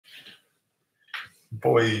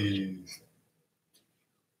Boys,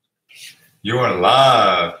 you are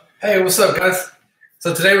live. Hey, what's up, guys?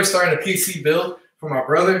 So today we're starting a PC build for my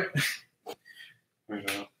brother.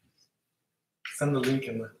 Send the link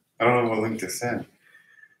in the. I don't know what link to send.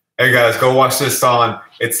 Hey guys, go watch this on.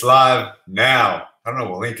 It's live now. I don't know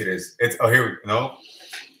what link it is. It's here we no.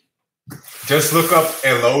 Just look up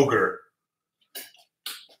Eloger.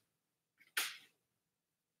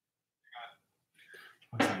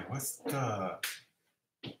 What's the?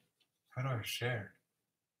 How do I share?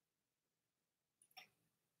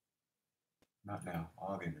 Not now.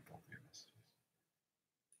 All the inappropriate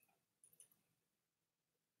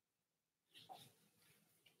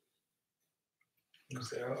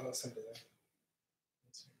messages. I'll send it there.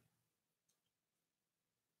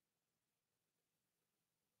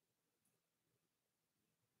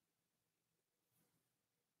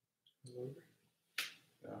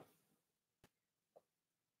 Yeah.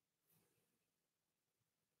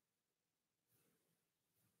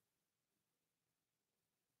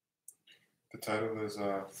 The title is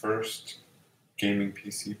First Gaming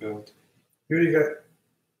PC Build. You already got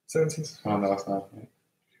 17. Oh, no, it's not.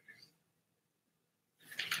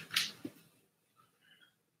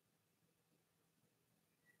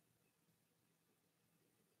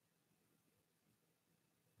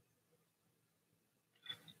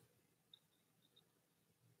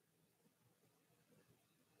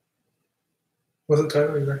 What's the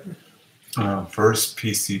title exactly? First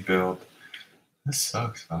PC Build. This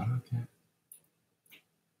sucks, man. Okay.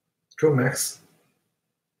 Go Max.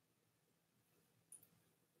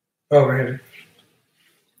 Oh, right here.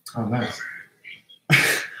 Oh, nice.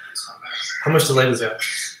 How much delay does that?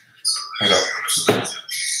 I know.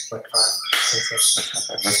 Like 5, 6,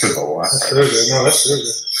 7. That's good. Oh, That's really good. No, that's really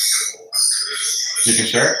good. You can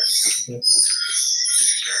share it? Yeah.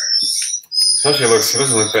 Especially it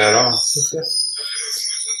doesn't look bad at all. That's good.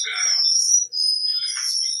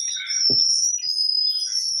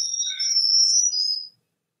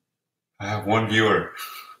 I have one viewer.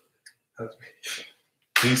 That's me.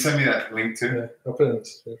 Can you send me that link too? Yeah, I'll put it in the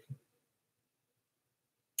description.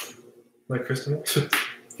 Like Kristen?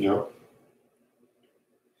 Yep.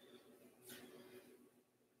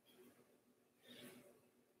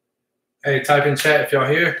 Hey, type in chat if y'all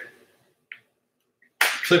here.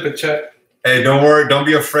 Click the chat. Hey, don't worry. Don't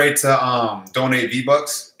be afraid to donate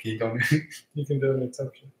V-Bucks. Can you donate? You can donate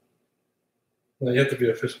something. No, you have to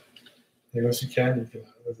be official. And once you can, you can.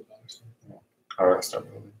 There's a bonus. All right, start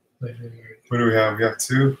building. Like, Who do we have? We have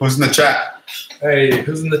 2. Who's in the chat? hey,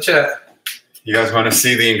 who's in the chat? You guys want to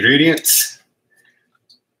see the ingredients?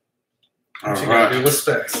 All What you right. gotta do? What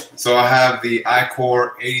specs? So I have the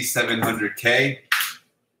iCore 8700K.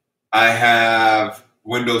 I have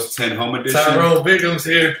Windows 10 Home Edition. Tyrone Bigum's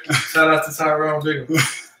here. Shout out to Tyrone Biggum.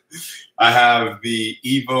 I have the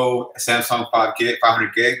Evo Samsung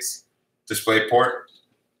 500 gigs DisplayPort,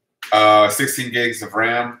 16 gigs of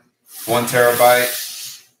RAM, 1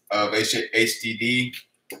 terabyte of HDD,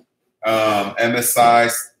 MSI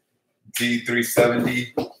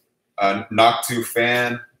D370, Noctu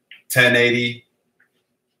fan, 1080,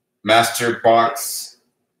 master box.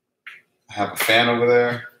 I have a fan over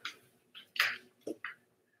there.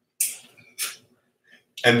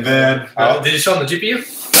 And then did you show him the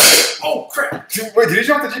GPU? Oh crap! Wait, did you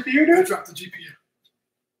drop the GPU, dude? I dropped the GPU.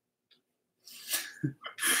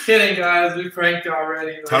 Kidding, guys. We pranked you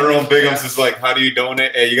already. Tyrone Bigums is like, how do you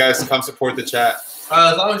donate? Hey, you guys come support the chat.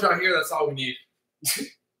 As long as y'all here, that's all we need.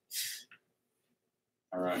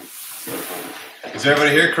 All right. Is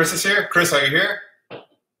everybody here? Chris is here. Chris, are you here?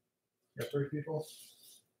 Got 3 people.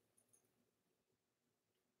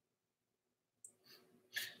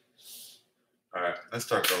 All right, let's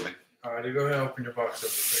start building. All right, you go ahead and open your box up.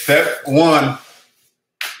 Step 1.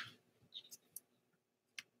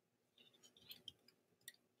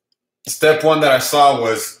 Step 1 that I saw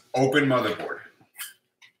was open motherboard.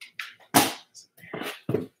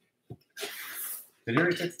 Did you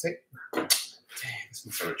already take the tape? Dang, this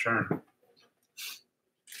needs a return. What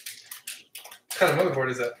kind of motherboard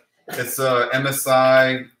is that? It's a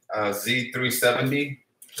MSI Z370.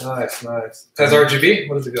 Nice, nice. It has RGB?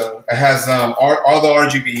 What does it got? It has all the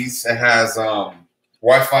RGBs. It has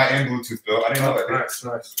Wi-Fi and Bluetooth built. I didn't know that. Nice,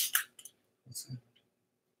 nice.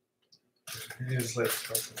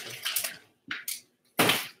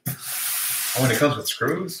 Oh, when it comes with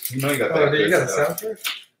screws? You know you got that. Oh, you got a sound for it?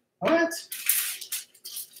 What?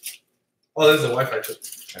 Oh, this is a Wi-Fi chip.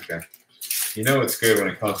 Okay. You know it's good when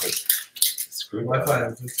it comes with screws. Wi-Fi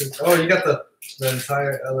and Bluetooth. Oh, you got the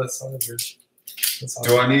entire LS on the bridge.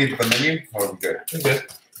 Do I need the menu or are we good? I'm good.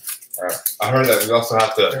 All right. I heard that we also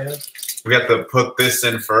have to Yeah. We have to put this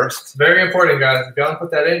in first. It's very important, guys. If you don't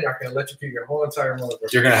put that in, you're going to electrocute your whole entire motor.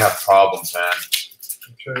 You're going to have problems, man.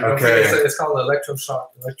 Sure. Okay. It's called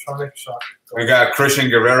electronic shock. We got Christian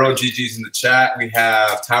Guerrero, GG's in the chat. We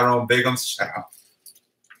have Tyrone Biggums. Shout out.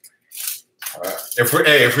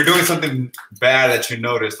 If we're doing something bad that you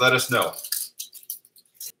notice, let us know.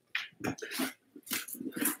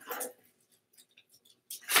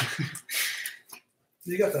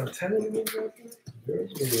 You got the antenna in there?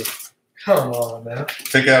 Come on, man.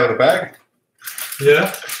 Take it out of the bag?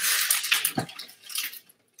 Yeah.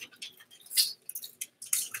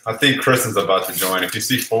 I think Kristen's about to join. If you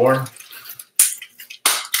see 4.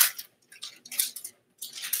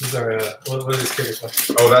 These are, what are these kids like?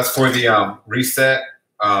 Oh, that's for the reset.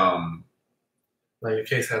 No, your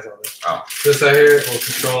case has all this. Oh. This right here will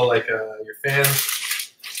control like your fans.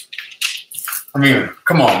 I mean,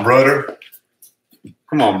 come on, brother.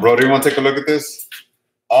 Come on, brother. You want to take a look at this?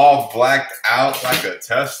 All blacked out like a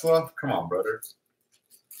Tesla? Come on, brother.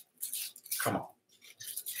 Come on.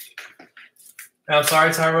 I'm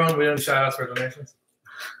sorry, Tyrone. We don't shout outs for donations.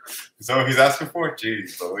 Is that what he's asking for?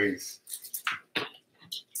 Jeez Louise.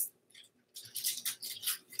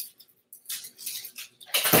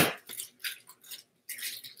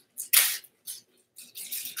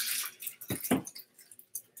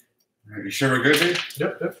 Are you sure we're good, dude?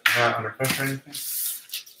 Yep. Not under pressure or anything?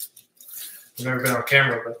 I've never been on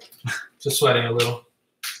camera, but just sweating a little.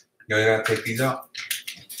 Yo, you gotta take these out.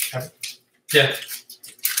 Yeah.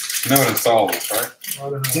 You know what install this, right? I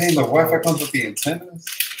don't know. Dang, the Wi-Fi comes with the antennas.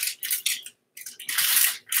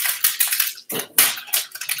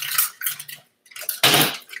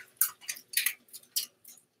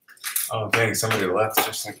 Oh, dang, somebody left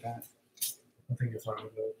just like that. I think it's on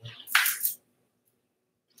the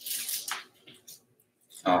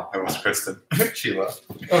Oh, that was Kristen. She left.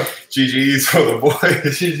 Oh. GG's for the boys.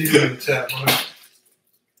 GG's in the chat, boy.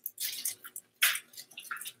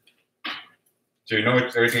 Do you know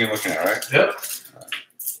everything you're looking at, right? Yep. Right.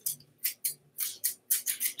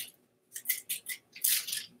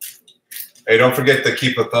 Hey, don't forget to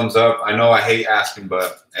keep a thumbs up. I know I hate asking,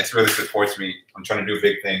 but it really supports me. I'm trying to do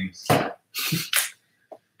big things. So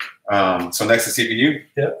next to CPU.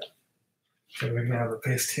 Yep. So we're gonna have a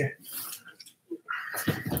paste here.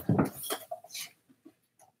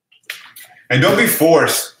 And don't be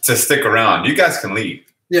forced to stick around. You guys can leave.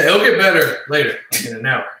 Yeah, it'll get better later, like in an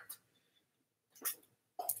hour.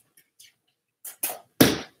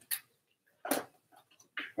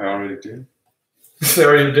 I already did. They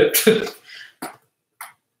already did.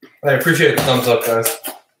 I appreciate the thumbs up, guys.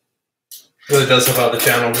 It really does help out the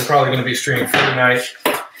channel. We're probably going to be streaming Fortnite.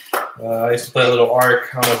 I used to play a little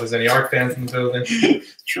Ark. I don't know if there's any Ark fans in the building.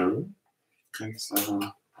 True.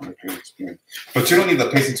 But you don't need the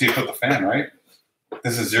paste until you put the fan, right?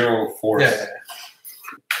 This is 0 force. Yeah.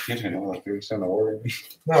 You didn't know that, dude. Send the order.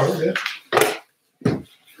 No, we're good.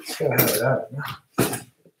 Just gotta have it out.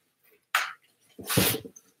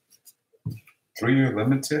 3-year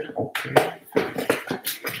limited? Okay.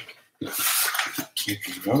 If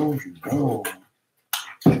you know, you know.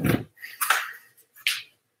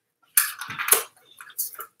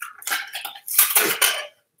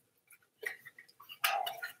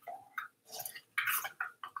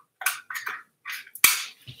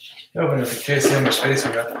 Open up the case, see how much space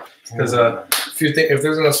we got. Because if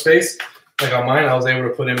there's enough space, like on mine, I was able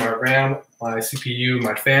to put in my RAM, my CPU,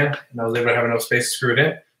 my fan, and I was able to have enough space to screw it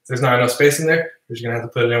in. If there's not enough space in there, you're just gonna have to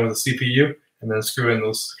put it in with a CPU and then screw in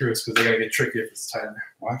those screws because they're gonna get tricky if it's tight in there.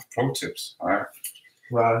 Well, pro tips. All right.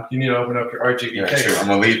 Well, you need to open up your RGB Yeah, case. sure. I'm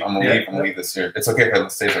gonna leave this here. It's okay if I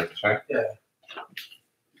stay like this, right? Yeah.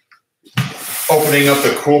 Opening up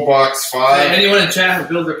the Coolbox 5. Hey, anyone in chat have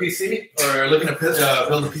built their PC or looking to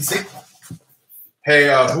build a PC? Hey,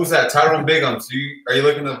 who's that? Tyrone Biggums. Are you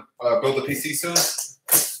looking to build a PC soon?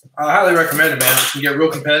 I highly recommend it, man. You can get real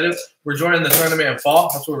competitive. We're joining the tournament in fall.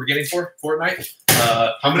 That's what we're getting for Fortnite.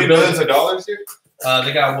 How many millions of dollars here?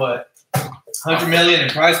 They got what, 100 million in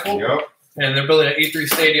prize pool. Yep. And they're building an E3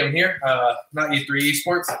 stadium here. Not E3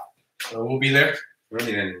 Esports. So we'll be there. We don't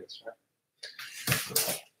need any of this, right?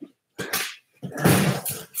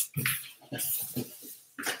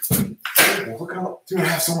 Look how, dude, I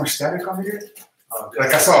have so much static on here.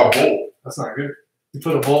 Like I saw a bowl. That's not good. You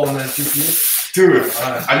put a bowl on that GPU. Dude,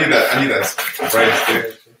 I need that right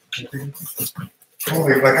there.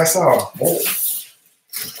 Holy, like I saw a bowl.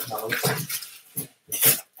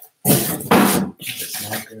 It's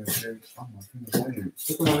not good. Oh my goodness.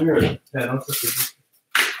 Look over here. Yeah, don't touch it.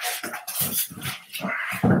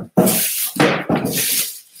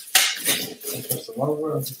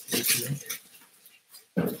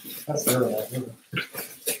 That's really not good.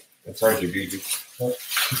 It's RGB.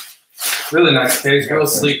 Really nice case, real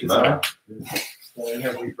sleek design.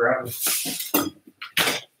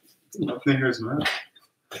 Nothing here is mad.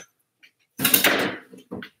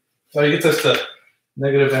 So you get us the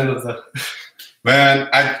negative end of the. Man,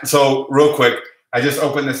 so real quick, I just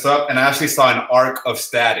opened this up and I actually saw an arc of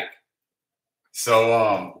static.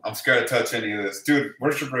 So I'm scared to touch any of this. Dude,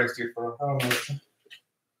 where's your brakes, dude, bro? Oh,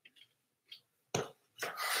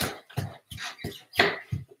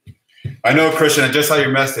 I know, Christian, I just saw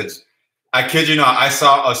your message. I kid you not, I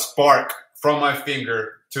saw a spark from my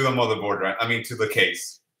finger to the motherboard, right? I mean, to the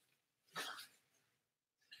case.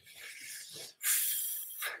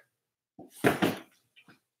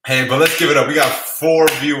 Hey, but let's give it up. We got 4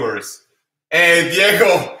 viewers. Hey,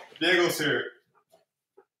 Diego. Diego's here.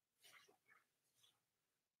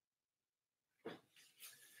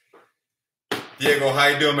 Diego, how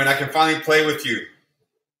you doing, man? I can finally play with you.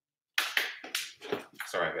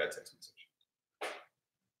 Sorry, I got a text message.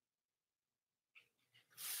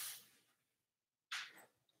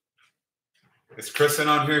 Is Kristen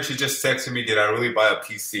on here? She just texted me, did I really buy a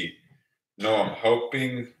PC? No, I'm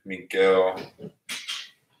hoping Miguel.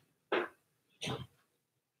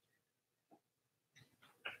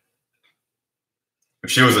 If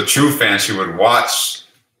she was a true fan, she would watch.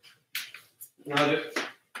 no,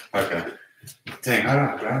 Okay. Dang, I don't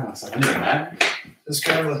have ground myself. I'm mad. it's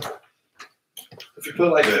kind of a, if you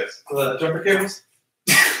put like This. the jumper cables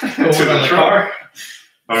To over the on the truck. car.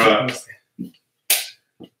 All right.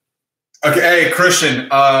 Okay, hey, Christian,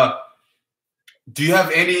 do you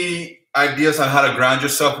have any ideas on how to ground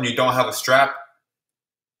yourself when you don't have a strap?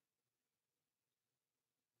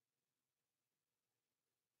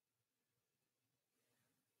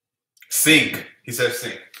 Sync. He says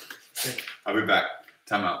sync. I'll be back.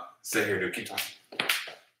 Time out. Stay here, dude. Keep talking.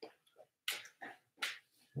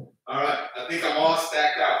 All right. I think I'm all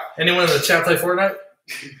stacked out. Anyone in the chat play Fortnite?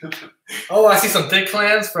 Oh, I see some Thick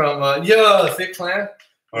Clans from Thick Clan.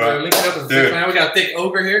 All right. Linking up with Thick Clan. We got Thick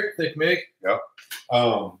Ogre here, Thick Mig. Yep.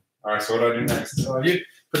 All right. So what do I do next? So you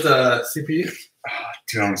put the CPU.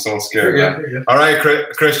 Dude, I'm so scared. Here Man. you go. All right,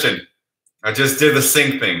 Christian. I just did the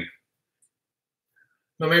sync thing.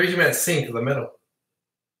 No, maybe you meant sync the middle.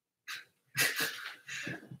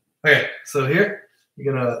 Okay, so here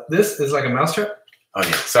you're gonna. This is like a mousetrap. Oh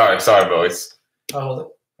yeah. Sorry, boys. I'll hold it.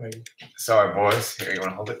 There you go. Sorry, boys. Here, you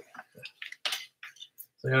want to hold it?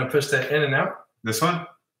 So you're gonna push that in and out. This one?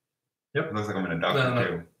 Yep. It looks like I'm in a doctor No.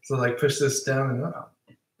 table. So like push this down and up.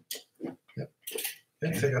 Yep.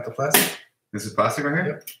 Okay, take out the plastic. This is plastic right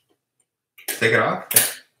here? Yep. Take it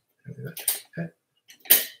off. Okay.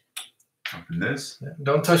 Open this. Yeah.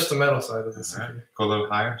 Don't touch the metal side of this. All right. Go a little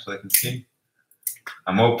higher so I can see.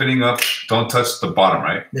 I'm opening up. Don't touch the bottom,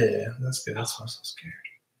 right? Yeah, that's good. That's fine. I'm so scared.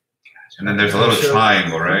 And then there's a little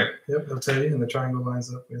triangle, right? Yep, I'll tell you. And the triangle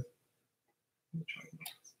lines up with.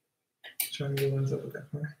 Triangle lines up with that.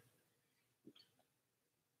 Right?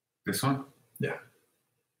 This one? Yeah.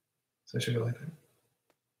 So it should go like that.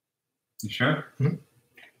 You sure? Mm-hmm.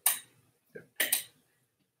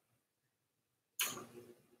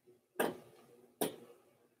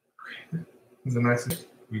 Is it nice?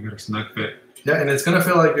 We got a snug fit. Yeah, and it's gonna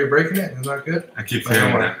feel like you're breaking it. It's not good. I keep But don't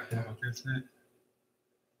feeling worry. that. Yeah. Okay, that's it.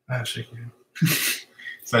 Ah, shake you.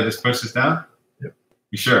 So I just push this down? Yep.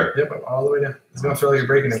 You sure? Yep, all the way down. It's gonna feel like you're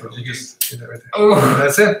breaking it, but you just do that right there. Oh,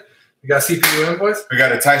 That's it. You got CPU in, boys? we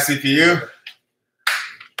got a tight CPU.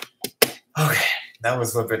 Okay, that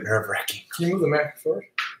was a little bit nerve wracking. Can you move the Mac forward?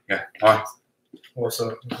 Yeah, why? Or so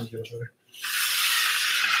you can get it better.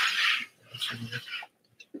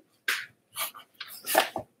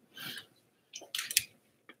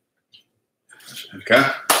 Okay.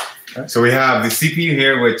 So we have the CPU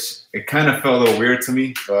here, which it kind of felt a little weird to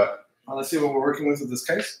me, but Let's see what we're working with this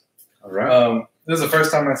case. all right. This is the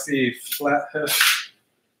first time I see flat head.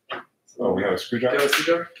 Oh, we have a screwdriver? Yeah,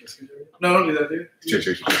 screwdriver? No, don't do that, dude.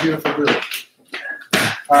 Sure. Beautiful dude.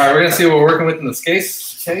 All right, we're gonna see what we're working with in this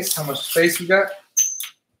case. How much space we got,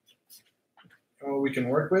 and what we can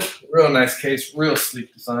work with. Real nice case, real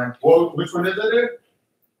sleek design. Well, which one is that,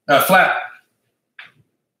 dude? Flat.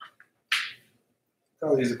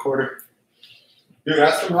 I'll use a quarter. Dude,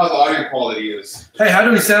 ask them how the audio quality is. Hey, how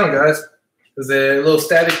do we sound, guys? Is it a little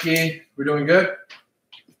staticky? We're doing good?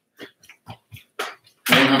 I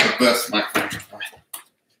don't have the best microphone.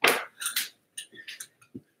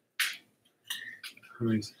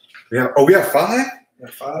 We have 5? Yeah,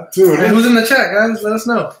 5. Dude, Hey, who's in the chat, guys? Let us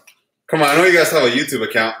know. come on, I know you guys have a YouTube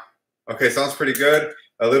account. Okay, sounds pretty good.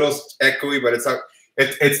 A little echoey, but it's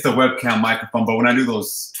the webcam microphone. But when I do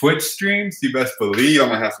those Twitch streams, you best believe I'm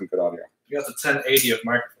gonna have some good audio. You got the 1080 of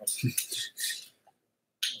microphone.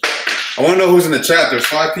 I want to know who's in the chat. There's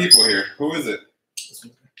 5 people here. Who is it?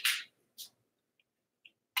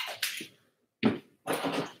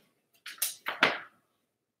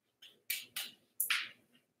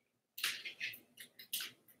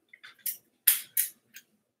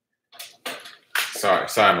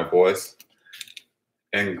 Sorry, my boys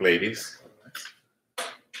and ladies.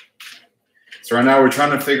 So right now we're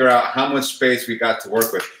trying to figure out how much space we got to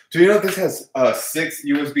work with. Do you know this has 6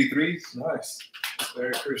 USB 3s? Nice.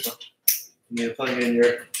 Very crucial. You need to plug in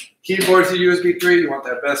your keyboard to USB 3. You want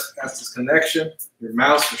that fastest connection. Your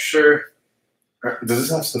mouse for sure. Does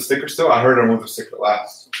this have the sticker still? I heard I removed the sticker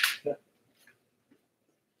last. Yeah.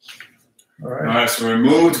 All right, so we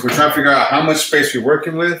removed. We're trying to figure out how much space we're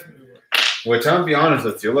working with. Which I'm gonna be honest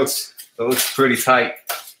with you, it looks pretty tight.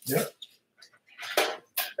 Yep.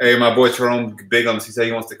 Hey, my boy Jerome Bigums, he said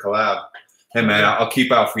he wants to collab. Hey man, I'll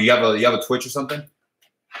keep out for you. You have a Twitch or something?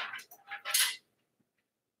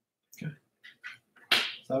 Okay. So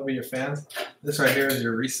that'll be your fans. This right here is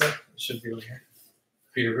your reset. It should be over here.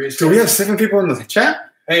 For your reset. Do we have 7 people in the chat?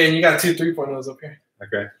 Hey, and you got 2 3.0s up here.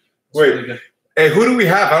 Okay. That's Wait. really good. Hey, who do we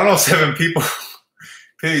have? I don't know 7 people.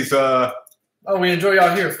 Please, Oh, we enjoy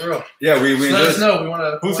y'all here for real. yeah, we Let us know. We want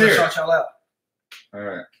to. Who's here? Shout y'all out. All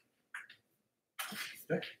right.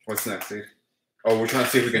 Okay. What's next, Steve? Oh, we're trying to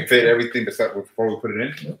see if we can fit everything before we put it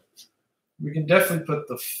in. Yep. We can definitely put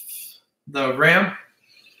the RAM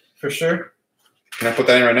for sure. Can I put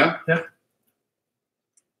that in right now? Yeah.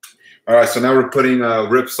 All right, so now we're putting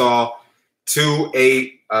Ripsaw 2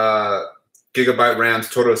 8 gigabyte RAMs,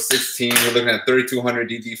 total of 16. We're looking at 3200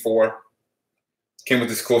 DD4. Came with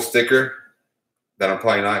this cool sticker that I'm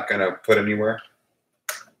probably not gonna put anywhere.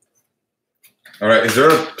 All right, is there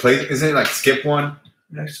a place? Isn't it like skip one?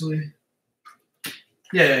 Actually,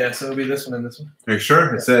 yeah. So it'll be this one and this one. Are you sure?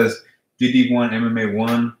 Yeah. It says DD1, MMA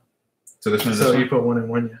 1. So this one. So you put 1 and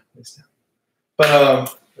 1, yeah.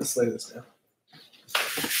 But let's lay this down.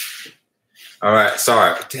 All right,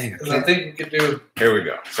 sorry. Dang. I think we could do. Here we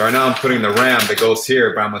go. So right now I'm putting the RAM that goes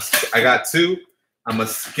here, but I got 2. I'm gonna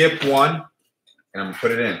skip 1, and I'm gonna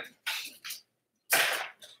put it in.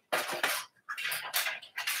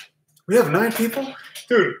 We have 9 people,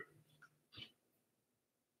 dude.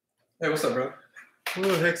 Hey, what's up, bro? Who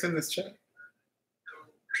the heck's in this chat?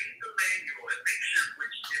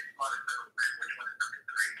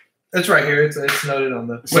 It's right here. It's noted on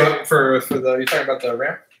the. So- Wait for the. You talking about the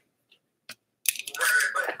RAM?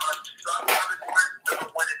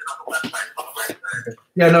 Okay.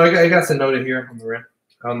 Yeah, no, I got to note it here on the RAM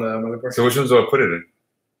on the motherboard. So which ones do I put it in?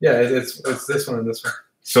 Yeah, it's this one and this one.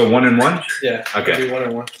 So 1 and 1? Yeah. Okay. Do 1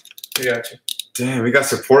 and 1. I got you. Damn, we got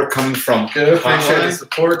support coming from Good. Appreciate the Hotline.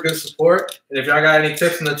 support. Good support. And if y'all got any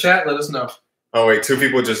tips in the chat, let us know. Oh wait, 2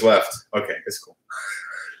 people just left. Okay, it's cool.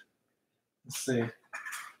 Let's see.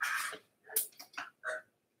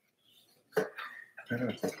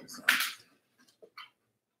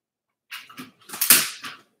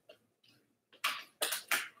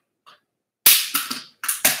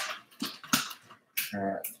 All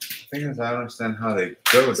right. The thing is, I don't understand how they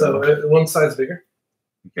go. So one side's bigger.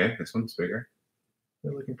 Okay, this one's bigger.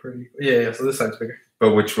 They're looking pretty. Yeah. So this side's bigger.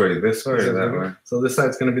 But which way? This way This or side's that bigger. way? So this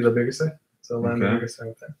side's gonna be the bigger side. So land the Okay. bigger side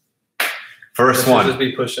with that. First This should one, just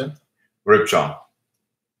be pushing. Ripjaw.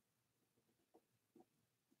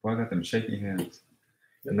 Well, I got them shaky hands.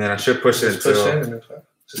 And then I should push it Just push in until and then flip.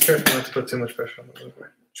 Just careful not to put too much pressure on the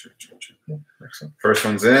motherboard. Yeah, excellent. first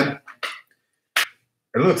one's in.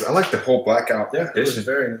 It looks, I like the whole blackout Yeah, it was edition.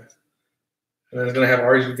 very nice. And then it's gonna have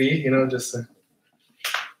RGB, just to,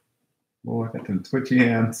 Oh, I got them twitchy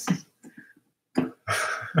hands. and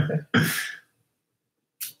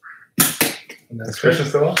that's Is good. Christian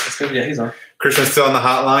still on? That's good. Yeah, he's on. Christian's still on the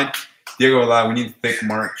hotline. Diego Lie, we need thick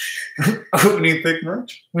merch. We need thick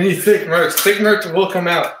merch? We need thick merch. Thick merch will come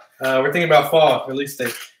out. We're thinking about fall release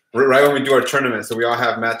date. Right when we do our tournament, so we all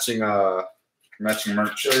have matching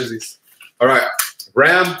merch. Jerseys. All right,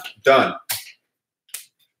 RAM done.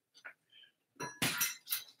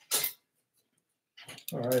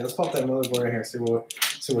 All right, let's pop that motherboard in here. See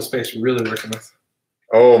what space we're really working with.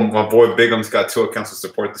 Oh, my boy Bigum's got 2 accounts to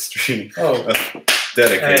support the stream. Oh, That's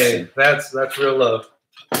dedication. hey, that's real love.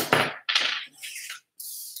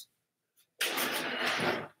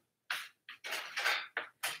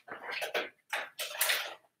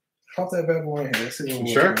 Pop that bad boy in here. Let's see what You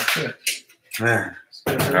we're sure? working with. Yeah. Man.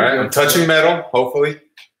 All All right, I'm touching metal, hopefully.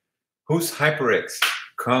 Who's HyperX?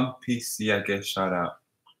 Come PC, I guess, shout out.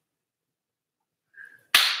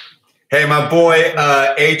 Hey, my boy,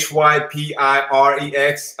 HYPIREX,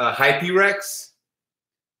 Hyperex.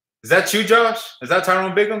 Is that you, Josh? Is that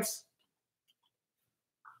Tyrone Bigums?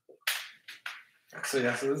 So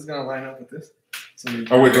yeah, so this is gonna line up with this. So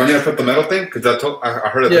Oh wait, do I need to put the metal thing? Because I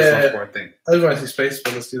heard of this important thing. I just want to see space,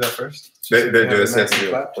 but let's do that first. They do this. Has to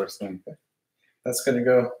do it first thing. That's gonna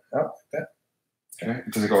go out like that. Okay.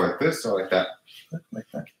 Does it go like this or like that? Like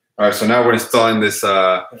that. All right. So now we're installing this.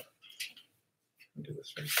 Do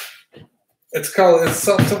this first. It's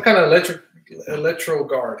some kind of electro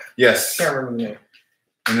guard. Yes. I can't remember the name.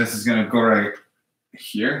 And this is gonna go right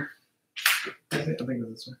here. I think it's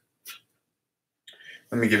this one.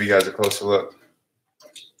 Let me give you guys a closer look.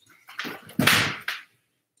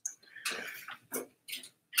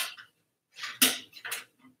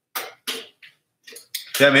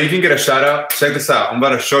 Yeah, man, you can get a shout out. Check this out. I'm about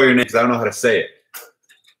to show your name because I don't know how to say it.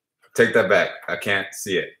 Take that back. I can't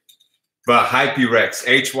see it. But Hypirex,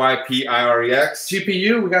 Hypirex.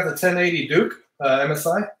 GPU, we got the 1080 Duke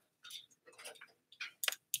MSI.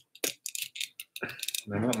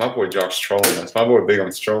 Man, my boy Jock's trolling us. My boy Big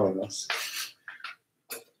M's trolling us.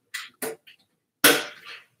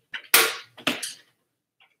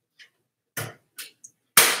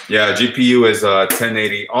 Yeah, GPU is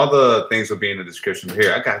 1080. All the things will be in the description.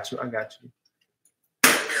 Here, I got you. I got you.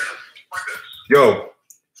 Yo.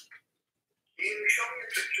 Can you show me a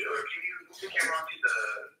picture, or can you move the camera onto the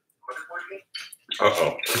motherboard?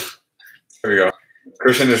 Uh-oh. Here we go.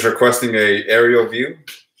 Christian is requesting a aerial view.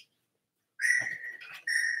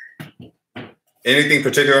 Anything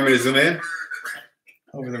particular want me to zoom in?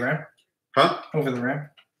 Over the RAM? Huh? Over the RAM.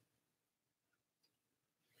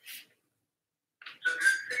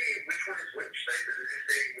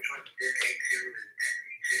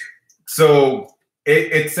 So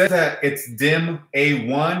it says that it's DIMM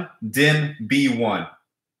A1, DIMM B1.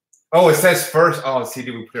 Oh, it says first. Oh,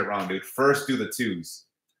 CD, we put it wrong, dude. First do the twos.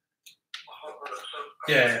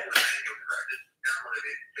 Yeah.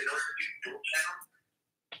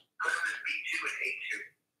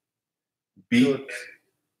 B.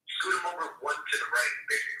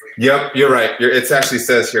 Yep, you're right. It actually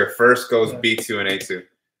says here first goes B2 and A2.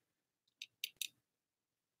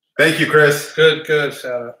 Thank you, Chris. Good, good.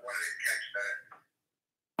 Shout out.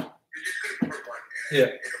 Yeah.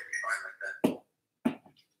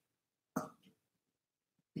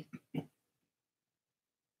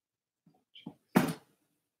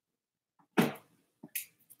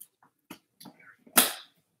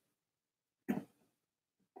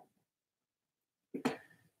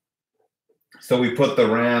 So we put the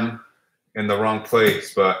RAM in the wrong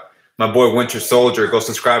place, but my boy Winter Soldier, go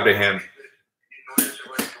subscribe to him.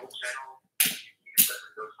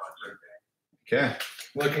 Okay.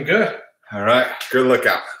 Looking good. All right. Good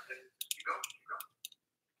lookout.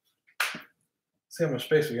 See how much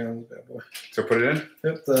space we got on that boy. So put it in?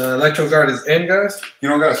 Yep, the electro guard is in, guys. You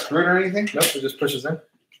don't got a screw or anything? Nope, it just pushes in.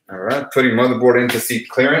 All right. Putting motherboard in to see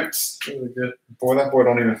clearance. Really good. Boy, that boy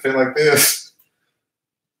don't even fit like this.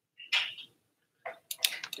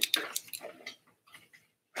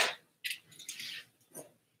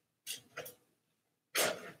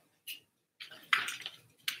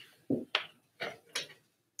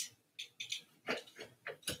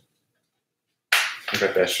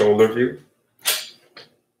 Got that shoulder view.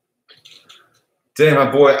 Damn, my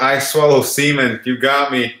boy, I swallow semen. You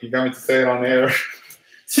got me. You got me to say it on air.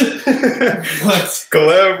 What?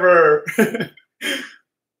 Clever.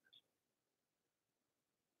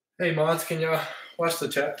 Hey, mods, can y'all watch the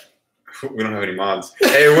chat? We don't have any mods.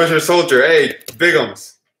 Hey, Winter Soldier. Hey,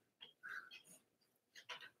 Bigums.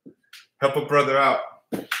 Help a brother out.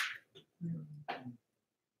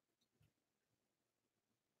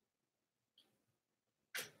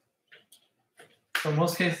 For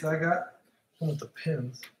most cases, I got one with the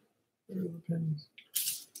pins. Where are the pins?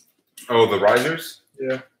 Oh, the risers?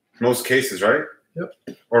 Yeah. Most cases, right? Yep.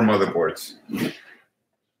 Or motherboards. It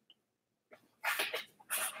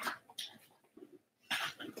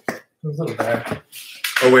was a little bad.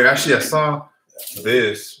 Oh, wait, actually, I saw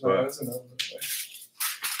this, No, but... that's another one.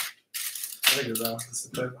 I think it's this is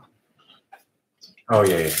the third one. Oh,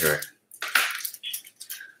 yeah, you're right.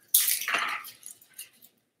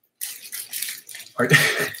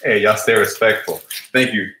 Hey, y'all stay respectful.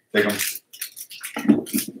 Thank you. Bigums.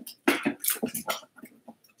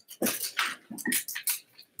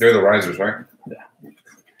 They're the risers, right? Yeah.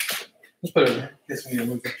 Let's put it in there. Guess we need to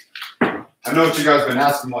move it. I know what you guys have been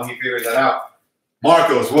asking while he figured that out.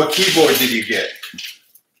 Marcos, what keyboard did you get?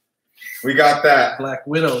 We got that. Black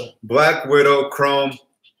Widow. Black Widow Chrome.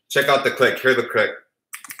 Check out the click. Hear the click.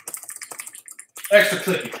 Extra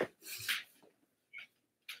clicky.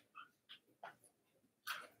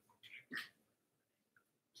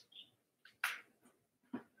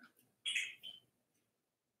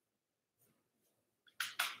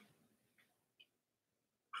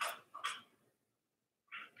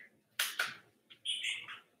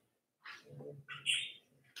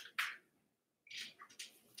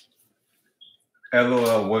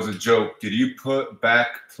 LOL was a joke. Did you put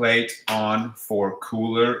back plate on for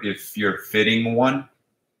cooler if you're fitting one?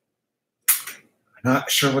 I'm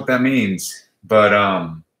not sure what that means, but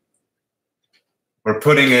we're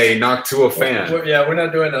putting a Noctua fan. We're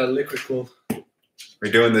not doing a liquid cooled.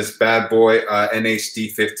 We're doing this bad boy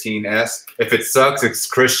NHD 15S. If it sucks, it's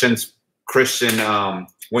Christian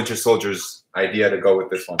Winter Soldier's idea to go with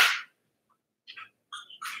this one.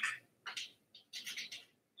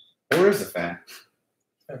 Where is the fan?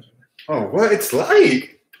 Oh, what? It's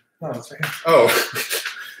light. No, it's right here. Oh.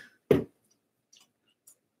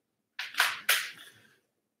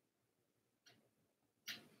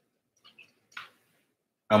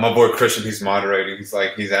 My boy Christian, he's moderating. He's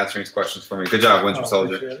answering his questions for me. Good job, Winter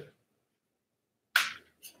Soldier.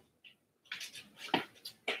 Let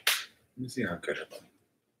me see how good it is.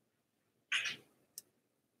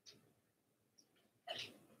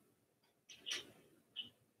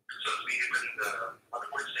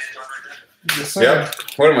 Yep.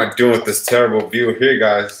 What am I doing with this terrible view here,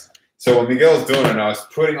 guys? So what Miguel's doing right now is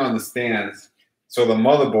putting on the stands so the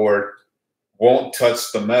motherboard won't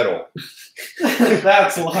touch the metal.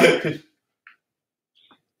 That's like.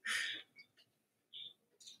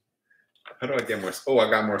 How do I get more? Oh, I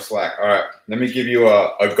got more slack. All right. Let me give you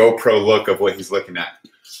a GoPro look of what he's looking at.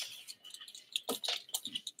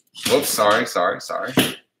 Whoops. Sorry,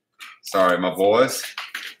 my boys.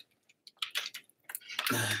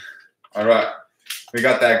 All right. We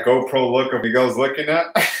got that GoPro look of Miguel's looking at.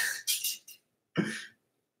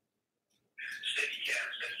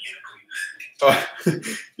 Oh,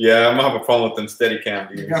 yeah, I'm gonna have a problem with them Steadicam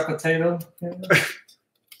views. You got potato?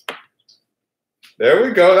 There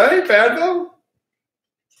we go. That ain't bad though.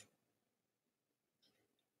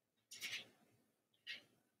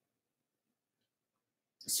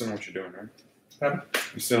 You still know what you're doing, right? Huh?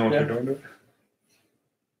 You still know what you're doing, dude?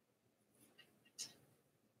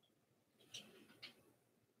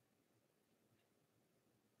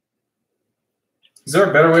 Is there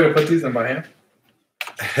a better way to put these than by hand?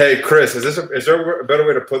 Hey, Chris, is there a better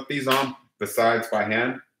way to put these on besides by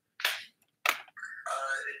hand? It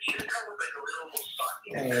should come with like a little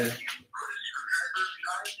socket that you put a screwdriver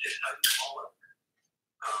behind to tighten all up.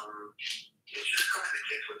 It should come in the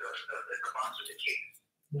case with the box of the case.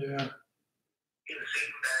 Yeah. In the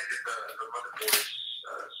same bag as the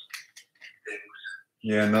motherboard's things.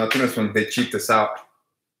 Yeah, no, I think that's when they cheaped us out. It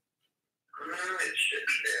should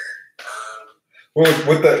be there. Well,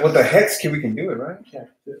 with the hex key, we can do it, right? Yeah.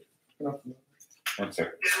 One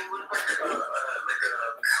second. It'll look like a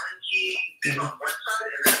Allen key thing on one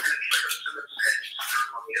side, and then there's going to be like a Phillips head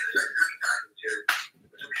screw on the other side. Really tight into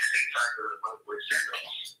the same side of the motherboard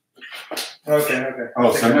center. Okay.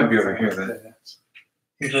 Oh, so I might be over here then.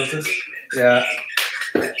 You close this? Yeah.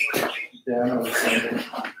 Yeah, I know what's happening.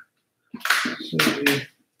 Should be.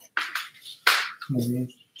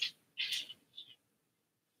 Maybe.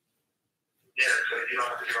 Yeah, so you don't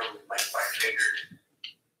have to do it with my fingers.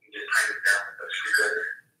 You just tighten it down with a screwdriver.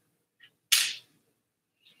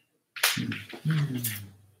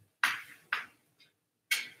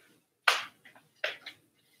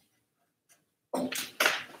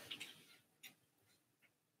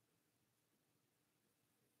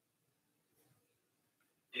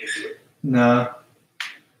 Do you see it? No.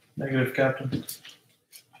 Negative, Captain. I'm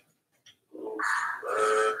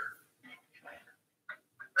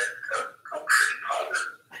pretty positive.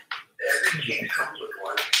 Every key comes with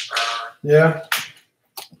one. Yeah.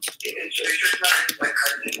 It's just not like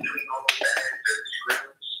hiding between all the bags or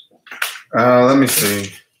screws. Let me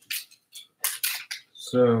see.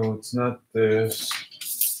 So it's not this.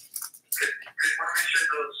 Because want to make sure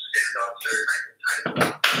those standoffs are nice and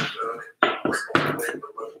tight. So it's workable with the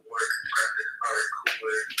motherboard, graphics card,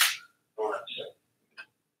 cooler, all that stuff.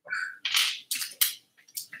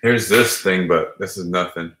 Here's this thing, but this is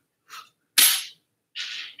nothing.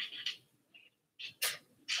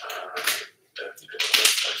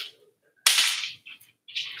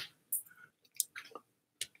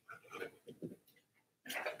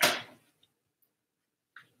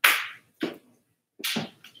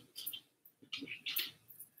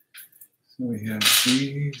 So we have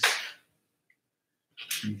these.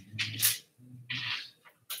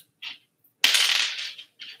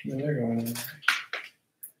 Yeah, they're going in.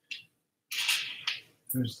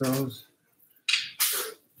 There's those.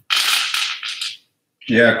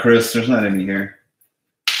 Yeah, Chris, there's not any here.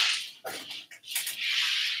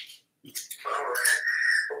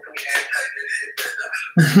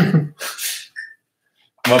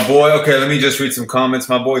 My boy, okay, let me just read some comments.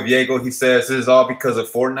 My boy Diego, he says, this is all because of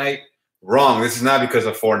Fortnite. Wrong, this is not because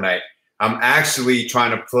of Fortnite. I'm actually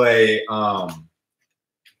trying to play,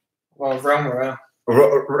 Well, Realm Royale.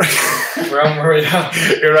 Realm Realm Royale.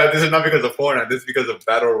 You're right. This is not because of Fortnite. This is because of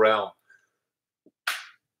Battle Realm.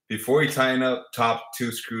 Before you tighten up top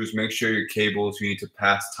 2 screws, make sure your cables you need to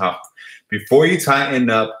pass top. Before you tighten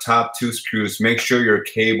up top 2 screws, make sure your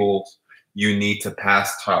cables you need to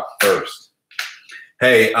pass top first.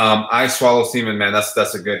 Hey, I swallow semen, man.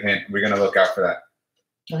 That's a good hint. We're gonna look out for that.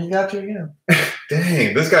 Well, he got you again.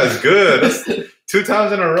 Dang, this guy's good. That's 2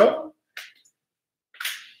 times in a row.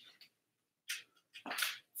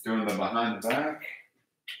 Doing the behind the back.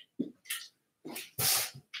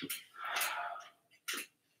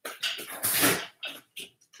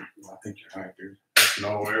 I think you're right, dude. There's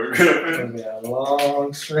no way we're gonna It's gonna be a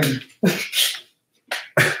long stream.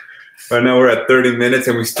 Right now we're at 30 minutes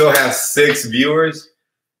and we still have 6 viewers.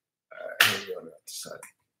 Here we go to that side.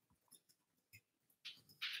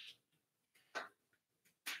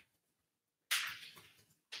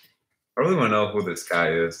 I really want to know who this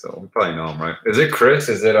guy is, so we probably know him, right? Is it Chris?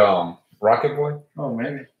 Is it Rocket Boy? Oh,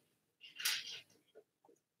 maybe.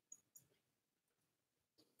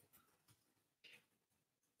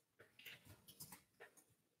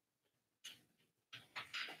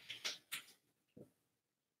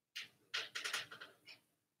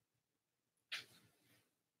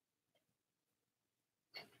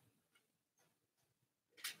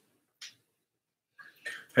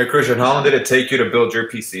 Hey Christian, how long did it take you to build your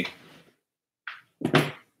PC? My case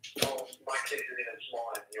isn't even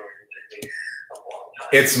small and yours it took me a long time.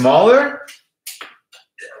 It's smaller?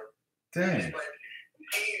 Dang. Like, you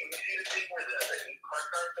see the thing where the new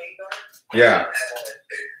card things are? Yeah.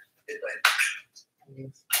 It's like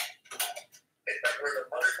where the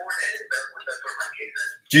motherboard is, that's where my case is.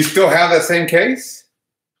 Do you still have that same case?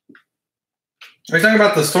 Are you talking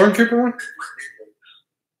about the Stormtrooper one?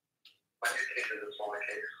 My new case is a smaller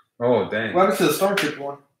case. Oh, dang. What happened to the Stormtrooper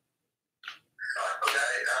one?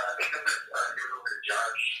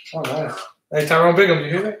 Oh, nice. Hey, Tyrone Bigham, you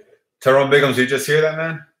hear that? Tyrone Bigham, did you just hear that,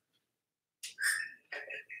 man?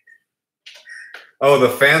 Oh, the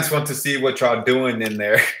fans want to see what y'all doing in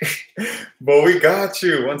there. But we got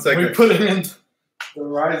you. 1 second. We're putting in the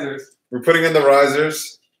risers. We're putting in the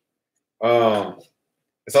risers.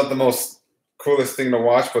 It's not the most coolest thing to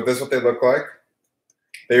watch, but this is what they look like.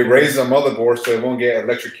 They raise the motherboard so it won't get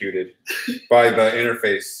electrocuted by the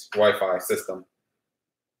interface Wi-Fi system.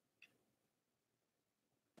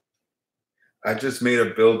 I just made a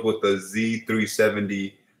build with the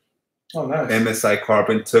Z370 Oh, nice. MSI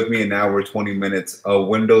Carbon. Took me an hour, 20 minutes.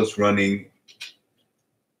 Windows running.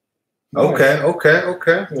 Nice. Okay.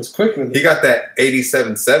 It was quick with He it. got that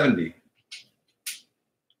 8770.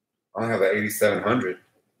 I don't have the 8700.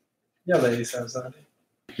 Yeah, ladies, have that.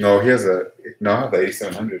 No, he has I have the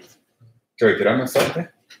 8700. Sorry, did I mess up?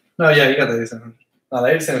 No, yeah, you got the 8700. No, the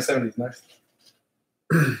 8770 is nice.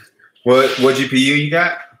 What GPU you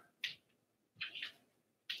got?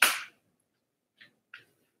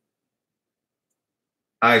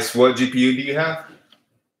 Ice, what GPU do you have?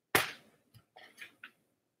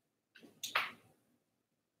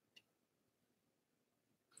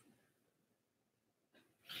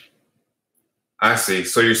 I see.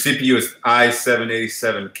 So your CPU is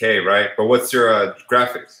i7-87K, right? But what's your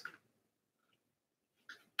graphics?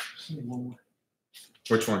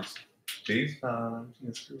 Which ones? These? All All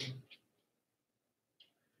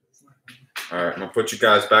right, I'm going to put you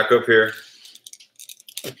guys back up here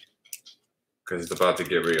because it's about to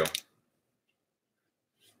get real.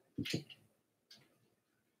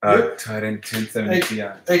 Titan 1070 Ti.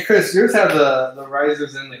 Hey, Chris, yours have the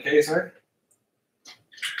risers in the case, right?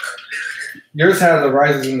 Yours have the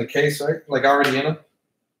risers in the case, right? Like already in them?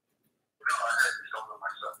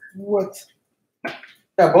 What?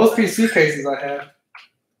 Yeah, both PC cases I have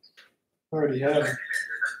already have them.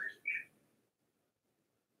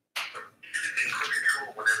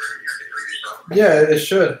 Yeah, it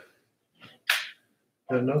should.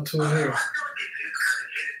 But no tool here.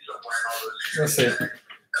 Let's see.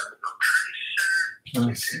 Let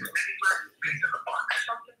me see.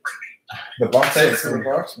 The box Tapes in the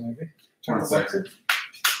box, maybe. Turn the box in.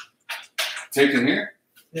 Taped in here?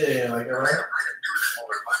 Yeah, like alright.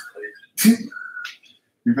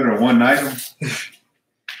 You better one night them.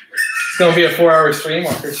 It's gonna be a 4-hour stream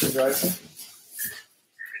on Christian Drive.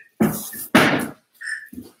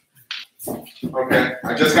 Okay,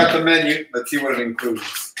 I just got the menu. Let's see what it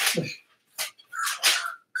includes.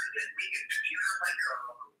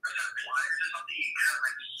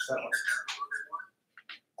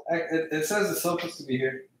 It says it's supposed to be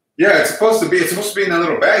here. Yeah, it's supposed to be. It's supposed to be in that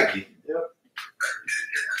little baggie. Yep.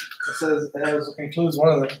 It says it includes one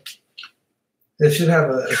of them. It should have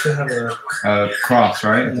a Cross,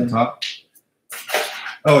 right, at the top.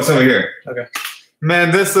 Oh, it's over here. Okay.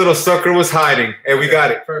 Man, this little sucker was hiding. Hey, we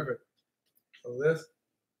got it. Perfect. So this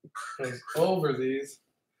goes over these.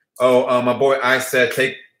 Oh, my boy I said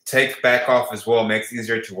take back off as well. Makes it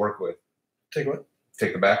easier to work with. Take what?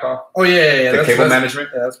 Take the back off. Oh yeah. The cable management.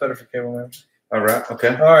 Yeah, that's better for cable management. All right. Okay.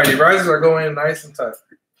 Alrighty, risers are going in nice and tight.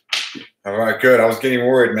 All right. Good. I was getting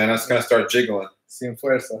worried, man. I was gonna start jiggling. Sin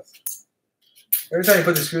fuerzas. Every time you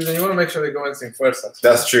put the screws in, you want to make sure they go in sin fuerzas.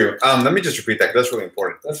 That's true. Let me just repeat that, 'cause that's really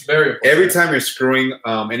important. That's very important. Every time you're screwing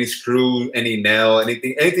any screw, any nail,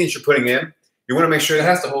 anything you're putting in, you want to make sure it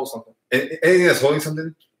has to hold something. Anything that's holding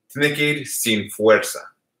something, tiene que ir sin fuerza.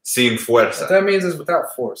 Sin fuerza. What that means is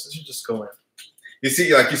without force. It should just go in. You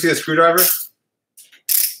see a screwdriver?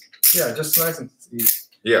 Yeah, just nice and easy.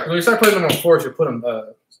 Yeah. When you start putting them on force, you put them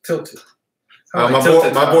tilted. My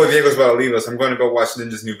boy Diego's about to leave us. I'm going to go watch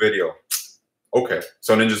Ninja's new video. Okay,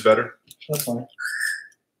 so Ninja's better? That's fine.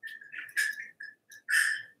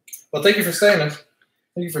 Well, thank you for staying. Thank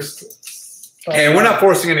you for. Hey, we're not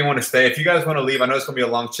forcing anyone to stay. If you guys want to leave, I know it's gonna be a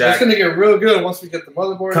long chat. It's gonna get real good once we get the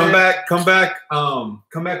motherboard. Come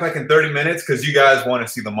back like in 30 minutes because you guys want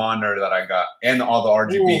to see the monitor that I got and all the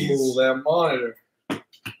RGBs. Ooh, that monitor. I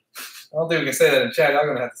don't think we can say that in chat. I'm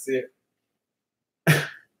gonna have to see it.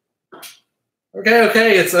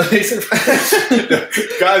 Okay. It's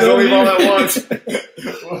guys, don't leave all at once.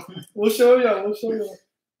 We'll show y'all.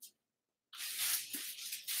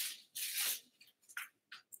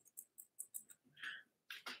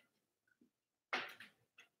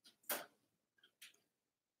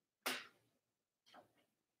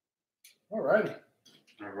 Alrighty.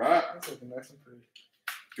 All right. That's looking nice and pretty.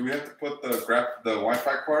 Do we have to put the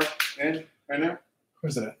Wi-Fi cord in right now?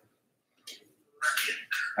 Where's it at?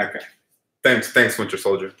 Okay. Thanks, Winter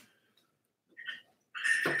Soldier.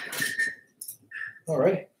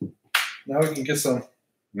 Alrighty. Now we can get some.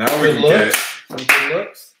 Now we can get some good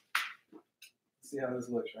looks. Let's see how this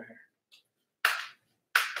looks right here.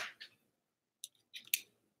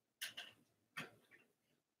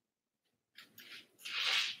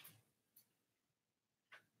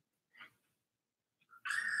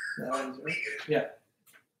 Yeah.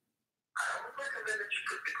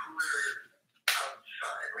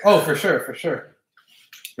 Oh, for sure.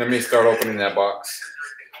 Let me start opening that box.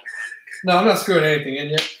 No, I'm not screwing anything in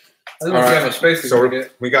yet. I don't have much space to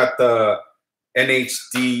get. We got the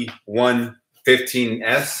NHD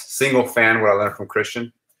 115S single fan, what I learned from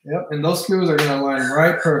Christian. Yep, and those screws are going to line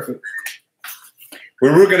right perfect. We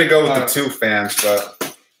were going to go with the 2 fans,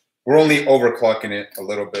 but we're only overclocking it a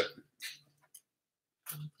little bit.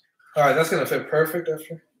 All right, that's going to fit perfect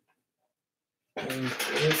after. And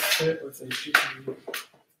this fit with a GPU.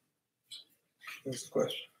 That's the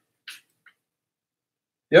question.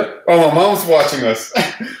 Yep. Oh, my mom's watching us.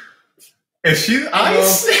 Is she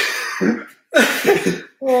ice?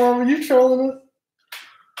 Oh, are you trolling us?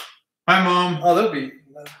 Hi, Mom. Oh, that'll be.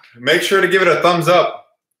 Make sure to give it a thumbs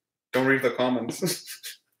up. Don't read the comments.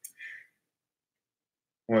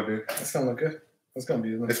 What, dude? That's going to look good. That's going to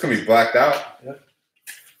be. It's going to be blacked out. Yep.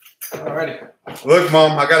 Alrighty. Look,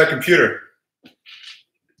 Mom, I got a computer.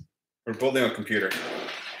 We're building a computer.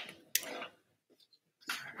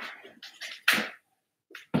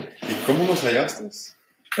 ¿Y cómo nos hallaste?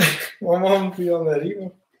 Vamos a on that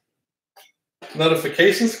email.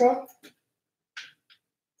 Notification squad?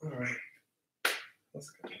 Alright. That's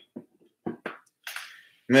good.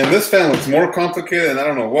 Man, this fan looks more complicated than I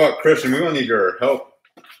don't know what. Christian, we don't need your help.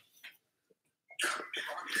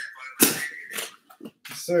 Yes,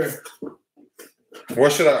 sir.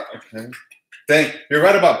 What should I? Okay. Dang, you're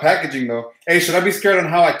right about packaging though. Hey, should I be scared on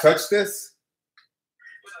how I touch this?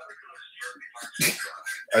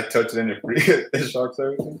 I touch it in your free. It shocks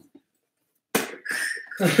everything.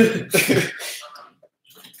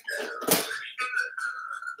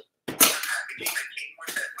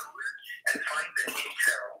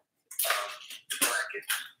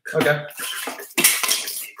 Okay.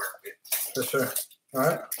 For sure. All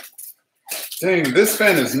right. Dang, this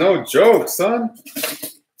fan is no joke, son.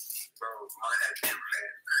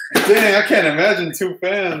 Dang, I can't imagine 2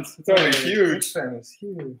 fans. It's already huge. This fan is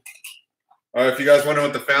huge. All right, if you guys wonder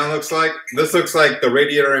what the fan looks like, this looks like the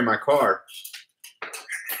radiator in my car.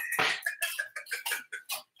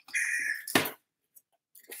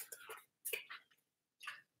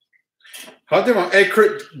 How did hey,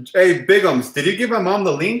 Bigums, did you give my mom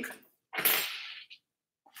the link?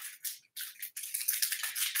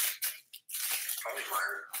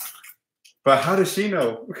 But how does she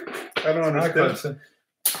know? I don't understand.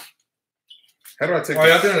 How do I take? Are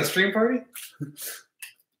y'all doing a stream party?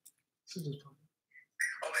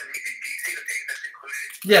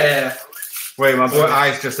 Yeah. Wait, my boy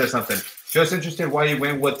Ice just said something. Just interested why you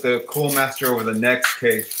went with the Coolmaster over the Next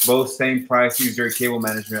case. Both same price, easier cable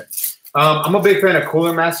management. I'm a big fan of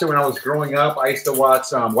Cooler Master. When I was growing up, I used to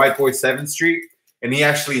watch White Boy 7th Street, and he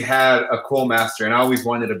actually had a Coolmaster, and I always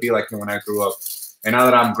wanted to be like him when I grew up. And now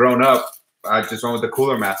that I'm grown up, I just went with the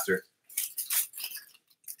Cooler Master.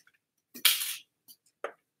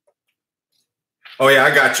 Oh yeah,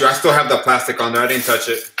 I got you. I still have the plastic on there. I didn't touch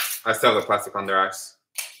it. I still have the plastic on there, Ice.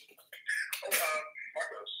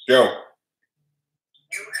 Marcos, Yo.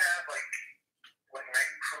 you have like 90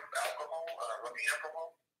 proof alcohol, rubbing alcohol,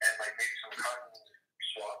 and like maybe some cotton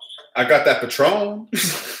swabs or something. I got that Patron.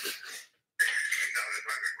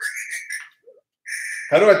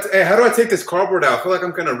 How do I take this cardboard out? I feel like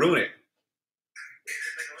I'm gonna ruin it.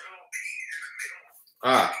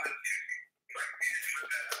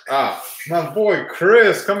 My boy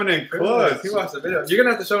Chris coming in clutch. He watched the video. You're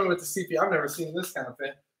gonna have to show me with the CP. I've never seen this kind of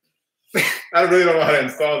thing. I really don't know how to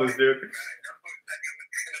install this, dude.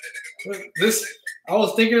 This, I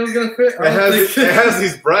was thinking it was gonna fit. It has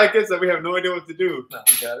these brackets that we have no idea what to do. No,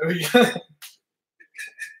 we got it. We got it.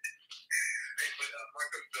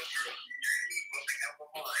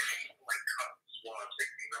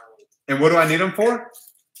 And what do I need them for?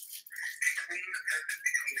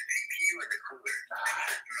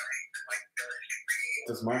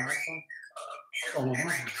 Does mine have some? Oh, mine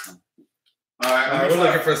has some. All right, We're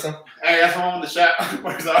looking for some. Hey, that's my mom in the chat.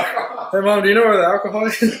 Where's the alcohol? Hey, Mom, do you know where the alcohol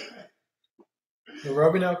is? The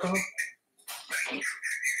rubbing alcohol?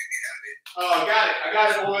 Oh, got it. I got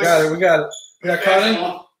it, boys. Got it. We got it. We got cotton?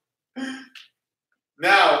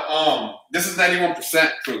 Now, this is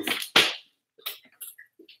 91% proof.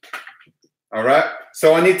 All right.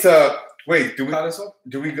 So I need to wait.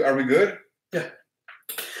 Are we good? Yeah.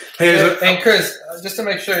 Hey, and Chris, just to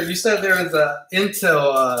make sure, you said there was a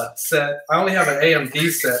Intel set. I only have an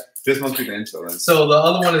AMD set. this must be the Intel then. So the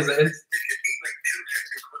other one is the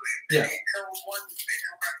yeah.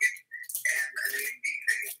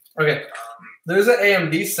 Okay. There's an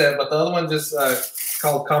AMD set, but the other one just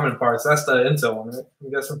called Common Parts. That's the Intel one, right?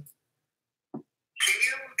 I'm guessing.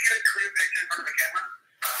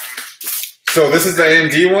 So this is the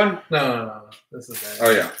AMD one? No. This is the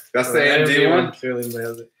Oh yeah, that's the AMD one. Clearly,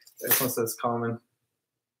 this one says Common.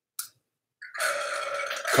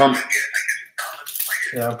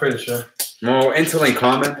 Yeah, I'm pretty sure. No, Intel ain't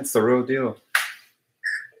common. It's the real deal.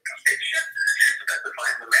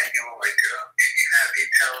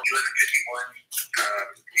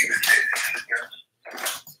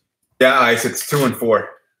 Yeah, Ice, it's 2 and 4.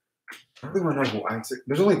 I really want to know who Ice is.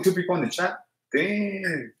 There's only 2 people in the chat. Dang.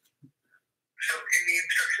 So in the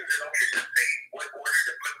instructions, it also says what order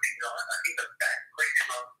to put things on. I think the back plate is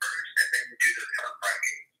on first, and then do the front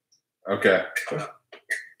bracket. Okay.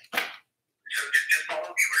 So just follow the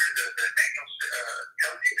order the manual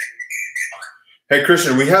tells you, and you should be fine. Hey,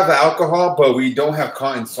 Christian, we have the alcohol, but we don't have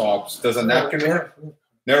cotton swabs. Does a napkin work?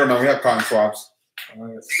 Never mind, we have cotton swabs. Do you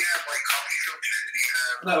have like coffee filters? Do you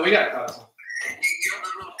have? No, we got cotton. You know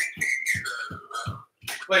the little things you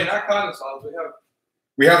use Wait, not cotton swabs.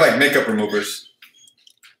 We have like makeup removers.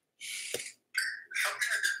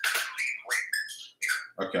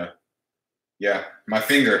 Okay. Yeah, my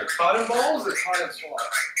finger. Cotton balls or cotton swabs?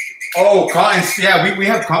 Oh, cotton. Yeah, we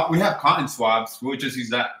have cotton swabs. We'll just use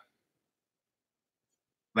that.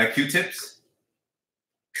 Like Q-tips.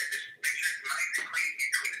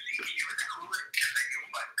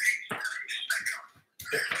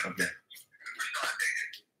 Okay.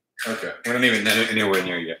 Okay. We're not even anywhere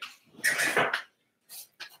near yet.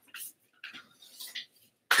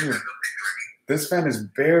 Dude, this fan is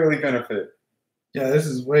barely gonna fit. Yeah, this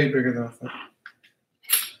is way bigger than I thought.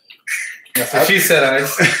 That's what she said,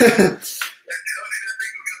 Ice.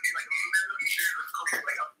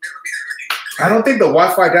 I don't think the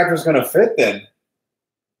Wi-Fi adapter is gonna fit then.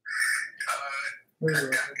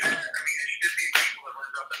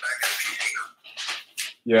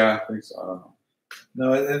 Yeah, I think so. I don't know.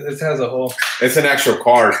 No, it has a hole. It's an actual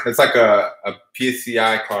card. It's like a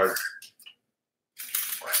PCI card.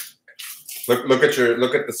 Look at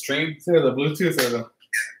the stream. Is there the Bluetooth or the?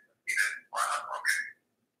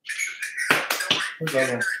 Where's the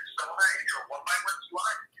other one?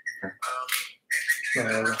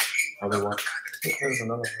 No, Other one. there's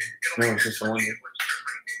another one. No, it's just the one.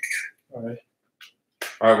 All right.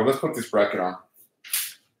 All right. Well, let's put this bracket on.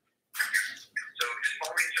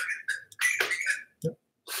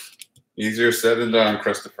 Easier said than done,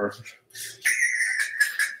 Christopher.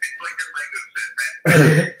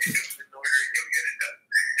 Okay.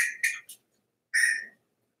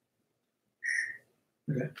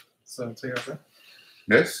 So take off that.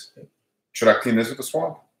 This? Should I clean this with a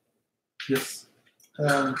swab? Yes.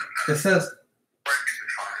 It says brackets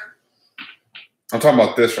is fine. I'm talking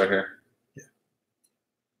about this right here. Yeah,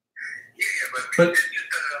 but But- just get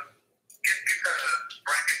the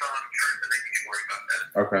brackets on first, and then you can worry about that.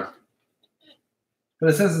 Okay. But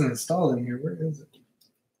it says it's installed in here. Where is it?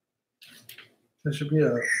 There should be a. You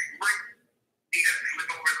gotta flip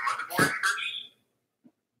over the motherboard first.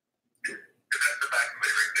 Because that's the back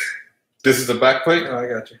plate right there. This is the back plate. Oh, I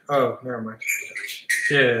got you. Oh, never mind.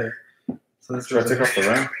 Yeah. So this Should I goes take in. off the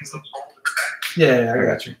RAM? These little holes in the back. Yeah, I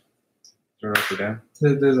got you. Throw it up or down?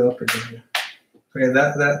 There's an upper down here. Okay,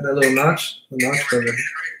 that little notch, the notch goes in.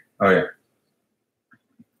 Oh yeah.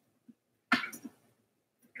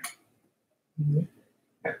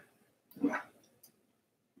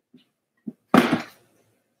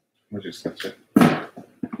 We'll just switch it.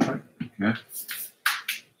 Okay.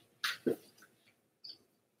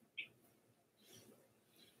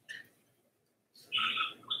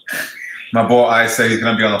 My boy I said he's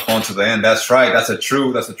gonna be on the phone to the end. That's right. That's a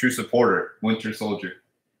true supporter. Winter Soldier.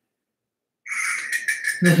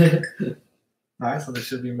 Alright, so this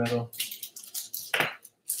should be metal.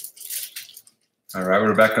 All right,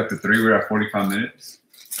 we're back up to 3. We're at 45 minutes.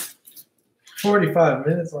 45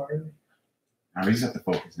 minutes already. All right, we just have to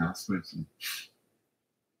focus now. Let's switch some.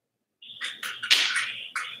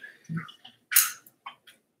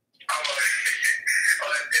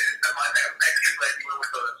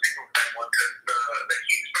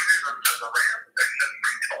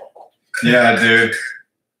 Yeah, dude.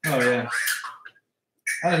 Oh yeah.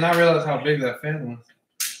 I did not realize how big that fan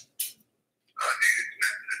was.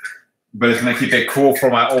 But it's gonna keep it cool for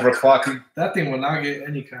my overclocking. That thing will not get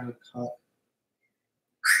any kind of hot.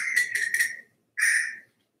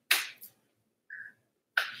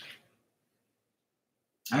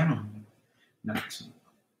 I don't know. No, it's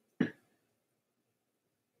not.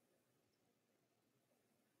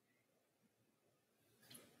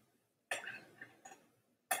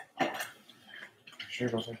 Sure,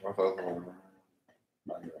 don't think about the other one.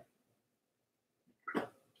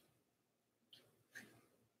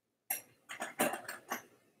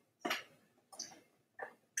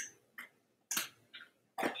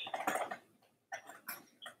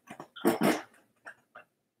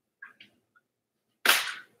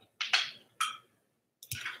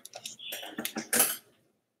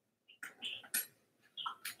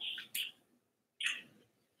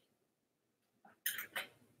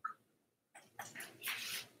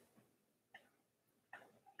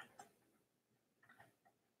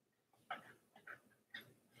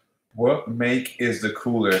 What make is the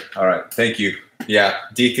cooler? All right, thank you. Yeah,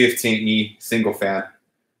 D15E single fan.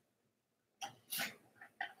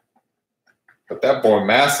 But that boy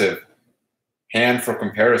massive. Hand for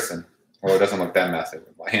comparison. Well, it doesn't look that massive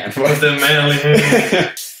with my hand. With the manly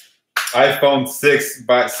hand. iPhone 6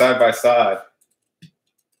 side by side.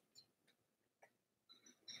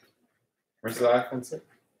 Where's the iPhone 6?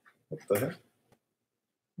 What the heck?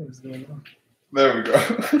 What is going on? There we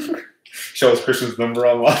go. Shows Christian's number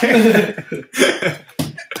online.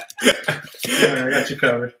 Alright, I got you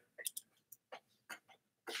covered.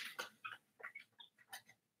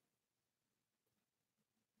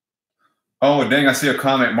 Oh, dang, I see a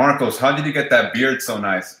comment. Marcos, how did you get that beard so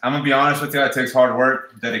nice? I'm going to be honest with you. It takes hard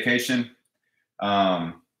work, dedication.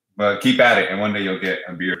 But keep at it, and one day you'll get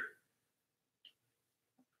a beard.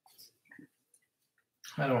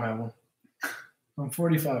 I don't have one. I'm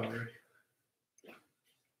 45 already.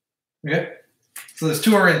 Okay. So there's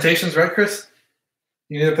 2 orientations, right, Chris?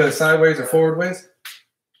 You either put it sideways or forward ways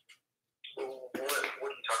What are you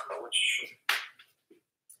talking about? Which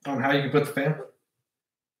on how you can put the fan.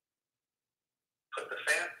 put the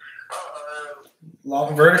fan?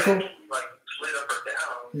 Vertical. Like split up or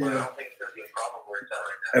down. But I Yeah. don't think it's gonna be a problem where it's at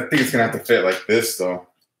right now. I think it's going to have to fit like this, though.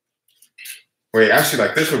 Wait, actually,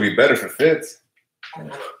 like this would be better if it fits.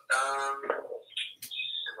 Hold up.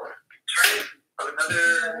 Try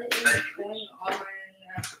another 90 degrees.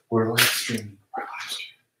 We're live streaming.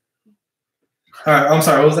 All right. I'm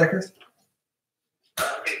sorry. What was that, Chris?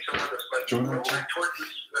 Okay, so we're just like Join over that chat. towards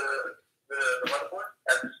the motherboard.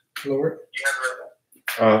 As Lower. you have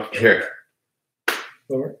it right Here. there.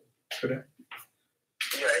 Lower. Go down.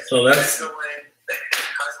 Yeah, So that's- the way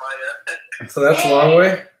So that's a long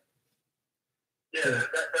way. yeah, that's how it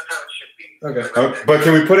should be. Okay. Like Oh, that. but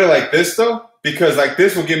can we put it like this, though? Because like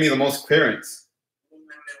this will give me the most clearance. No.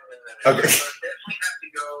 Okay. So definitely have to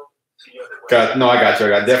go the other way. Got, no, I got you. I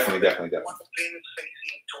got definitely. One thing is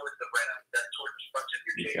facing towards the RAM. That's towards the front of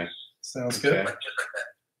your Okay. case. Sounds good. Okay. Like just like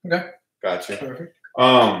that. Got you. Perfect.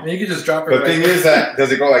 Um, And you can just drop it. the right thing there. is that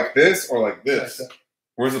does it go like this or like this? Like that.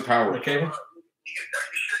 Where's the The power? cable. Are you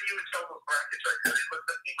sure you installed those brackets right there? It looks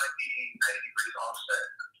like they might be 90 degrees offset.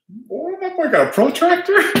 I got a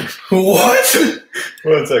protractor? What?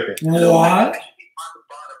 1 second. What? On the bottom, not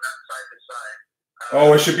side to side.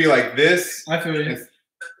 Oh, it should be like this. I feel you. It's- Specify.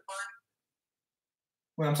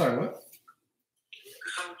 Wait, I'm sorry, what? So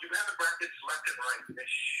you have the brackets left and right. They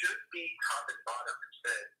should be top and bottom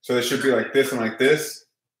instead. So it should be like this and like this.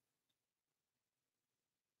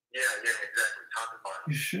 Yeah, exactly. Top and bottom.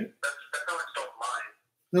 You shit. That's how I installed mine.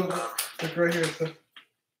 No, look right here. So.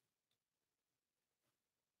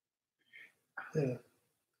 Yeah.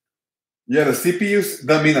 Yeah, the CPU,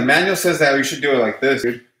 the manual says that we should do it like this,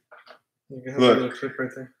 dude. You can have Look. a little clip right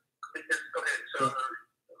there. Okay, so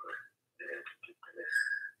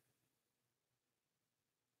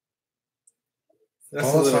That's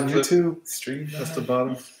Follow the us on little clip. YouTube. Stream. That's the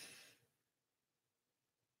bottom.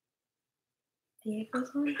 because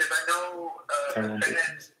I know Turn on the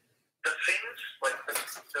fins, like the fan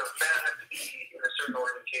has to be in a certain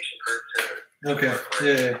orientation for it to Okay. work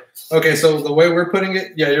right. Yeah. Okay. So the way we're putting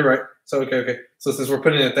it, yeah, you're right. So okay. So since we're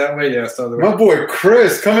putting it that way, yeah. So the My boy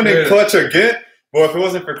Chris coming in Yeah. clutch again. Boy, if it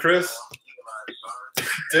wasn't for Chris,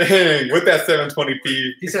 dang, with that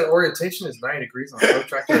 720p. he said orientation is 90 degrees on a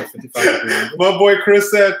protractor at 55 degrees. My boy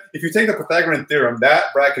Chris said, if you take the Pythagorean theorem, that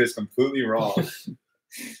bracket is completely wrong.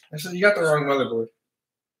 Actually, you got the wrong motherboard.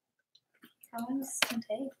 How long is this gonna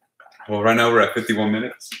take? Well, right now we're at 51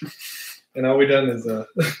 minutes. And all we done is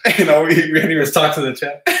You know, we didn't even just talk to the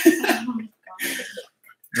chat. Oh my god.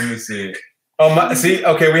 Let me see. Oh, see,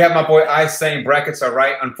 okay, we have my boy Ice saying brackets are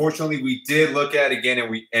right. Unfortunately, we did look at it again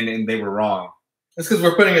and they were wrong, It's because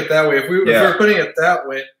we're putting it that way. If we Yeah. were putting it that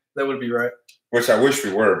way, that would be right. which I wish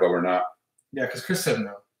we were, but we're not. Yeah, because Chris said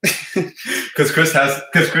no. Because Chris has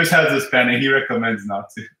this pen and he recommends not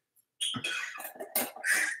to. That's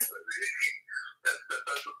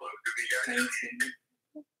supposed to be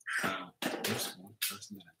There's one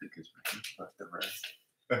person that I think is right, but the rest,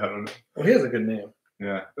 I don't know. Well, he has a good name.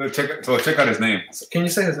 Yeah, check out his name. So can you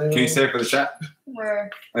say his name? Can you say it for the chat? Where?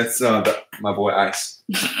 It's my boy Ice.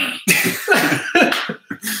 We're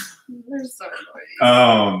so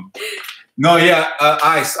annoying. No, yeah,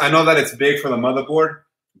 Ice. I know that it's big for the motherboard,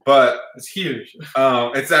 but It's huge.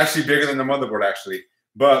 it's actually bigger than the motherboard, actually.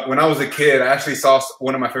 But when I was a kid, I actually saw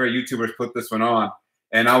one of my favorite YouTubers put this one on,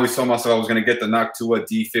 and I always told myself I was going to get the Noctua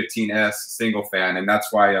D15S single fan, and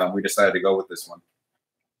that's why we decided to go with this one.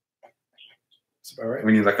 That's about right.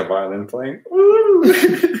 We need like a violin playing.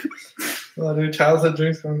 Well, dude, childhood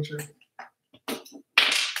dreams come true.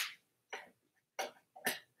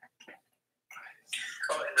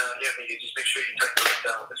 Oh, and you just make sure you tighten it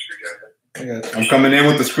down with a screwdriver. I got you. I'm coming in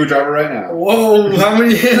with the screwdriver right now. Whoa, how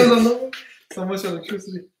many hands on that? So much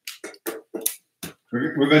electricity.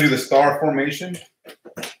 We're going to do the star formation.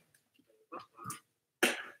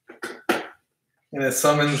 And it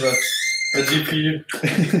summons a GPU. All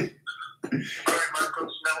right,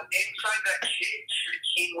 Marcos. Now, inside that kit should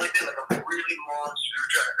accumulate like a really long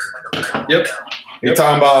screwdriver. Like a Yep. You're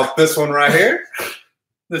talking about this one right here?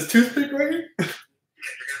 This toothpick right here? Yeah,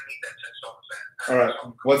 you're gonna need that to install the fan. All right.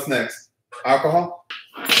 What's next? Alcohol?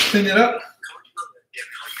 Clean it up. Yeah,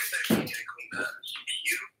 before you get that, you need to clean the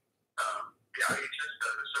CPU, the IHS, the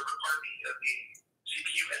server part of the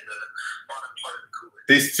CPU, and the bottom part of the cooler.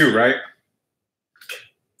 These two, right?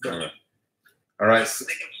 All right. All right. Make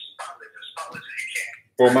them spotless, as spotless as you can.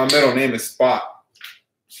 Well, my middle name is Spot.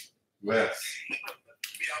 Yes. The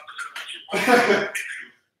opposite of what you want.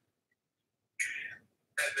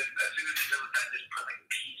 And then as soon as you're done with that, just put like a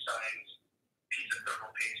pea-sized piece of thermal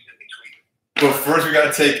paste in between. But first, we got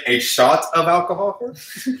to take a shot of alcohol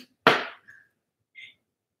first.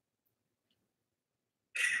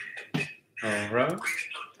 All right. Clean it so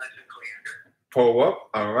it's nice and clear. Pull up.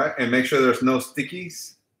 All right. And make sure there's no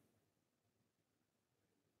stickies.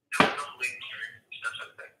 No links or stuff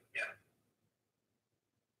like that. Yeah.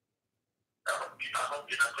 I hope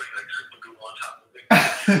you're not putting like super glue on top of it.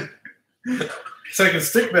 So it can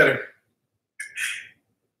stick better.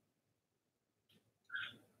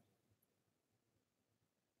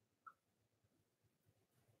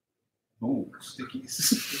 Oh,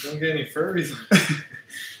 stickies. Don't get any furries.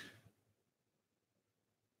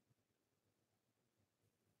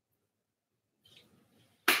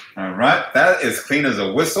 All right. That is clean as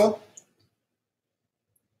a whistle.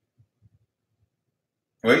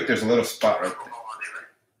 Wait, there's a little spot right there. Alcohol on it, right?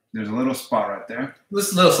 There's a little spot right there.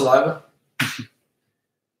 Just a little saliva.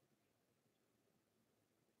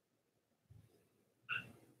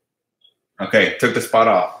 Okay, took the spot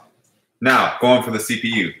off. Now, going for the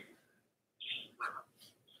CPU.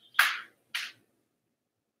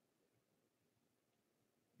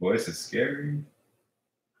 Boy, this is scary.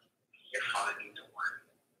 You're fine, don't worry.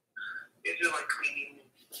 Is it like cleaning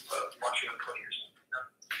watching them play or something.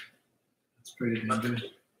 It's pretty damn good.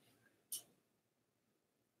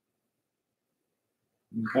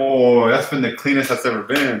 Boy, that's been the cleanest that's ever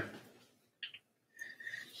been.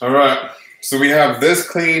 All right. So we have this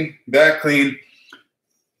clean, that clean.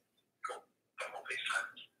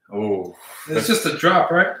 Oh. It's just a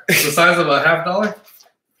drop, right? The size of a $50.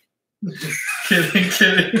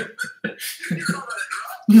 Kidding.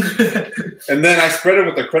 And then I spread it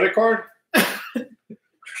with a credit card.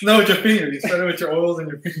 No, with your finger. You spread it with your oils and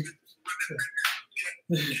your fingers.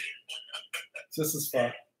 Just as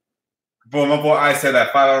far. Boy, my boy, I said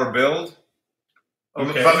that $5 bill.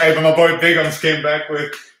 Okay. But my boy Big Arms came back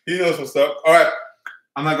with, he knows what's up. All right.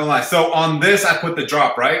 I'm not going to lie. So on this, I put the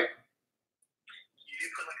drop, right? You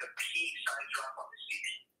put like a pea-sized drop on the seat.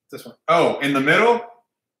 This one. Oh, in the middle? In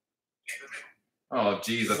the middle. Oh,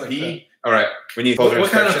 geez, Just a like pea? that. All right. We need What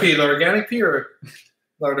kind of pea? The organic pea or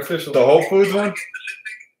the artificial? The Whole Foods one? Not to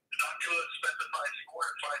a specified 4 to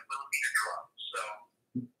 5 millimeter drop.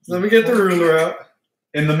 So Let me get the ruler out.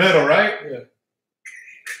 In the middle, right? Yeah.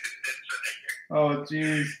 Oh,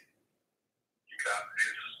 geez.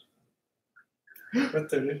 Right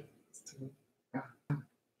there, dude. Yeah.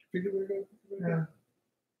 This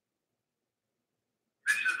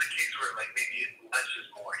is the case where like maybe less is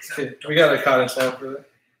more. You know? Okay, we got a cotton swab for that. It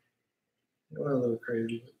went a little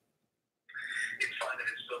crazy. It's fine that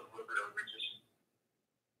it's still a little bit over. Just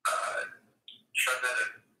try not to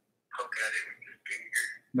poke at it with your finger.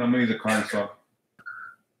 No, I'm going to use a cotton swab.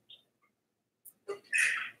 A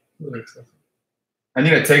little excessive. I need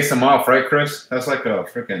to take some off, right, Chris? That's like a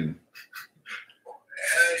freaking. It's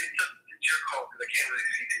your call because I can't really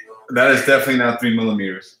see too well. That is definitely not 3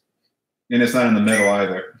 millimeters. And it's not in the middle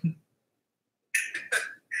either. All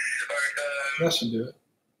right, That should do it.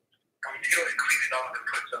 I mean, you can always clean it off and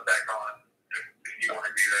put some back on if you want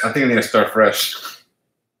to do that. I think I need to start fresh.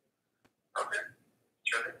 Okay.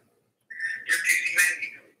 Sure. You're a DC man. You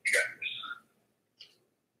got this.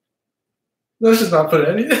 Let's just not put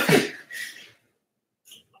anything. Just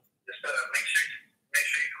make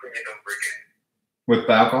sure you clean it over again. With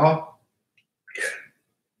the alcohol? Yeah.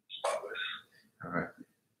 Spotless. All right.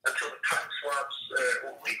 Until the cotton swabs,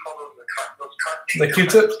 what do you call those? Those cotton The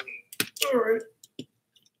things Q-tips? are All right.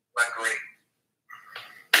 not great.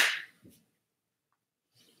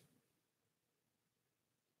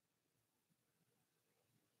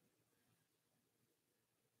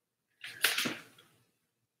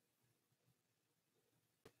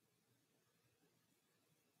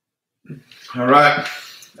 All right.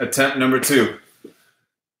 Attempt number 2.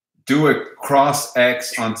 Do a cross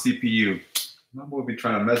X on CPU. My boy be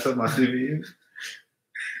trying to mess up my CPU.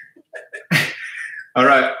 All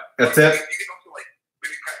right. Attempt. You can also like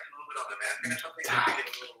maybe practice a little bit on the napkin or something. Just to get a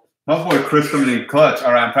little. My boy Chris coming in clutch.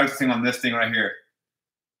 All right. I'm practicing on this thing right here.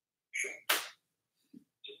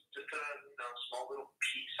 Just a small little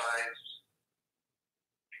pea-sized,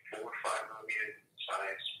 4 to 5 millimeter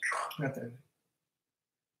size drop. Right there.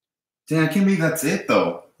 Damn, I can't believe that's it,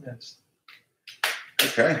 though. Yes.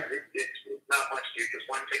 Okay. It's not much, dude. Because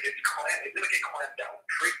once it gets clamped, it's gonna get clamped down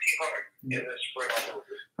pretty hard and then spread all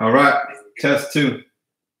over. All right. And you Test 2. got it.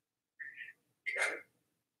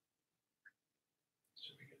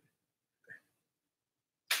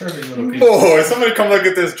 Perfect little piece. Boy, somebody come look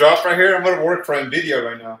at this drop right here. I'm going to work for NVIDIA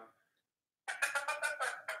right now.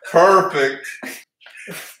 Perfect. Perfect.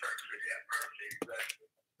 Yeah, perfect. Exactly.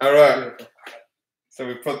 All right. Beautiful. So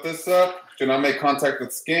we put this up. Do not make contact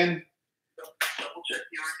with skin. Double check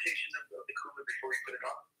the orientation of the cooler before you put it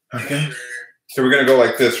on. Okay. Make sure, So we're going to go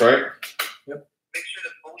like this, right? make sure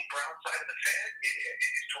the fully brown side of the fan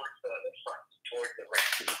is towards the front, towards the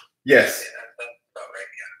right. Yes. Yeah, that's about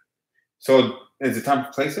right. Yeah. So is it time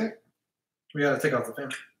to place it? We gotta take off the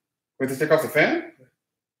fan. We have to take off the fan?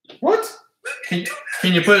 What? Can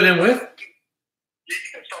you put it in with? Yeah, you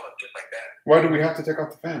can install it just like that. Why do we have to take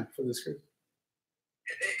off the fan? For the screw.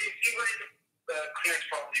 If you run into clearance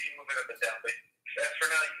problems, you can move it up and down. But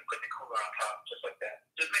for now, you can put the cooler on top, just like that.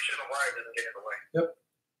 Just make sure the wire doesn't get in the way.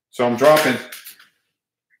 So I'm dropping.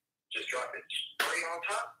 Just drop it straight on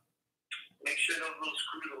top. Make sure those little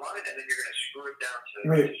screws align, and then you're going to screw it down to.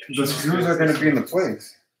 Wait, the screws are going to be in the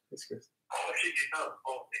place. The screws. Oh, shit, you know.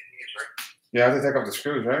 Oh, it is right. Yeah, I have to take off the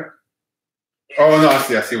screws, right? Oh no, I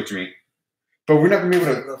see what you mean. But we're not gonna be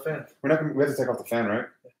able to. The fan. We have to take off the fan, right?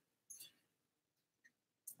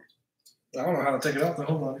 I don't know how to take it off.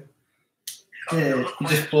 Hold on. Oh, Yeah, look you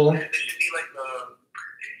like- just pull them. There should be like a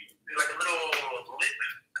little lip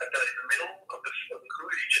at the middle of the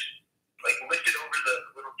cooler. You just like lift it over the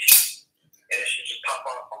little piece, and it should just pop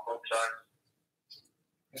off on both sides.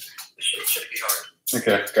 It should be hard.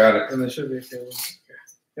 Okay, got it. And there should be a cable.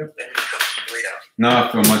 Okay. Yep. Then it comes straight out. Now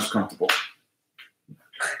I feel much comfortable.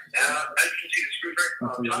 Alright, now as you can see the screwdriver on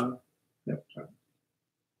top. Yep. Alright,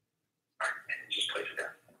 and just place it down.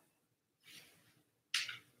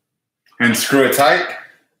 And screw it tight.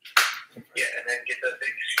 Yeah, and then get the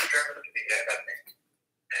big screwdriver, look at the that thing,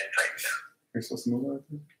 and tighten it down. You're supposed to move like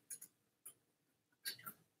that?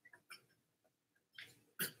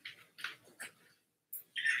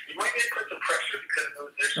 You might need to put some pressure because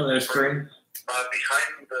there's Oh, there's screen.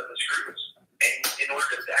 behind the screws. And in order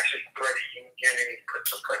to actually thread it, you're going to need to put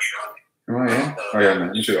some pressure on it. Am I in? Oh yeah,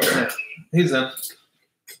 man. You should go. Yeah. He's in.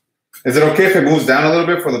 Is it okay if it moves down a little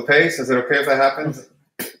bit for the pace? Is it okay if that happens?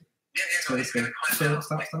 Yeah, So no, it's it's going to gonna- climb down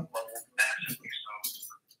stop, like, stop. massively.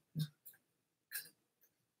 So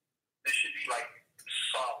this should be like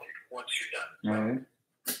solid once you're done. All right.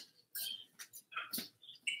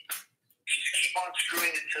 Just keep on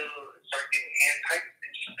screwing until it starts getting hand tight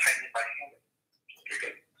and just tighten it by hand. You're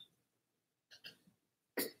good.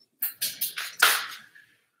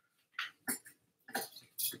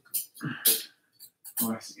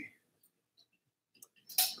 Oh, I see.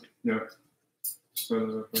 Yeah.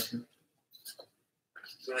 So pressure.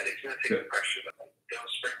 So it's going to take the pressure, but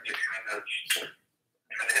those springs are kind of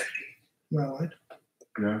hefty. No, what?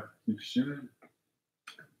 Yeah. You should.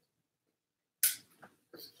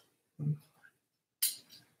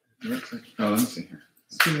 Oh, let me see here.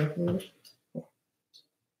 Speed up a little bit.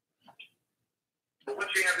 But once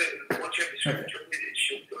you have the screw jointed, it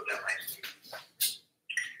should go down nicely.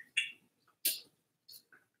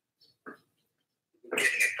 Getting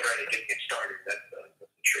it threaded, getting it started, that's the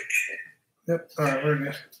trick. Yep. All right, we're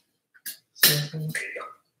good. So, There you go.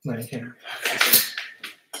 no, you can't. Alright,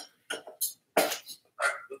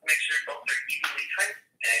 let's make sure both are evenly tight,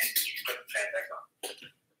 and you can put the fan back on.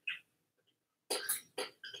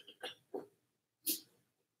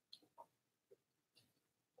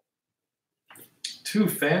 Two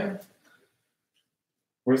fan.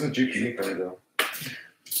 Where's the GPU gonna go?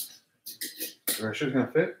 Are you gonna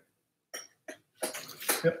fit?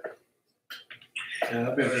 Yeah,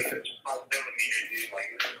 that'll be a good fit.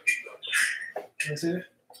 Can I see it?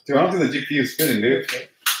 Dude, I don't think the GPU is fitting, dude.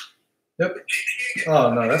 Yep.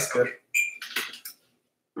 Oh no, that's good. I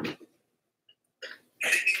don't know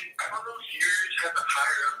if yours have a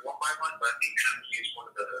higher 1x1, but I think you're going to use one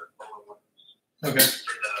of the lower ones Okay.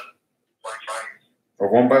 for the Wi-Fi. A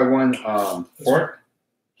 1x1 port.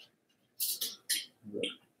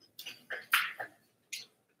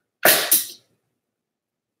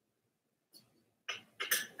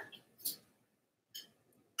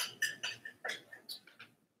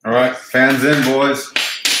 All right, fans in, boys.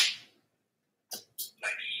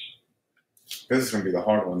 Nice. This is gonna be the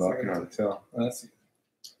hard one, though. I can already tell. That's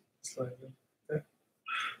slide in.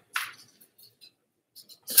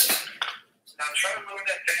 Now try to lower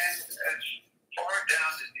that fan as far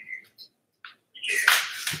down as you can.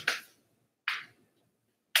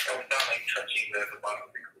 And without like touching the bottom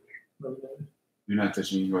of the cooler. You're not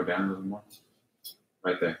touching. You can go down a little more.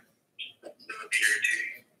 Right there. A little bit here too.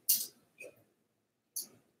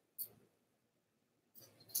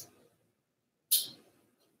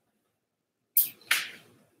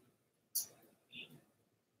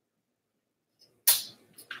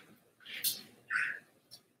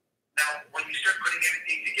 Now, when you start putting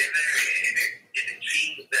everything together and it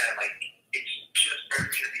seems that like it's just barely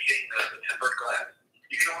going to be hitting the tempered glass,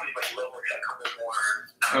 you can always like lower it a couple more.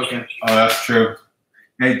 Okay. Oh, that's true.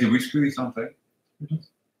 Hey, did we screw these on tight? Mhm.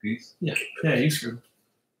 These? Yeah, you screw.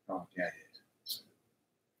 Oh, yeah.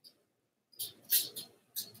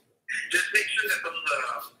 Just make sure that those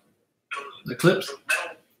The clips? those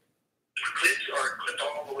metal clips are clipped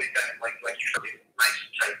all the way back, like you should be nice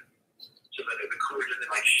and tight, so that the cooler doesn't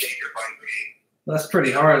like shake or vibrate. That's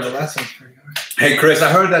pretty hard. The last one's pretty hard. Hey, Chris,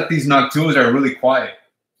 I heard that these Noctunes are really quiet.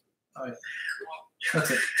 Oh yeah. Well, yeah,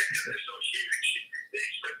 That's it. they're so huge. They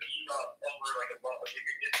expect to heat up over like a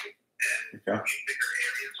bigger distance and Okay. bigger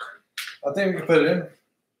areas. Right? I think we can put it in.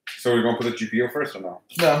 So we're gonna put the GPU first or no?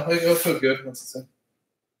 No, it'll feel good once it's in.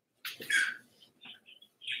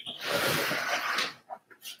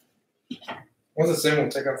 Once it's in, we'll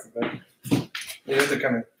take off the bed. You have to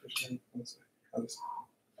kind of push it in. One sec. I'll just-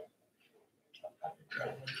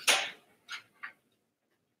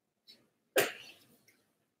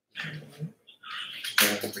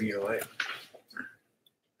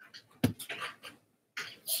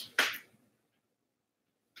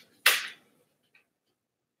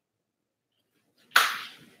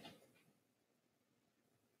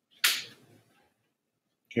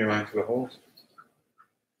 Can you line to the holes?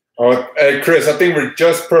 Oh, hey, Chris, I think we're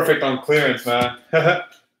just perfect on clearance, man.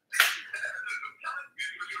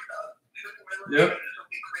 Yep.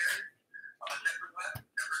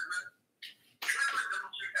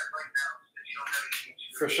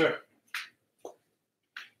 For sure.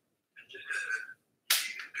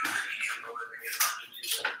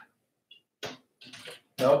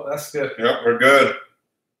 Nope, that's good. Yep, we're good.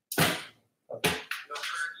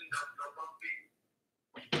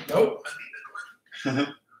 Nope.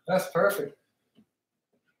 That's perfect.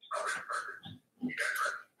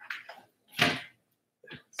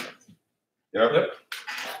 Yep. Yep.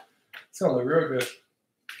 It's gonna look real good.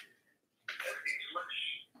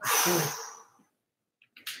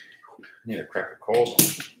 Need to crack a cold one.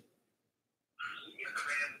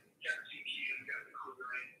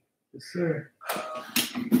 Yes, sir.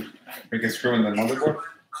 We can screw in the motherboard.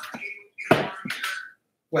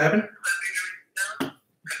 What happened?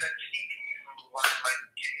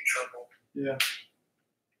 Yeah.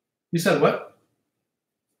 You said what?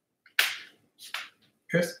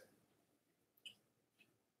 Chris?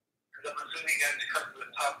 I'm assuming you have to come to the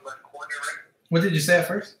top left corner, right? What did you say at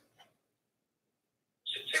first?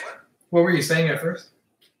 Say what? What were you saying at first?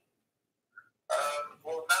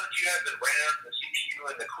 Well, now that you have the RAM, the CPU,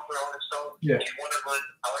 and the cooler all installed, Yeah. do you want to run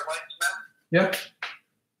power lines now? Yeah.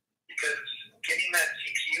 Because getting that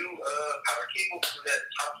CPU power cable through that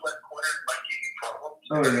top left corner might give you problems.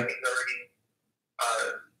 Oh, yeah. Everything's already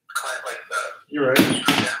You're right. screwed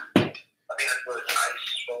down. I think that's what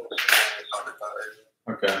ICE was talking about earlier.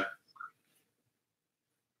 Okay.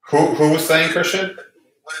 Who was saying Christian?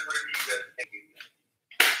 Whatever you guys think.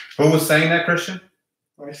 Who was saying that, Christian?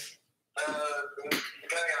 Nice. The guy on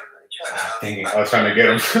the chat. Dang it, I was trying to get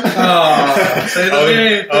him. Oh, say the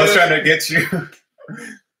name. I was trying to get you.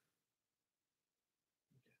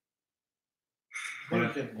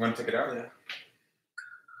 Want to take it out? Yeah.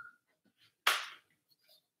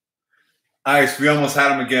 Ice, we almost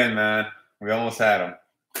had him again, man. We almost had him.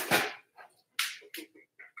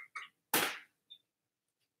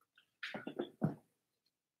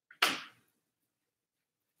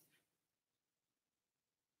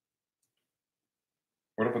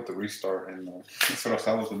 What about the restart? And that's what I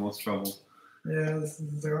thought was the most trouble. Yeah,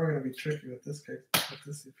 they're all going to be tricky with this case, with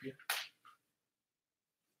this CPU.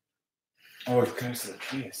 Oh, it comes to the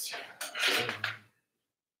PS.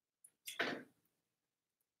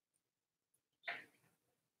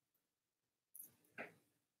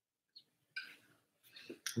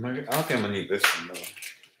 I don't think I'm gonna need this one though.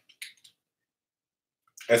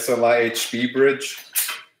 SLI HB bridge.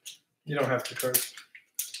 You don't have to first.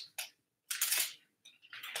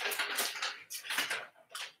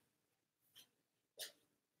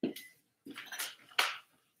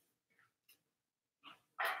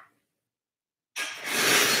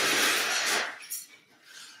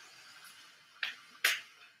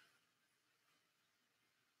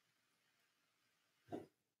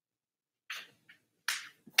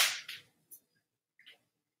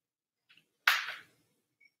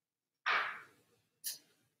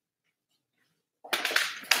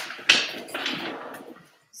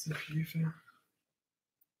 CPU fan.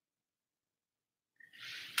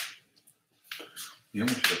 You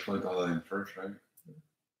almost should have plugged all that in first, right?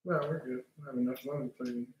 Well, we're good. I have enough money to put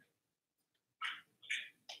in.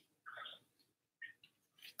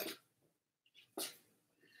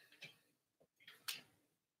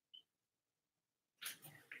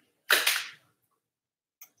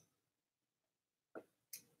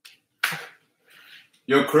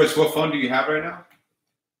 Yo, Chris, what phone do you have right now?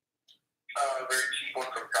 Very cheap one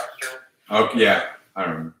from Costco. Oh, yeah, I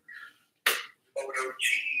remember. OG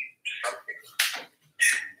something.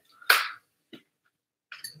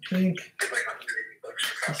 I think. It's like $180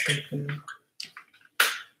 from Costco.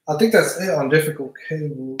 I think that's it on difficult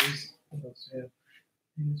cables. What else? Yeah.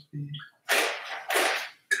 USB. Is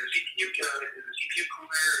the CPU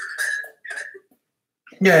cooler connected?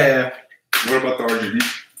 Yeah. What about the RGB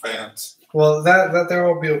fans? Well, that there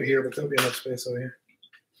will be over here, but there'll be enough space over here.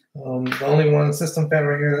 The only one system fan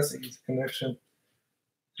right here. That's the easy connection.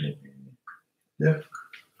 Yeah.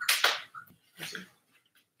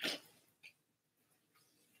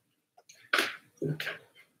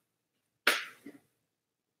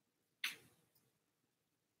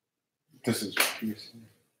 This is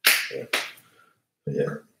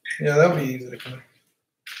Yeah, that'll be easy to connect.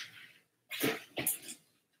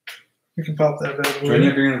 You can pop that bad Do boy. I need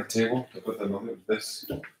to bring it on the table to put the mother of this?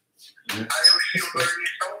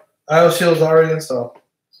 IO shield's already installed.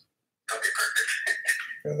 Okay,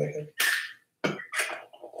 perfect.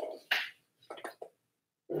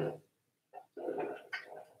 Yeah,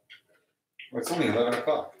 Well, it's only 11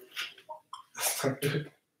 o'clock. Really?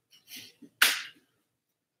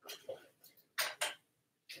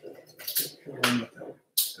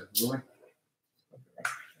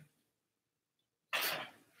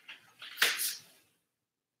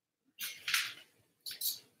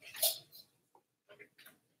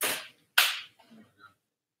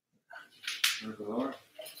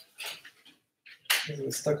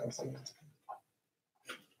 It's stuck on something.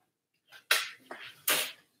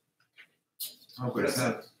 Oh, but it's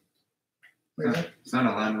not. Wait, is that- It's not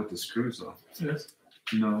aligned with the screws though. Yes.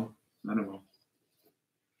 No, none of them.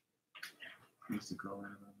 Needs to go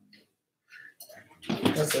in.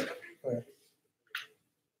 That's it. Okay.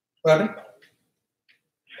 What happened?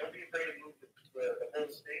 How do you think you move the whole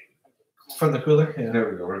thing? From the cooler? Yeah. There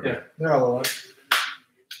we go. We're Yeah, good. they're all aligned.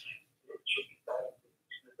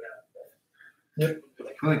 I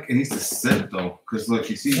feel like it needs to sit though, because look,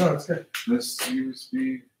 you see No, it's good. this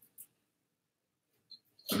USB.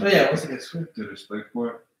 Oh, yeah, once it gets screwed. The display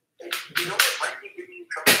port. You know what might be giving you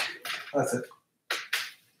trouble too? That's it.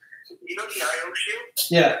 You know the I/O shield?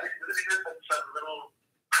 Yeah, There's some little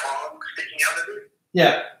prongs sticking out of it.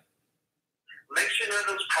 yeah. Make sure none of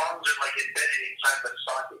those prongs are like embedded inside the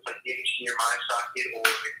socket, like the HDMI socket or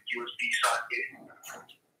the USB socket.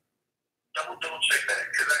 Double check that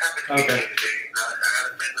because I haven't seen Okay. anything. I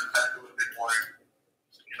gotta bend them back a little bit more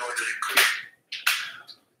in order to clear.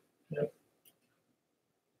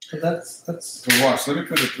 So that's. So watch. Let me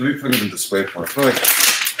put it in the display port. I feel like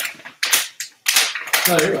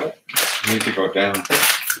No, you're right. I need to go down. Check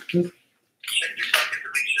your socket to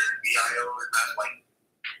make sure the I/O is not like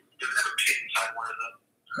doesn't have a pin inside one of them.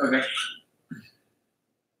 Okay.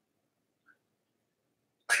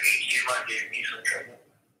 Like HDMI gave me some trouble.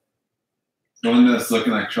 The one that's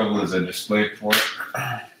looking like trouble is a display port.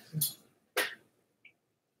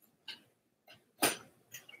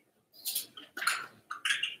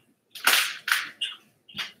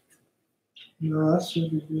 No, that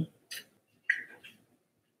should be good.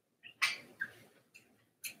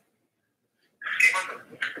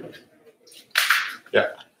 Yeah.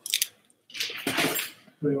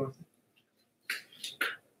 What do you want?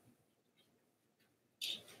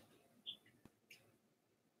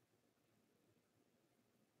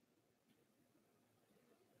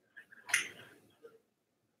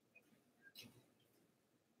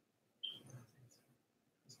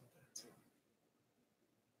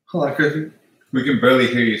 Hold on, Chris. We can barely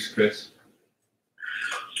hear you, Chris.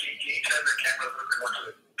 Can you turn the camera a little bit more to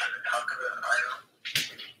the top of the I/O?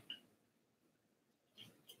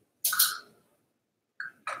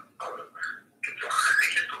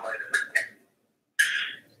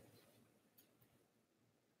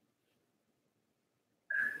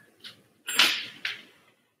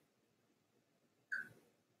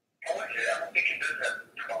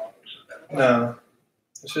 No.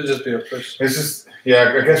 It should just be a push. It's just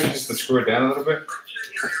yeah. I guess we just have to screw it down a little bit.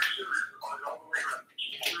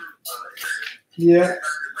 Yeah.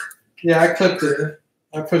 Yeah, I clipped it in.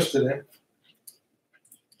 I pushed it in.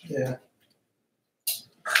 Yeah.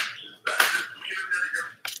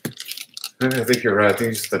 I think you're right. I think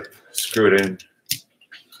you just have to screw it in.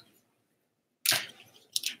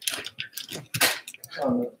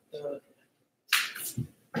 Oh,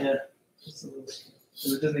 yeah. Just a little.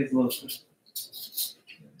 It just needs a little push.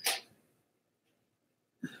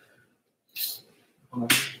 Hold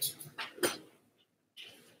on.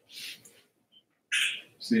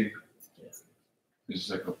 See, it's just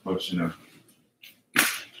like a push and a.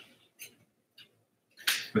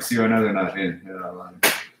 But see, right now they're not in. They're not aligned.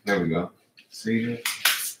 There we go. See it?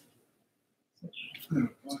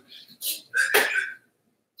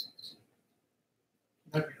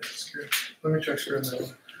 Might be that screw. Let me try screwing that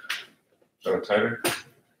one. So tighter.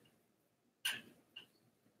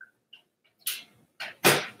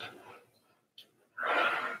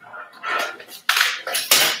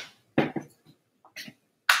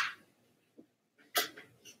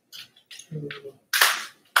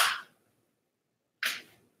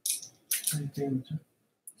 Anything?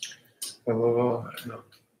 No.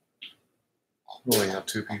 We only have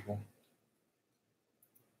two people.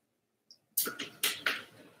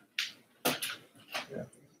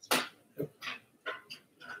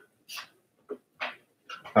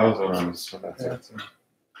 That was around so that's it.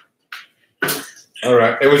 All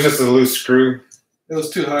right. It was just a loose screw. It was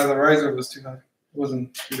too high. The riser was too high. It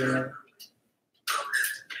wasn't too there.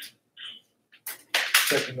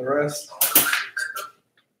 Checking the rest.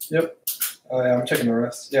 Yep. Oh yeah, I'm checking the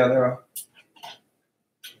rest. Yeah, they're all.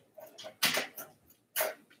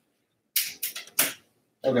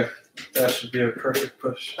 Okay, that should be a perfect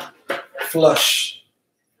push. Flush.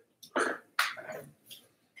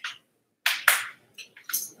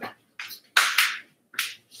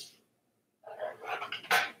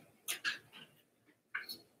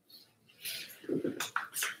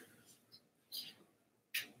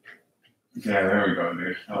 Yeah, there we go,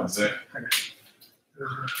 dude. That was it.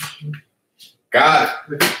 Got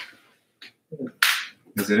it.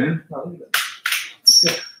 Is it in? Oh, look at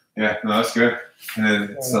that. Yeah, no, that's good. And then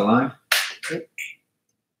it's the line.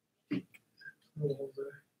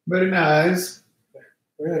 Very nice.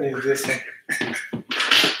 We're gonna need this one.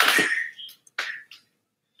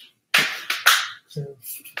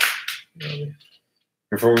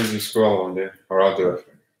 Before we do scroll on there, or I'll do it.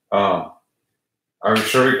 Are we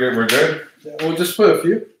sure we're good? Yeah, we'll just put a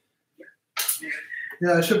few.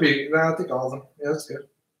 Yeah, it should be. No, I think all of them. Yeah, that's good.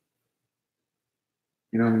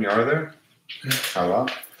 You know how many are there? A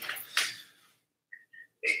lot.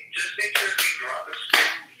 Hey, just make sure if you drop a screw,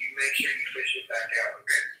 you make sure you fish it back out,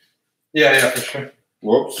 okay? Yeah, for sure.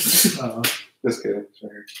 Whoops. Just kidding.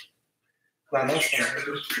 Sorry. Nah, that's fine.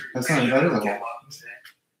 That's not that is a hole.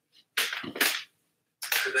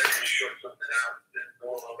 Because then you short something out and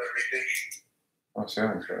blow up everything. Oh,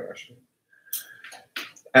 sounds good, actually.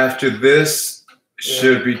 After this,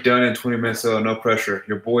 should be done in 20 minutes, so no pressure.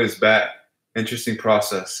 Your boy is back. Interesting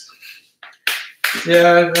process.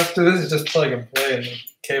 Yeah, after this is just plug and play and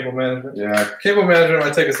cable management. Yeah. Cable management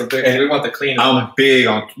might take us a big. We want the clean. I'm big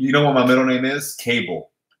on. You know what my middle name is?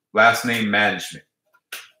 Cable. Last name management.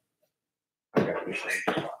 I got this.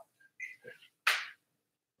 I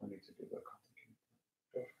need to do that.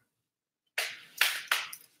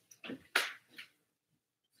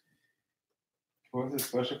 What was this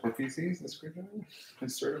special for PCs? The screwdriver?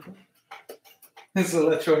 It's certified? It's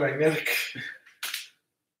electromagnetic.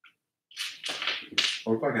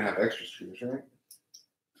 We're probably gonna have extra screws, right?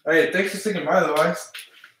 Hey, thanks for sticking by the Ice.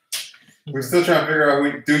 We're still trying to figure out.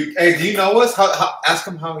 Hey, do you know us? How ask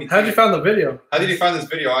him how he. How'd you find the video? How did you find this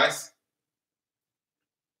video, Ice?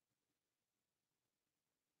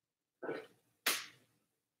 I'm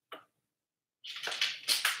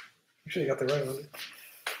sure you got the right one.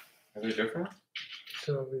 Are they different?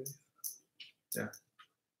 Yeah.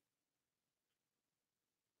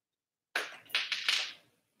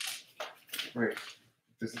 Wait,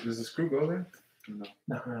 does the screw go there? No.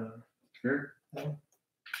 No. Here? No.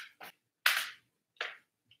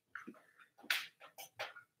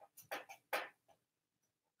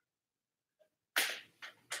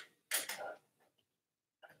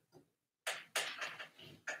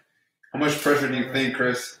 How much pressure do you think,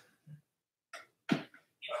 Chris? Do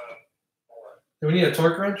we need a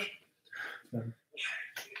torque wrench?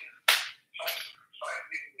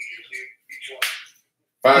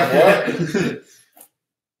 5 what?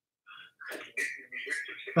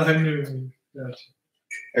 I knew. Gotcha.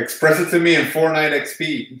 Express it to me in Fortnite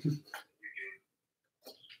XP.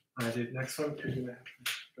 Alright, dude. Next one, you're gonna have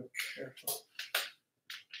to be careful.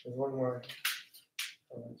 There's one more.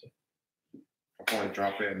 I'll probably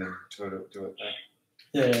drop it and then do it back.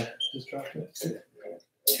 Yeah. Just drop it.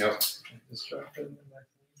 Yep. Just drop it.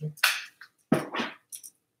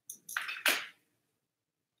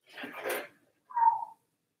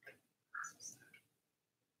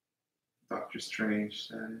 Doctor Strange.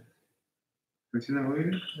 Have you seen that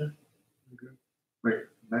movie? Yeah. Okay. Wait,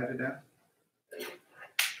 light it down.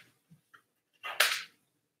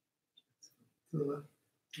 To the left.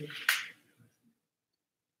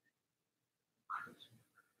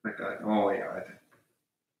 My God. Oh yeah, right there.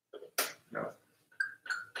 No.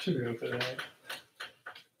 Should be able to put it out.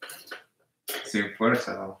 Sin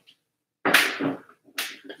fuerza.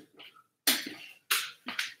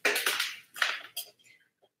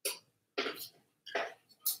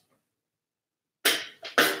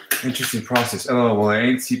 Interesting process. Oh, well, it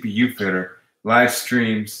ain't CPU fitter. Live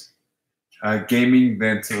streams. Gaming,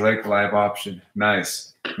 then select live option.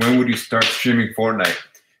 Nice. When would you start streaming Fortnite?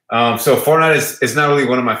 So Fortnite is not really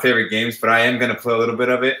one of my favorite games, but I am going to play a little bit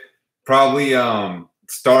of it. Probably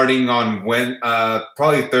starting on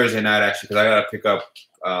probably Thursday night, actually, because I got to pick up.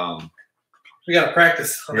 We got to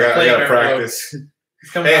practice. I got to practice.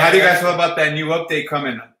 Hey, how do you guys feel about that new update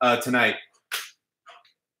coming tonight?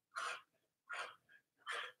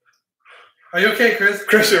 Are you okay, Chris?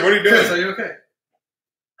 Christian, what are you doing? Chris, are you okay?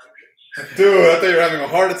 Dude, I thought you were having a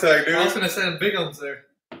heart attack, dude. I was going to send big ones there.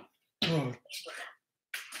 Oh.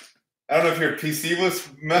 I don't know if your PC was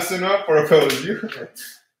messing up or if it was you. Okay.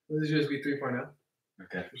 This is USB 3.0.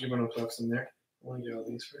 Okay. You're going to plug some there. I want to get all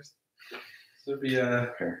these first. So there'll be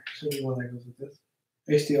should be one that goes with this.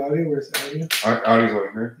 HD audio, where's the audio? Audio's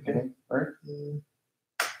over here. Okay. All right.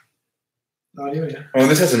 Audio, yeah. Oh,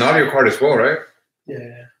 this has an audio card as well, right?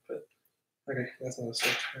 Yeah, but okay, that's not a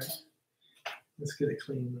switch, right? Let's get it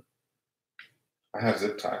clean. I have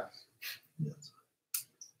zip ties.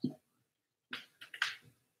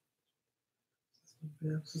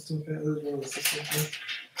 Yeah, system fan. This is one of the system fans.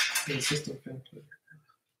 Yeah, the system fan.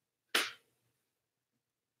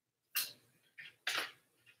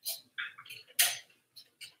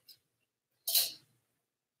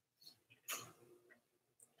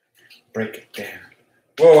 Break it down.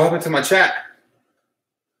 Whoa, what happened to my chat?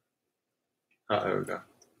 Oh, there we go.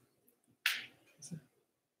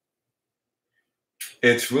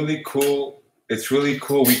 It's really cool. It's really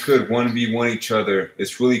cool. We could 1v1 each other.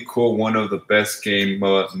 It's really cool. One of the best game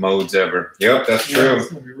modes ever. Yep, that's true. It's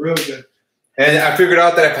gonna be real good. And I figured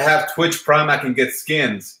out that if I have Twitch Prime, I can get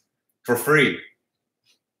skins for free.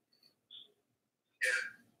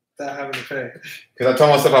 Without having to pay. Because I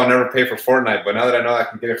told myself I'll never pay for Fortnite, but now that I know I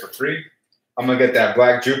can get it for free, I'm gonna get that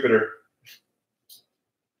Black Jupiter.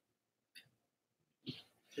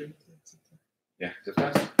 Yeah, just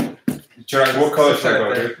nice. What color should I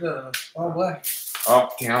go, dude? No, all black. Oh,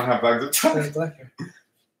 damn, I don't have black. There's black here.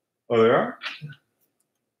 Oh, they are?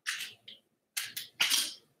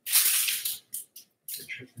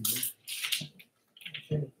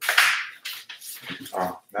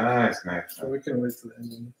 Oh, nice. So we can wait till the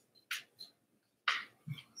end.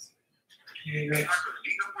 Hey, Marcos, do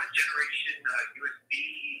you know what generation USB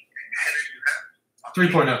header you have?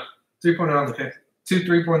 3.0. 3.0 on the case. 2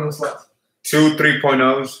 3.0 slots. 2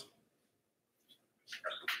 3.0s.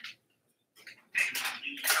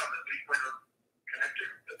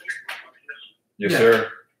 Yes, Yeah.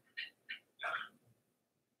 sir.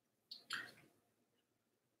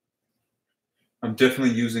 I'm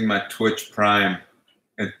definitely using my Twitch Prime.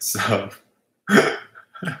 It's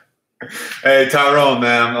Hey Tyrone,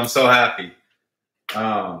 man, I'm so happy.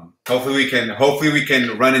 Hopefully we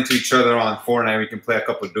can run into each other on Fortnite. We can play a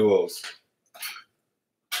couple duos.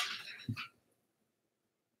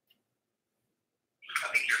 I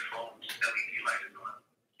think your phone's LED light is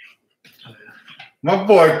on. My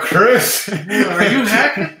boy Chris. Are you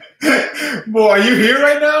hacking? Boy, are you here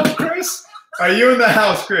right now, Chris? Are you in the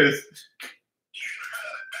house, Chris?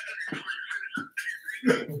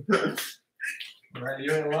 Right,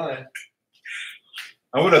 you're in line.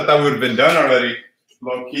 I would have thought we would have been done already.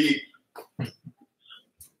 Low key.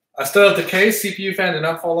 I still have the case. CPU fan did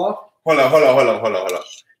not fall off. Hold on.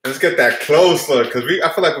 Let's get that close look, because I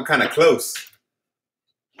feel like we're kind of close.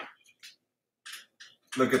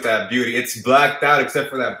 Look at that beauty. It's blacked out except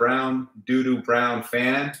for that brown, doo-doo brown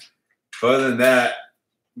fan. But other than that,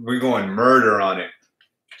 we're going murder on it.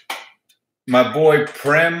 My boy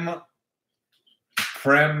Prem.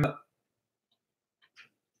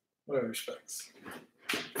 What respects?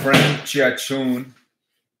 Prem Chiachun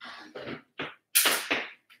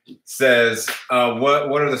says,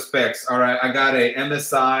 what are the specs? All right, I got a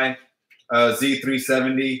MSI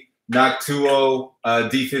Z370 Noctuo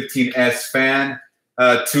D15S fan,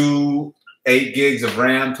 2 8 gigs of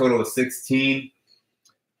RAM, total of 16.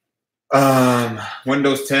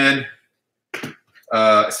 Windows 10,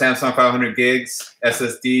 Samsung 500 gigs,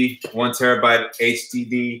 SSD, 1 terabyte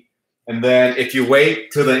HDD. And then if you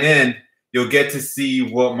wait till the end, you'll get to see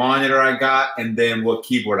what monitor I got and then what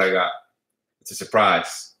keyboard I got. It's a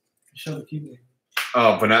surprise. Show the keyboard.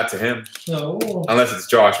 Oh, but not to him. No. Unless it's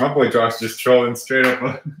Josh. My boy Josh just trolling straight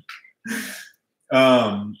up.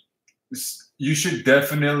 You should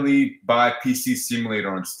definitely buy PC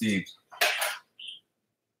Simulator on Steam.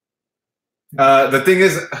 The thing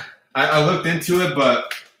is, I looked into it,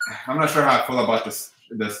 but I'm not sure how I feel about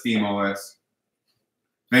the Steam OS.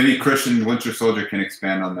 Maybe Christian Winter Soldier can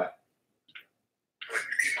expand on that.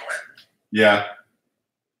 Yeah.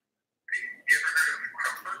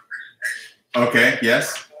 Okay,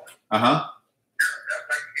 yes. Uh-huh.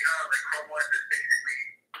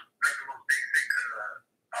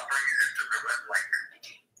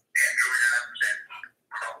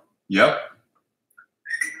 Yep.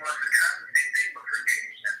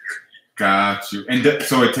 Got you. And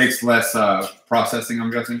so it takes less processing,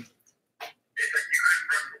 I'm guessing?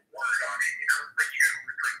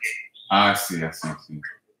 I see. It's cool if you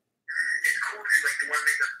like you want to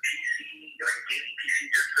make a PC, like a gaming PC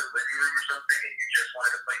just for the living room or something, and you just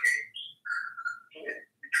wanted to play games.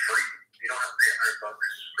 It's free. You don't have to pay $100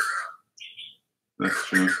 for That's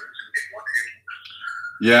true.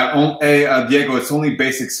 Yeah, Diego, it's only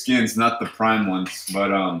basic skins, not the prime ones.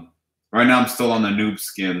 But right now I'm still on the noob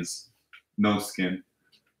skins. No skin.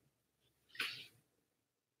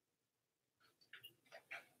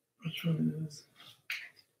 Which one is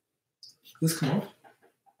this? Come on.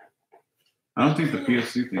 I don't think the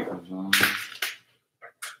PSU thing comes on.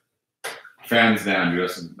 Fans down, dude.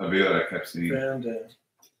 That's a video that I kept seeing. And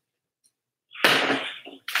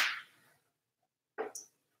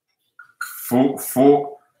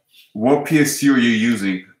Full. What PSU are you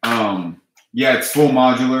using? Yeah, it's full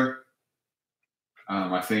modular.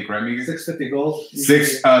 I think, right, Miguel? 650 gold.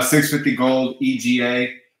 650 gold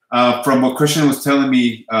EGA. From what Christian was telling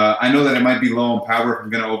me, I know that it might be low on power if I'm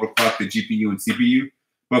going to overclock the GPU and CPU.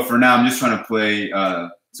 But for now, I'm just trying to play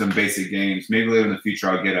some basic games. Maybe later in the future,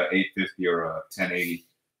 I'll get a 850 or a 1080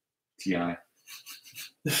 Ti.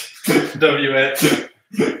 WX.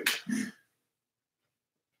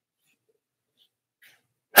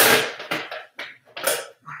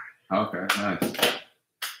 Okay, nice.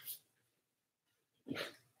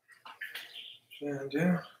 And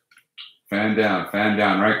yeah. Fan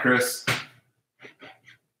down, right, Chris?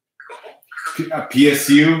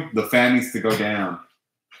 PSU, the fan needs to go down.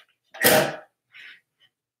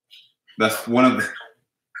 That's one of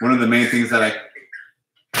the main things that I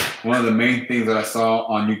saw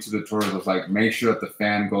on YouTube tutorials was like, make sure that the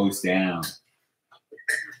fan goes down. Yeah,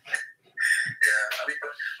 I mean, on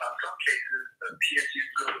some cases, the PSU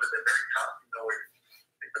goes at the very top, you know, where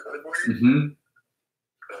the motherboard is. Mm-hmm.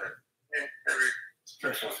 But every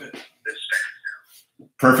Perfect fit. this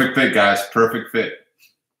Perfect fit, guys. Perfect fit.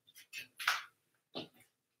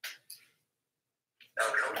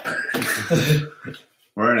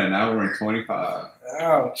 We're in an hour and 25.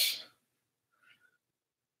 Ouch.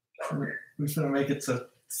 We're gonna make it to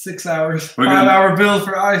 6 hours. We're 5 gonna- hour build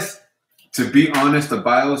for ice. To be honest, the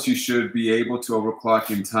BIOS, you should be able to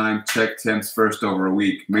overclock in time. Check temps first over a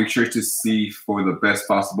week. Make sure to see for the best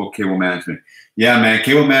possible cable management. Yeah, man,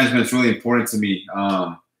 cable management is really important to me.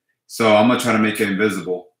 So I'm gonna try to make it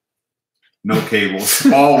invisible. No cables,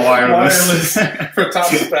 all wireless. For top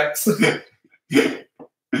specs.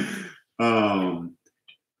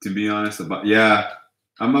 To be honest, yeah,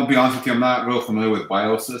 I'm gonna be honest with you. I'm not real familiar with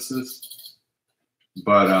BIOSes,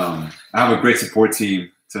 but I have a great support team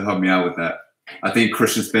to help me out with that. I think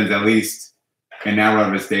Christian spends at least an hour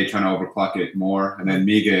of his day trying to overclock it more, and then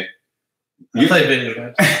Miga. I play video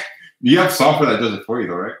games. You have software that does it for you,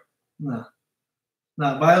 though, right? No.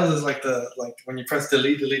 No, BIOS is like when you press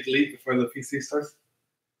delete before the PC starts.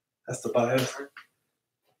 That's the BIOS.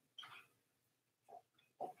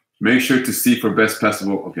 Make sure to see for best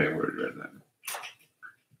possible. Okay, where is that?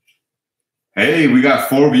 Hey, we got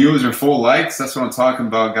 4 viewers and 4 likes. That's what I'm talking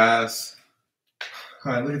about, guys.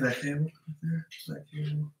 All right, look at that cable. Right there. That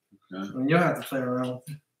cable. Okay. I mean, you'll have to play around with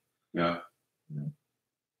it. Yeah.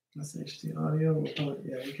 That's HD audio. Oh,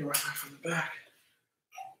 yeah, we can run that from the back.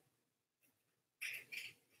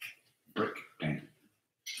 Brick. Dang.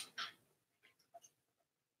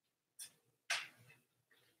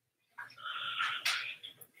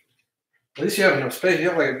 At least you have enough space. You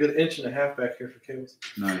have like a good 1.5 inches back here for cables.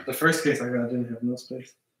 Nice. The first case I got didn't have no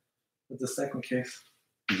space. But the second case,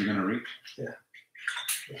 Is it gonna reach?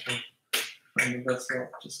 which one? Find the best out.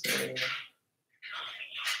 Just stay there.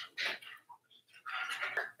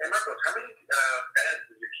 Hey, Marcos, how many fans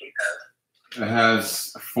does your case have? It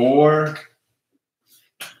has 4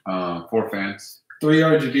 fans, 3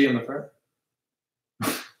 RGB in the front.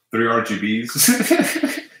 3 RGBs.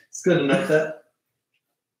 It's good enough that.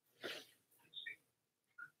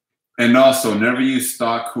 And also, never use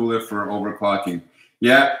stock cooler for overclocking.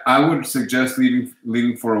 Yeah, I would suggest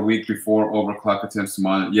leaving for a week before overclock attempts to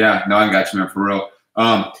monitor. Yeah, no, I got you, man, for real.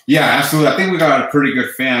 Yeah, absolutely. I think we got a pretty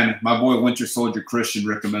good fan. My boy Winter Soldier Christian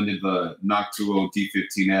recommended the Noctuo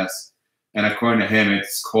D15S, and according to him,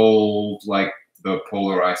 it's cold like the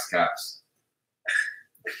polar ice caps.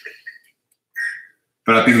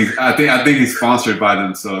 But I think he's sponsored by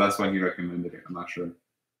them, so that's why he recommended it. I'm not sure.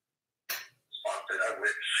 Sponsored, I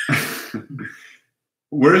wish.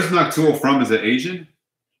 Where is Noctuo from? Is it Asian?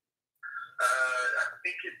 I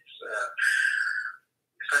think it's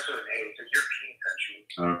starts with an A. It's a European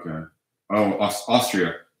country. Okay. Oh, Austria.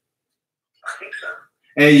 I think so.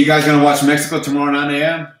 Hey, you guys gonna watch Mexico tomorrow 9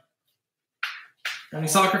 a.m.? Any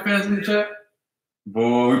soccer fans in the chat?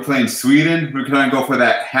 Boy, we're playing Sweden. We're trying to go for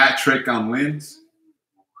that hat trick on wins.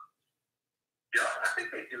 Yeah, I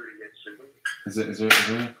think they do it against Sweden. Is there a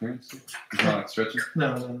clearance? Is it not stretching?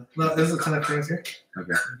 No. There's a ton of things here.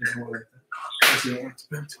 Okay. You don't want to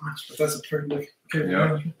spend too much, but that's a pretty good cable Yeah.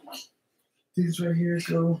 management. These right here,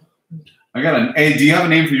 so I got an. Hey, do you have a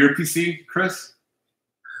name for your PC, Chris?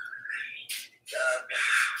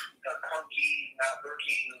 Not clunky, not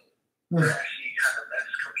working, crashy kind of mess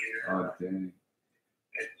computer. Oh, dang.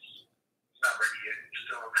 It's not ready yet. It's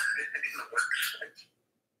still in the works.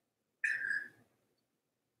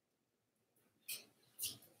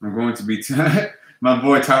 I'm going to be. My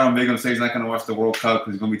boy Tyrone Bigham says he's not going to watch the World Cup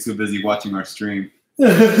because he's going to be too busy watching our stream.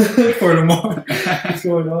 for tomorrow. What's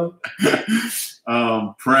going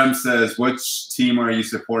on? Prem says, which team are you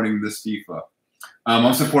supporting this FIFA?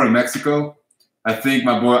 I'm supporting Mexico. I think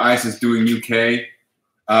my boy Ice is doing UK.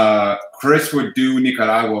 Chris would do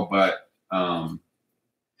Nicaragua, but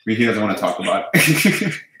he doesn't want to talk about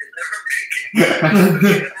it.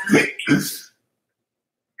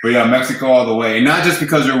 But yeah, Mexico all the way. And not just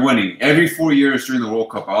because they're winning. Every 4 years during the World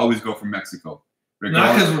Cup, I always go for Mexico.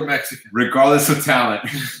 Not because we're Mexican. Regardless of talent.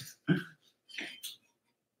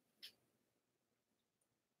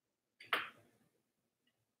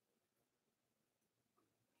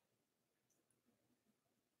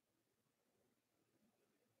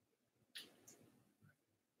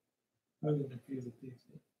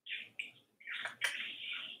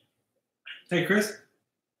 Hey, Chris.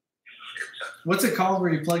 What's it called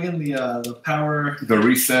where you plug in the power? The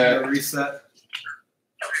reset. The reset.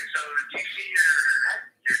 Okay, so do you see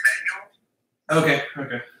your manual? Okay. Like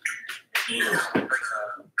the pin,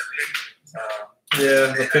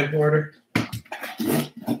 Yeah, the pin order.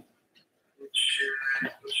 it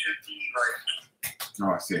should be like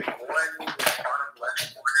Oh, I see. one bottom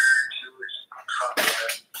left corner, two is top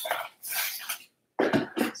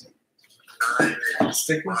left, 9 is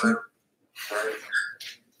Stick with it. bottom right.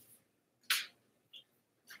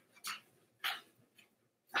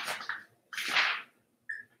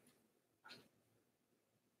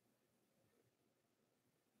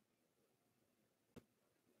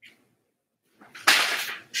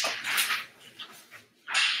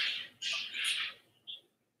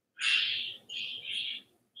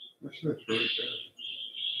 That shit's really good.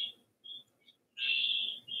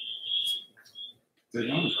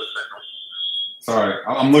 Sorry,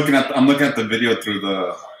 I'm looking at the video through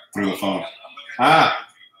the phone. Ah,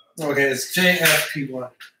 Okay, it's JFP1. I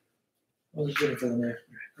was looking for the name.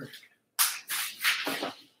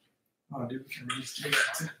 Oh, dude, we can release that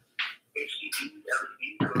too. HDD,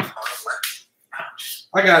 LED goes bottom left.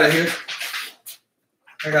 I got it here.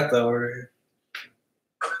 I got the order here.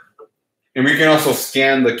 and we can also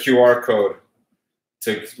scan the QR code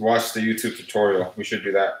to watch the YouTube tutorial. We should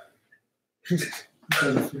do that. You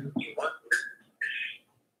want this?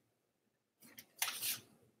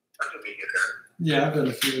 That's what we get there. Yeah, I've done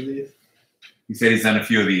a few of these. He said he's done a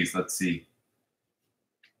few of these. Let's see.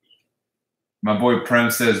 My boy Prem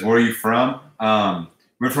says, "Where are you from?"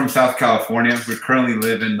 We're from South California. We currently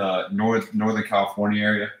live in the Northern California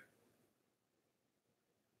area.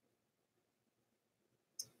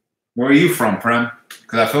 Where are you from, Prem?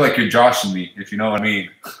 Because I feel like you're joshing me, if you know what I mean.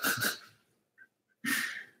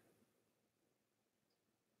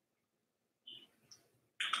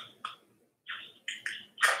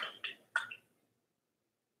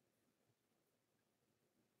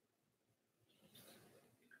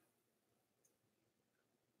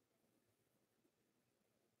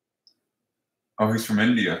 Oh, he's from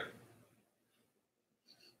India.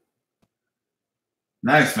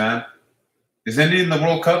 Nice, man. Is India in the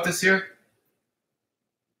World Cup this year?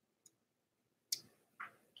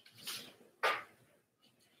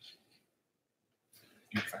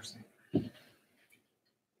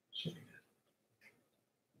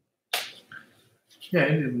 Yeah,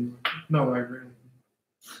 he didn't. No, I agree.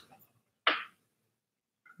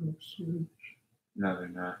 No, they're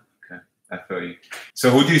not. Okay, I feel you. So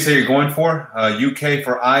who do you say you're going for? UK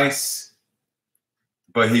for ice,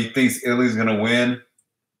 but he thinks Italy's going to win.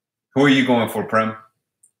 Who are you going for, Prem?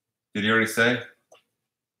 Did you already say?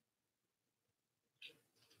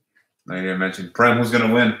 No, you didn't mention. Prem, who's going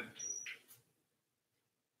to win?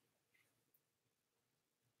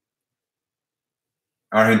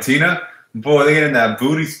 Argentina? Boy, they're getting that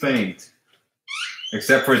booty spanked.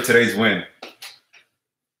 Except for today's win.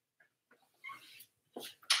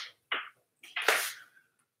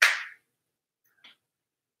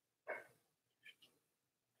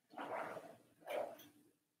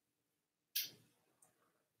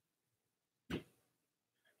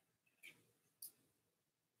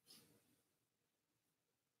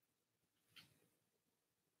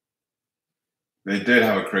 They did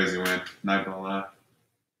have a crazy win, not gonna lie.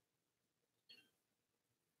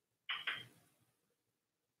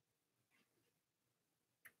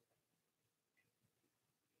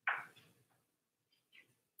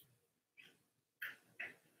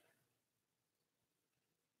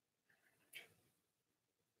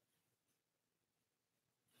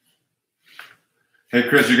 Hey,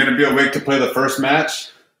 Chris, you're gonna be awake to play the first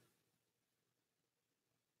match?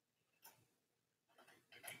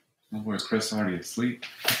 Oh boy, Chris already asleep.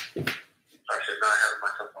 I should not have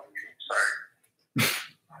myself on mute.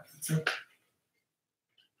 Sorry.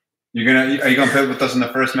 Are you gonna play with us in the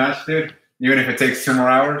first match, dude? Even if it takes 2 more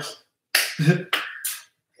hours? Well, I mean,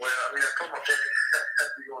 I told my parents I have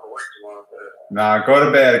to be going to work tomorrow, but Nah, go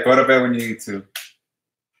to bed. Go to bed when you need to.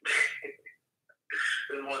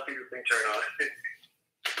 didn't want to see the thing turn on.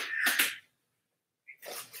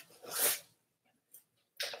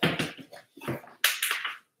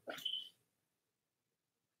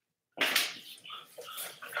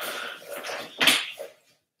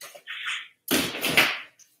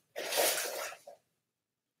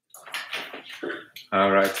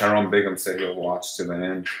 All right, Tyrone Bigham said he'll watch to the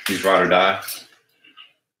end. He's ride or die.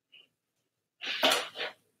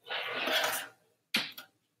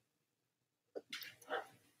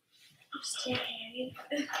 Stay.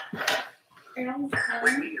 You're on the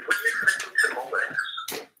When phone. you expect to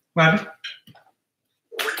Molex? What happened?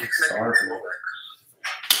 When you connect your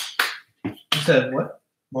Rolex, You said what?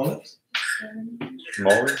 Mullets?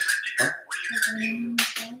 Molar?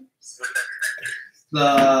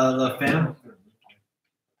 The fan?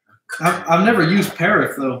 I've never used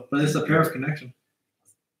Parif though, but it's a Parif connection.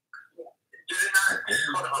 do they not?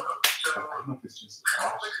 Hold on. So, I don't know if it's just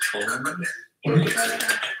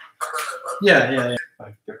Rolex. Yeah.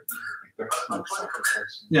 Like there's no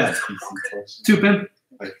sacrifice. Yeah. PC question. 2-pin?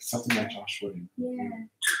 Like something like Josh Wooding. Yeah.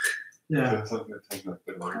 Yeah. So something that tells me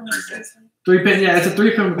that Oh, like, so sorry. 3-pin, yeah, it's a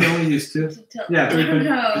 3-pin, we can only use 2. Yeah, I 3-pin. don't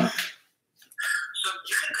know. So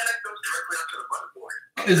you can connect those directly onto the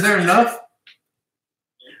motherboard. Is there enough?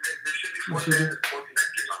 There should be four Should be.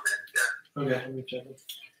 connectors on that. Yeah. Okay, let me check it.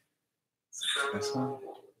 So This one? I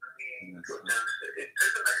mean, go down to it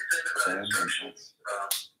says in the instructions.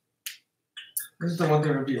 This is the one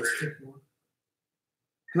that would be a tricky one.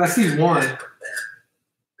 Because I see one. There's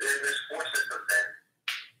 4 systems then.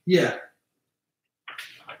 Yeah.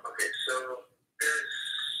 Okay, so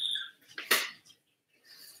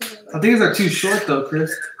there's I think they're too short though, Chris.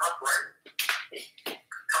 the top right.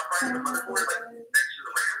 Top right of the motherboard, like next to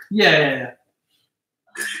the RAM. Yeah.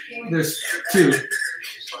 There should be There's two 2. connectors.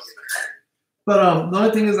 But the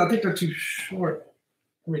only thing is I think they're too short.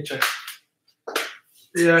 Let me check.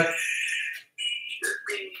 Yeah. Should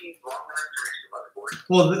be long enough to reach the motherboard.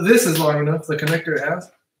 Well, this is long enough. The connector it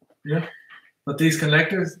has. Yeah. But these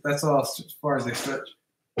connectors, that's all as far as they stretch.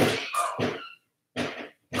 Oh. Oh, that's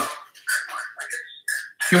fine, I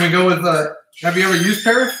guess. Can we go with have you ever used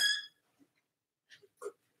Parif?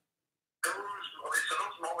 Those, okay, so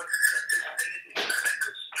those Molex connectors, anything that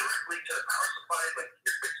connects directly to the power supply, like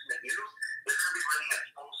you're fixing the new, they're going to be running at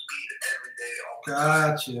full speed every day, all the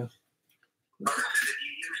time. Gotcha. Versus if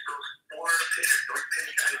you use those 4-pin or 3-pin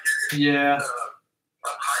connectors Yeah.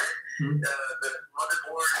 up higher, Mhm. the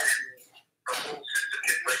motherboard and the whole system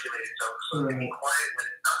gets regulated. So it's Right. quiet when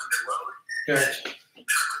it's not under load. Gotcha. Turn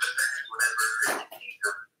with the fans whenever you need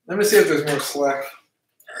them. Let me see if there's more slack.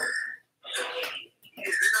 So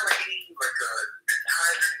is there not like any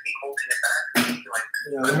time or anything holding it back? You can, like,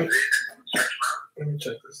 Yeah, let me stretch them out? let me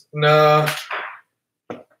check this. No.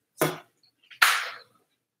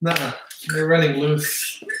 Nuh-uh. They're running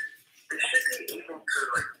loose. They should be able to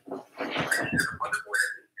like connect to the motherboard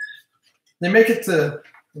at least. They make it to.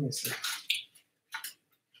 Let me see.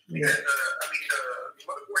 Yeah. Because the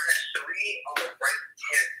motherboard has 3 on the right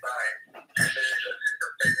hand side, and then there's a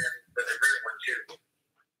system fan that the rear one too.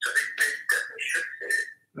 So they definitely should fit it.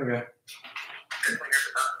 Okay. Definitely have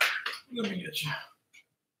enough. Let me get you.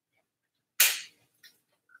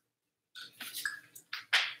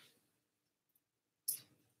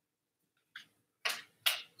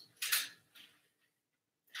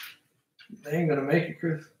 They ain't gonna make it,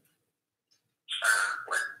 Chris.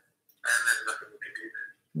 When and there's nothing we can do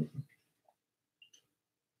then.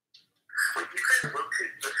 Well, you could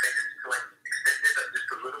rotate the fans to like extend it just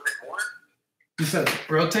a little bit more. You said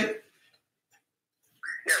rotate?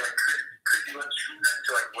 Yeah, like could you unscrew them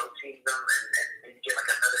to like rotate them and maybe get like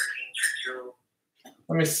another inch or 2?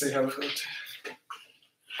 Let me see how it rotates.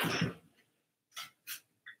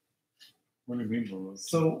 What do you mean, Lola?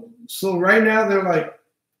 So right now they're like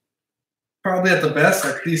probably at the best,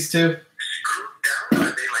 like these two. Screwed down?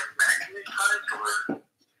 Are they like magnetized or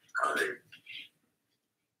are they?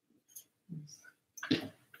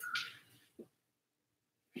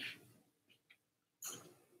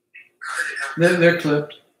 They're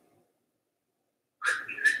clipped.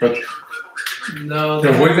 But No,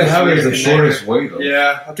 the way they have it is the connected. shortest way, though.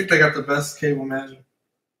 Yeah, I think they got the best cable management.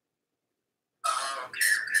 Oh, okay.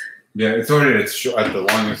 Yeah, it's already at the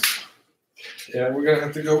longest. Yeah, we're gonna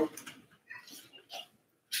have to go.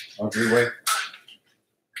 Ugly way.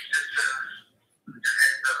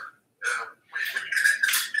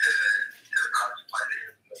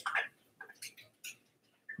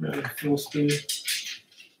 Full speed.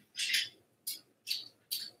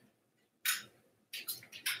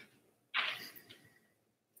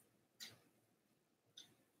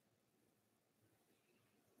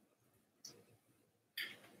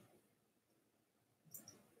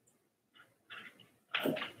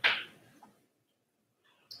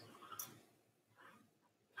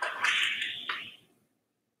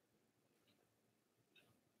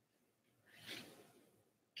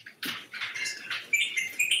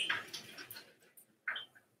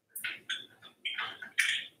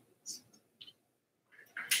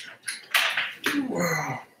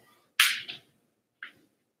 Wow.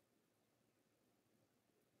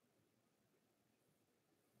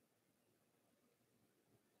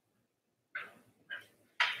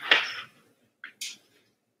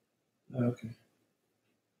 Okay.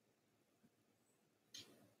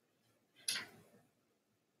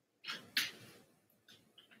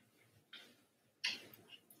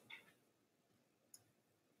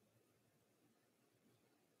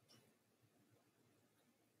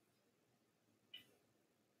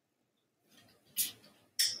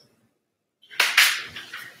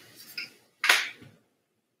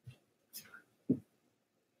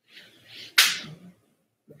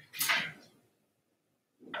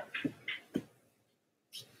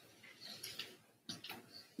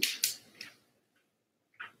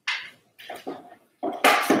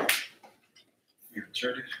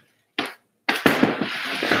 maturity.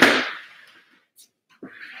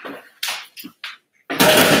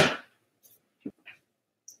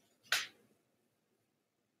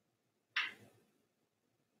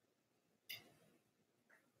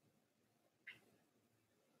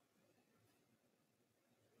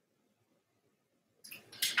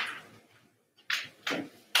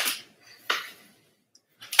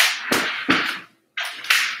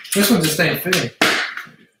 This one just ain't fitting.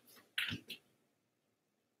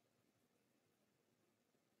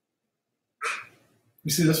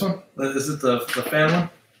 You see this one? Is it the fan one?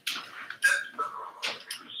 So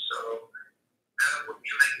that would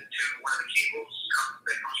connect to one of the cables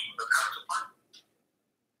that comes from the power supply.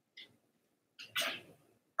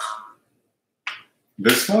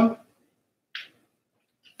 This one?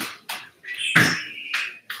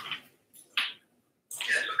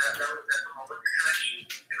 Yeah, so that was the moment connection,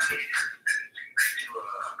 and I need to connect to a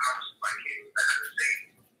power supply cable that has the same.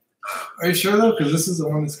 Are you sure though? Because this is the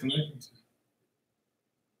one that's connecting to.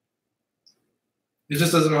 It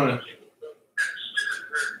just doesn't want to. From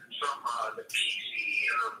the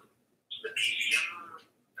PCM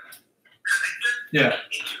connector Yeah.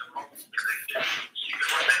 into the mobile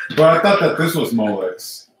connector. But I thought that this was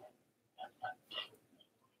Molex.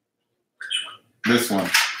 This one.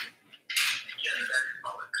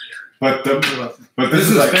 But this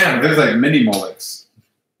is like fan, this is like mini Molex.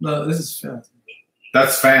 No, this is fan.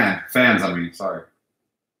 That's fans. I mean, sorry.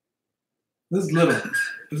 This is little.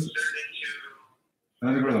 This is, Can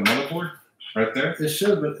I go to the motherboard? Right there. it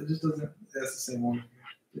should, but it just doesn't. That's the same one.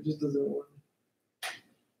 It just doesn't work.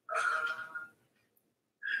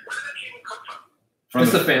 Where did that cable come from? From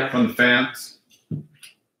It's the fan. From the fans. From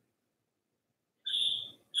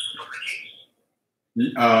the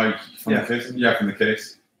case. From Yeah. the case. Yeah, from the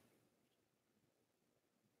case.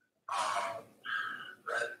 I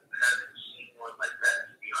haven't seen one like that,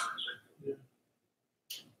 to be honest with you.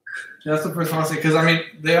 That's the first one I see. Because I mean,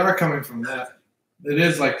 they are coming from that. It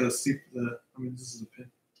is like the. I mean, this is a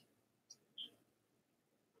pin.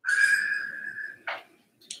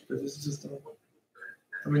 But this is just.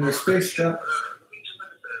 I mean, they're spaced out.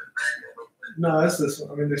 No, it's this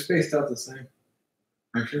one. I mean, they're spaced out the same.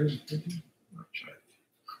 Actually. I'll try it.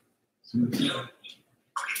 Okay, so is that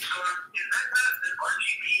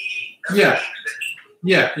the RGB? Yeah.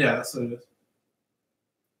 Yeah, that's what it is.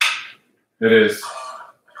 It is.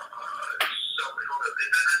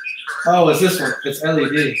 Oh, it's this one. It's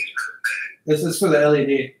LED. This is for the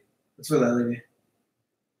LED. It's for the LED.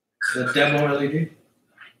 The demo LED.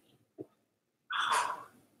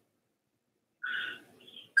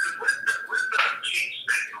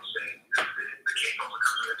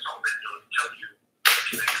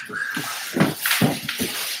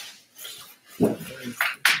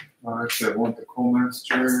 Actually, I want the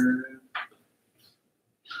Coolmaster.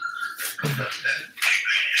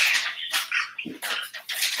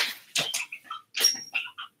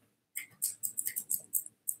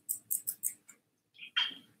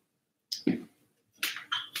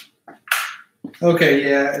 Okay,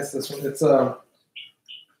 yeah, it's this one. It's 12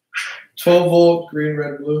 volt, green,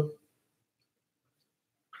 red, blue.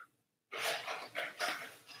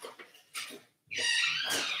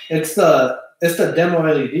 It's the demo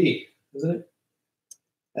LED, isn't it?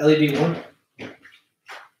 LED 1.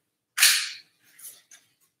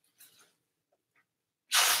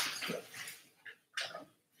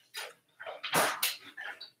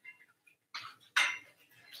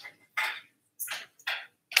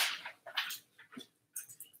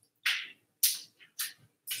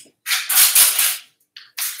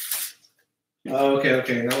 Oh,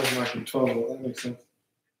 okay. That was marking 12 volt. That makes sense.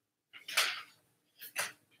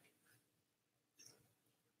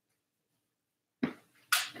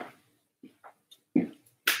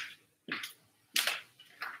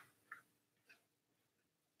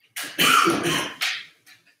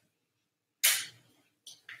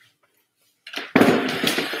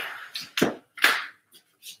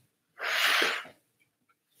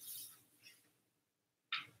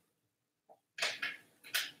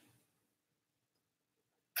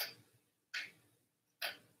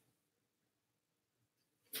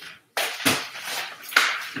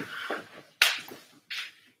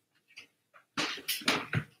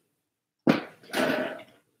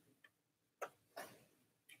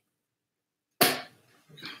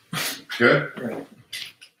 Good. Right.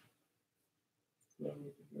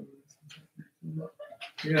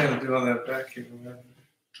 You're gonna have to do all that back cable, man.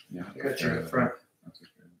 Yeah. I got you in the front.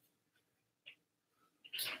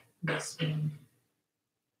 That's okay. That's,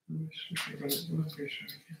 let me show you.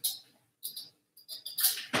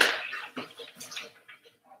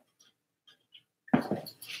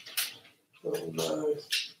 Oh,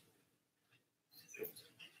 nice.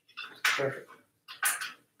 Perfect.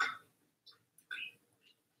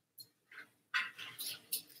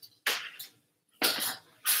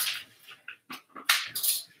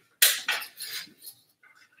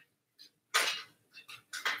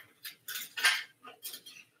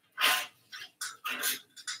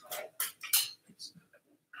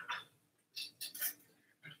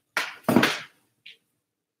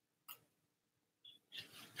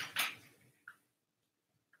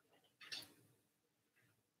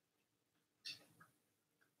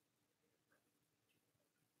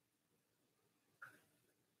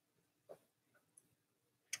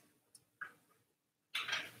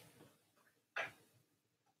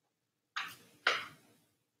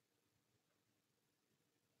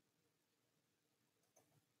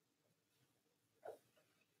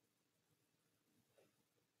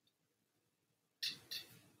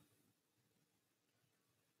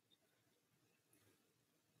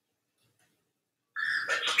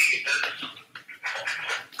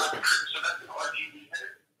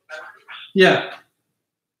 Yeah.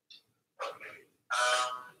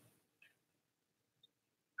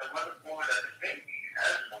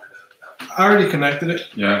 I already connected it.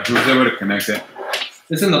 Yeah, who's able to connect it?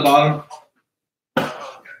 It's in the bottom.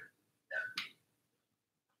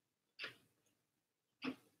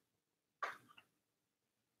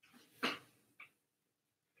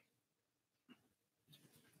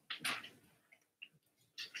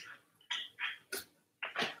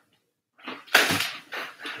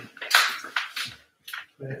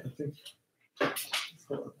 Wait, I think.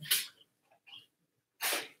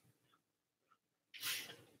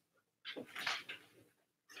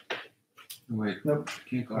 Wait, Nope.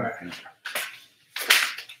 can't go. All right.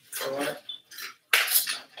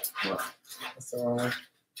 What? That's the wrong way.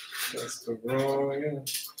 That's the wrong again.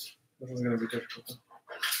 This is gonna be difficult.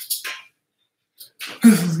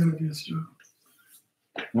 This is gonna be a struggle.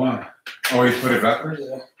 Why? Oh, you put it backwards?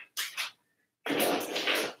 Yeah.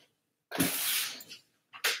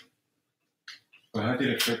 Well, how did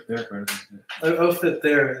it fit there? It'll fit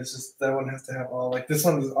there. It's just that one has to have all. Like this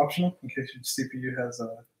one is optional in case your CPU has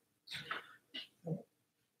a.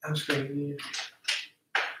 I'm just gonna need.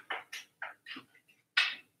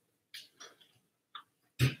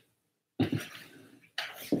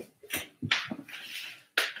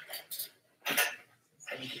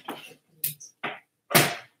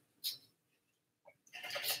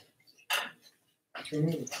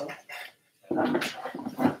 Remove the top.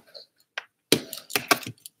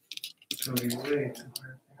 It's gonna be way too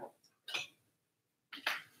hard.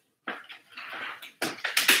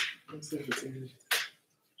 Let's see if it's easy.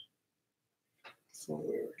 That's one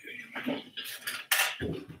way we're getting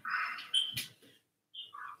it.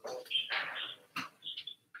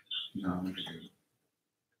 No, I'm gonna do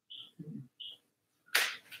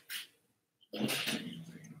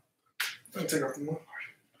I'll take off the more.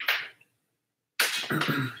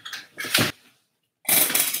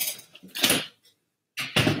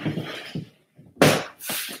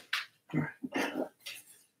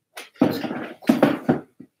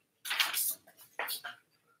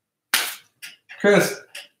 Chris,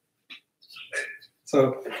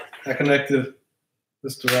 so I connected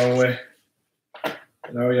this the wrong way.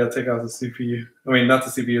 Now we gotta take out the CPU. I mean, not the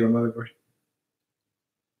CPU, the motherboard.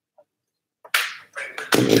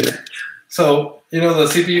 So, you know the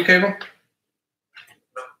CPU cable?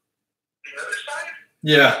 The other side?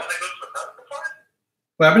 Yeah. When it goes to the other part?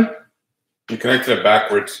 What happened? You connected it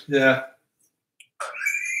backwards. Yeah.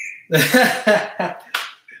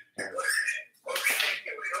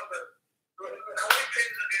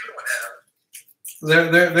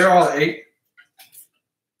 They're all 8.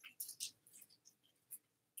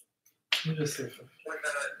 Let me just see if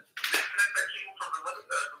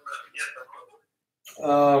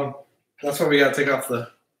that's why we gotta take off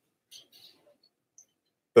the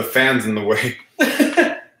fan's in the way.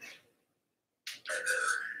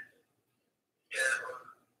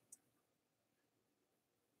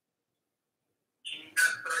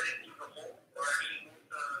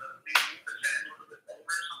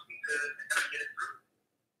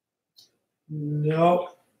 No.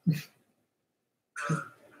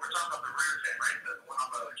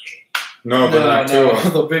 No, but not two of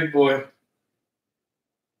them. The big boy.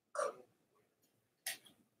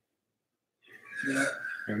 Yeah,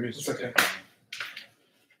 Let me it's just- okay.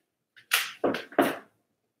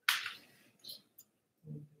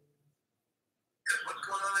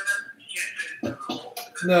 No,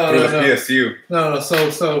 For no, the no. PSU. No,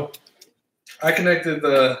 so I connected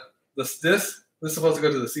this. This is supposed to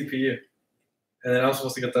go to the CPU, and then I'm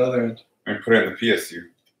supposed to get the other end. And put it in the PSU.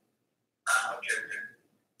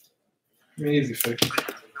 Easy fix. In order to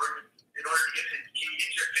get it, can you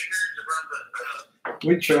get your fingers around the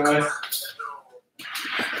We try. little,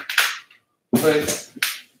 But it's just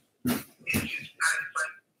kind of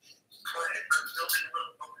like building a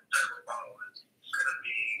little book inside of a bottle. It's gonna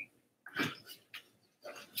be.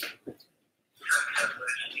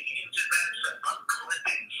 You can just manage that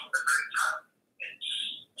unclipping from the very top and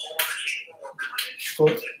just pull on the cable or really Cool.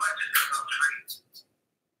 it might just come out free.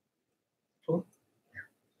 Cool.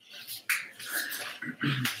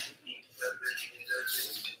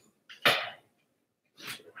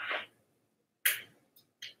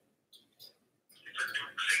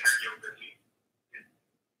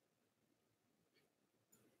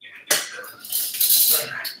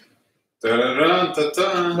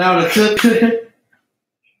 Da-da-da-da-da. now the clip.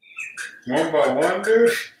 One by one,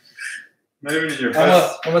 dude. Not even your I'm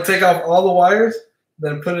best. gonna take off all the wires,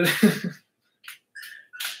 then put it in.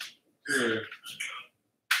 Dude.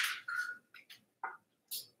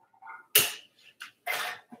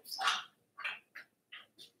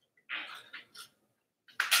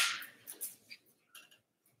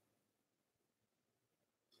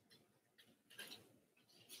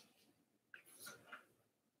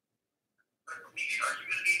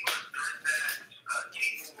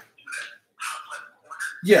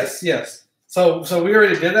 Yes, yes. So we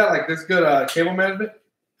already did that. Like this good cable management.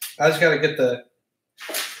 I just gotta get the.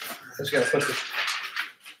 I just gotta put the.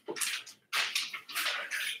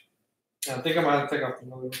 Yeah, I think I might have to take off the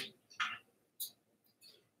other one.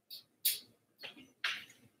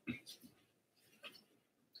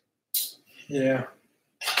 Yeah.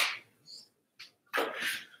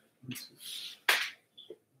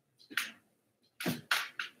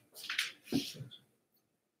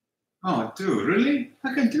 Oh, dude, really?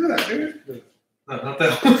 I can do that, dude. No, not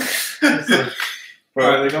that one.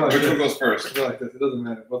 Alright, they go like Which this. one goes first? They go like this. It doesn't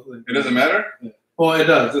matter. Both of them. It doesn't matter? Well, it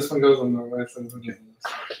does. This one goes on the right side. This one goes on the left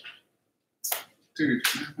side. Dude,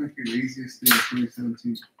 that's like the easiest thing of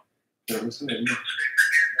 2017. Yeah, what's the name?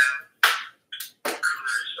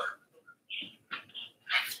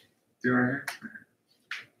 Do right here?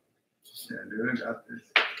 Yeah, dude, I got this.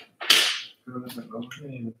 Feel this like over?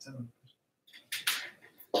 Yeah, tell me.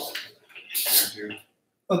 Yeah, dude.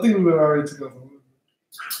 I think we were already took off.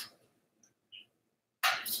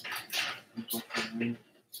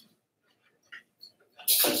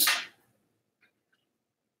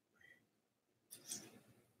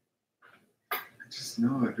 I just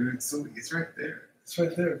know it, dude. It's right there. It's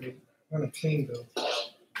right there, dude. I'm gonna clean those.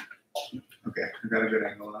 Okay, I got a good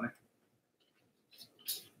angle on it.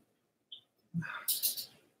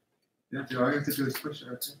 Yeah, dude, all you have to do is push it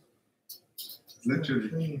right there. Literally.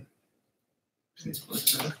 Clean. Just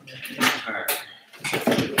push it. Alright.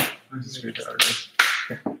 I'll just read that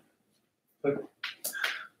already.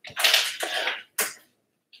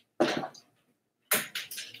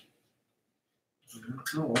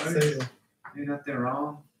 No worries. Save them. Ain't nothing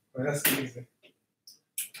wrong. Oh, that's easy.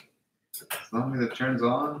 As long as it turns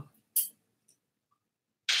on.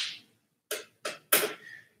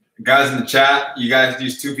 Guys in the chat, you guys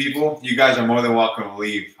use 2 people. You guys are more than welcome to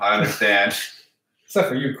leave. I understand. Except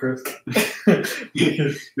for you, Chris.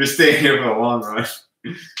 You're staying here for the long run.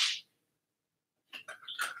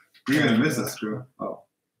 You're gonna miss us, screw. Oh.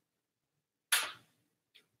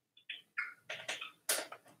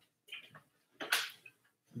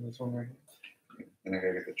 This one right here. Then I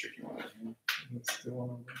gotta get the tricky one. Let's do one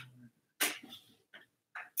over there.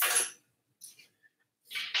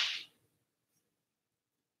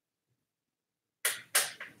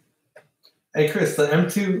 Hey Chris, the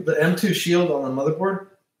M2 shield on the motherboard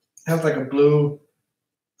has like a blue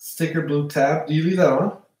sticker, blue tab. Do you leave that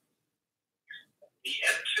on? The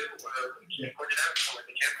M2, can you point it out for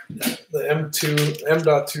the camera? The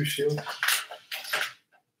M.2 shield.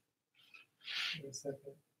 Wait a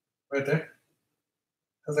second. Right there.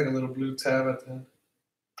 Has like a little blue tab at the end.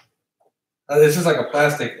 It's just like a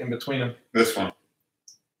plastic in between them. This one.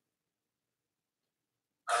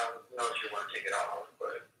 No, if you want to take it off, but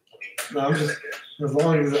I mean, No, I'm just, I as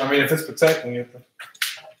long as, I mean, if it's protecting it. Then.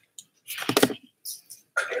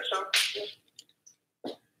 guess so.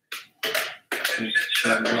 And it's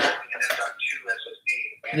an M.2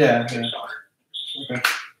 SSD. Yeah, yeah. Okay.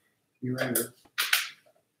 You right there.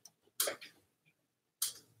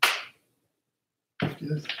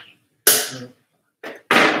 Yes.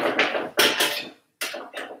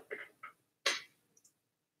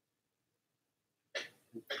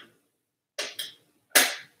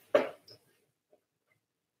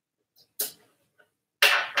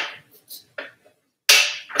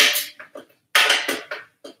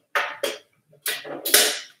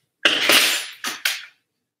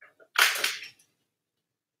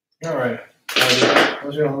 All right. I'm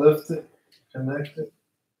just gonna lift it, connect it,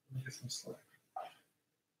 and get some slack.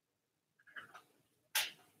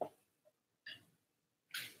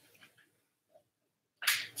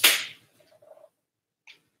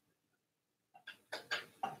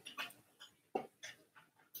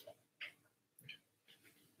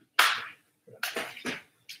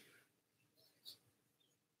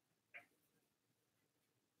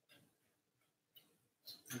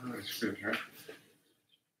 Oh, it's good, right?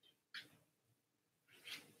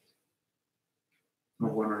 No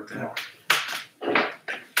one right there.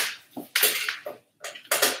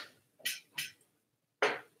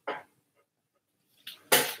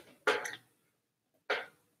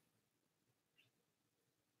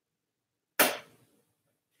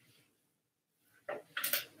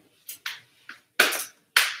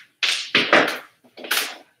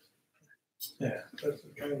 Yeah, that's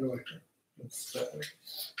kind of go like that. That's better.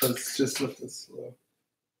 Let's just lift this slow.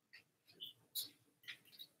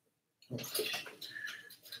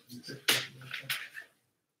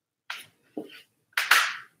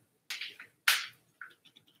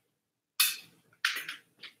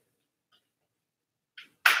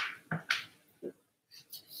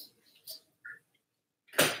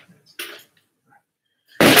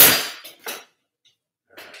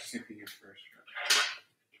 CPU first.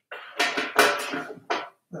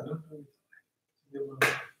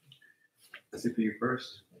 CPU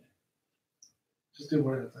first. Just do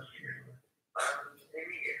one at a time.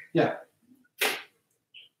 Maybe. Yeah.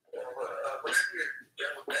 Whenever you're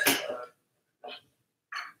done with that,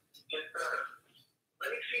 just let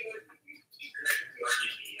me see what you connect the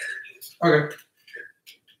RGB header to. Okay.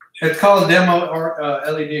 It's called demo or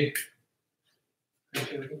LED.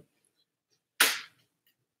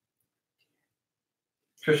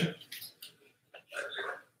 Christian?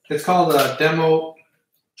 It's called demo.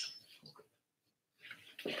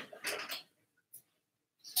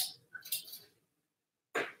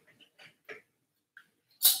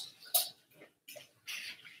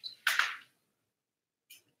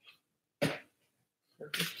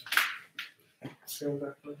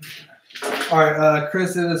 All right,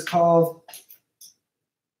 Chris, it is called.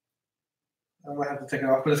 I might have to take it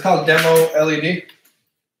off, but it's called demo LED.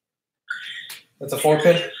 It's a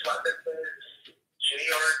 4-pin. JRGB1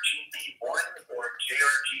 or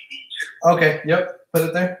JRGB2. Okay, yep, put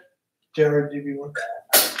it there. JRGB1.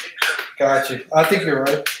 I think so. Got you. I think you're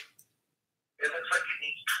right. It looks like it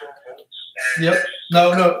needs 12 volts. And Yep.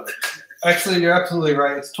 No. Actually, you're absolutely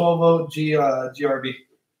right. It's 12 volt GRB. According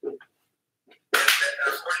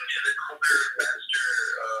to the Cooler Master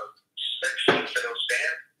spec sheets that will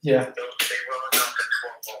stand, Yeah. they run off at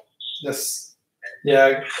 12 volts. Yes. Yeah. So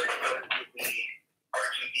you put the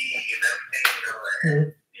RGB and everything, Mhm.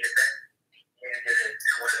 and get it to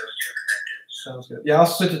one of those two connectors. Sounds good. Yeah, I'll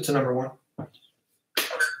switch it to number 1.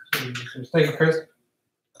 Thank you, Chris.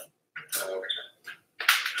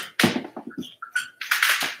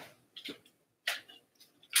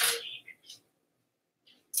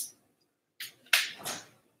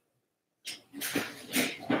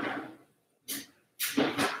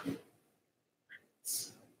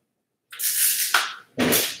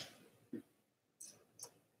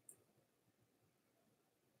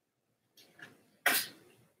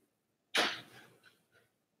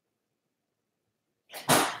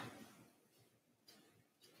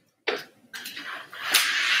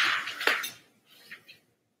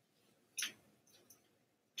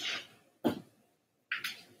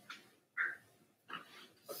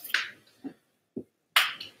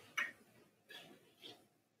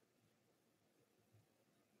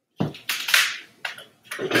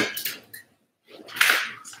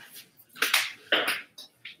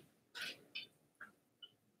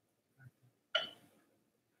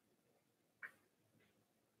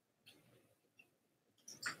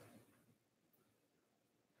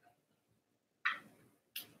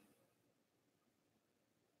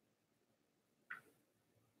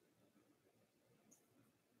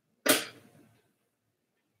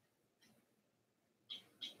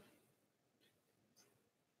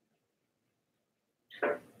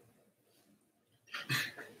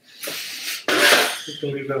 It's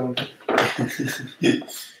gonna be a good one.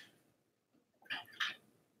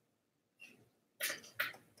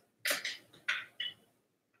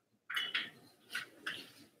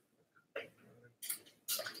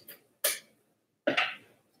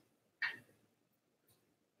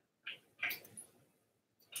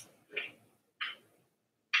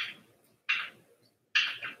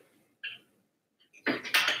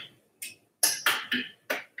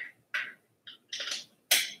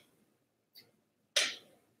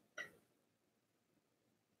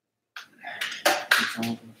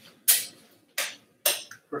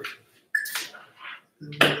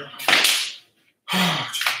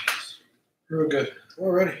 Real good.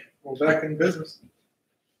 Alrighty. We're back in business.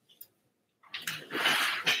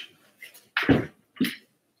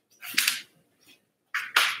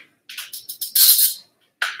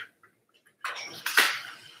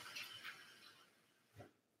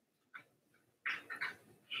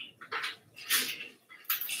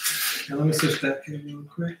 Now let me switch that cable real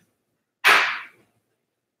quick.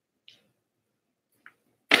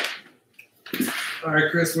 All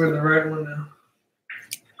right, Chris, we're in the right one now.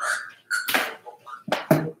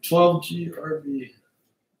 12G RV.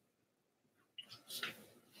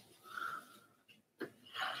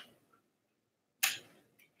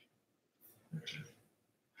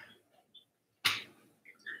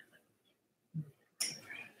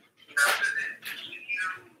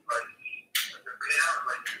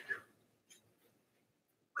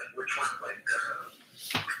 Which one,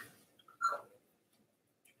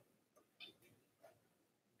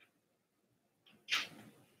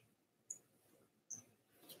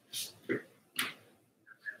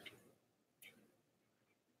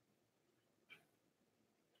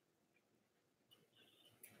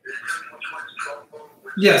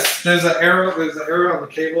 Yes, there's an arrow. There's an arrow on the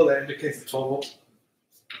cable that indicates the 12 volt.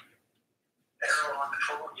 arrow on the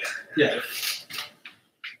 12? Yeah.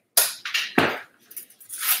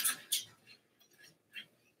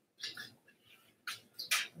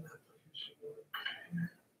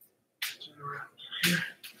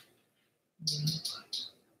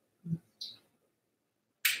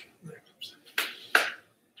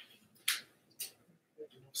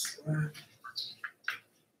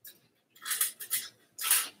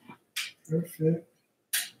 Perfect.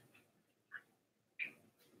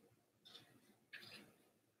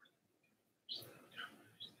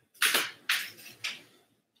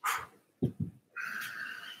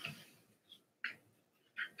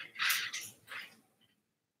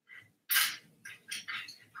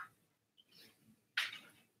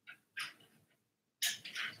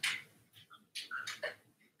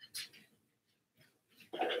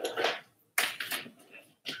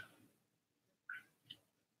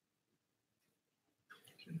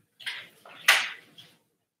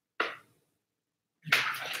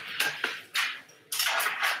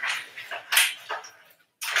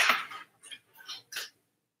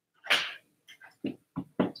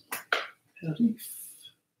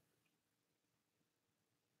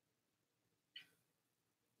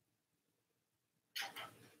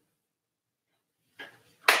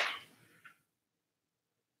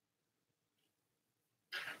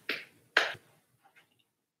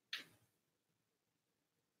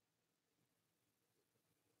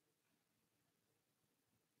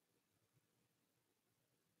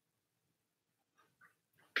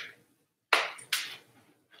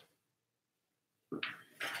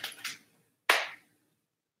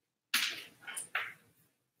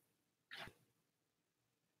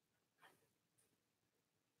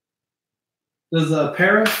 There's a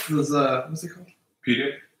Paris. There's a what's it called?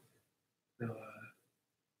 PDIC?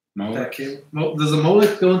 That cable. Does a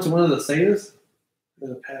Molex go into one of the SATAs? Or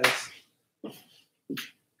the pads? Wait,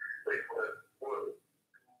 what?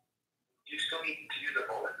 You still need to use a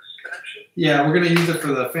Molex connection? Yeah, we're gonna use it for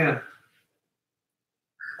the fan.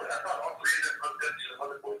 Wait, I thought all three of them hooked up to the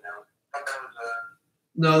motherboard now. I thought that was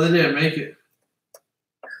No, they didn't make it.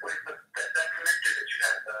 wait, but that connector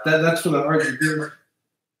that you had. That's for the RGB.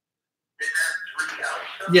 They have 3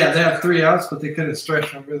 outs. Yeah, they have 3 outs, but they couldn't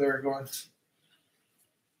stretch them where they were going.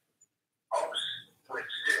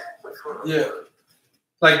 Yeah.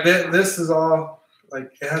 Like this is all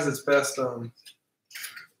like it has its best cable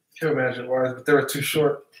management wires, but they were too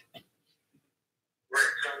short. Right,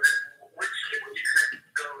 so then which cable do you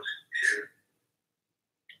connect those to?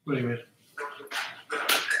 What do you mean? Those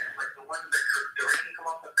like the ones that directly come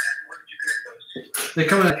off the fan, what did you connect those to?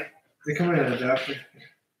 They come in an adapter. And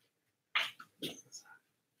I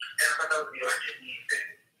thought that was the RGB thing.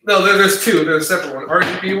 No, there's 2. There's a separate one.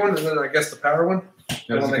 RGB one, and then I guess the power one.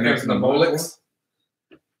 The one that connects to the Molex.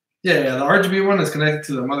 Yeah, the RGB one is connected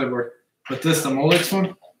to the motherboard, but the Molex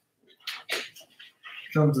one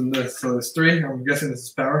comes in this. So there's 3. I'm guessing this is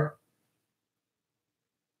power.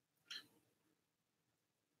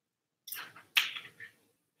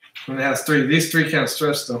 And it has 3. These 3 can't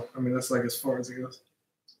stretch though. I mean, that's like as far as it goes.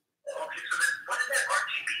 Okay, so then what did that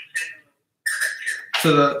RGB thing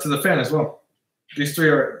connect to? To the fan as well. These 3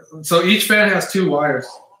 are so each fan has 2 wires,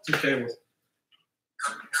 2 cables.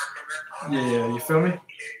 Coming out from that? Yeah, you feel me? Okay.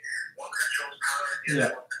 One controls power and the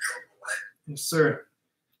other one controls the light. Yes, sir.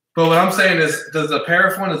 But what I'm saying is, does the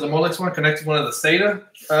Parif one, does the Molex one connect to one of the SATA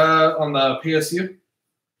on the PSU?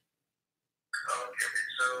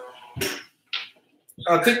 Okay, so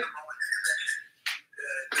I think.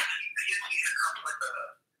 the PSU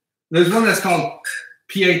There's one that's called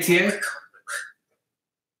PATA.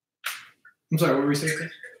 I'm sorry, what were you saying?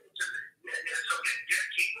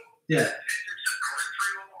 Yeah.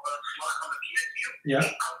 Yeah.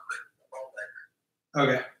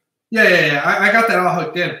 Okay. Yeah. I got that all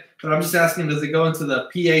hooked in, but I'm just asking, does it go into the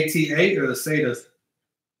PATA or the SATAs?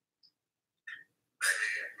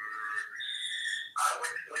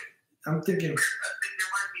 I'm thinking.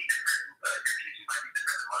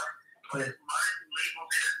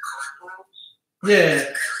 Yeah,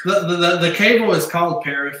 the cable is called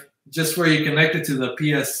Parif, just where you connect it to the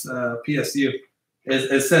PSU.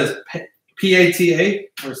 It says PATA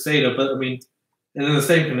or SATA, but I mean, and then the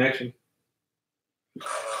same connection.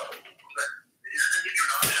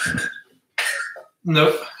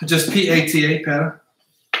 Nope, just PATA, Pata.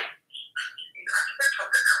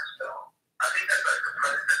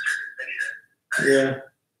 Yeah.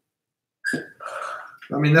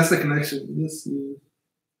 I mean, that's the connection. This is.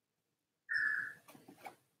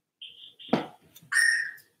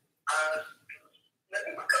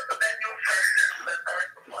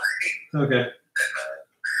 Okay.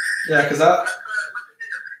 Yeah, because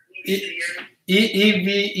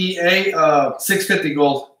EVEA 650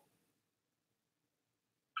 gold.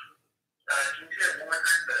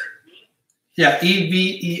 Yeah,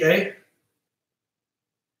 EVEA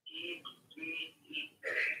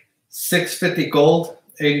 650 gold,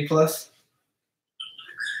 80 plus.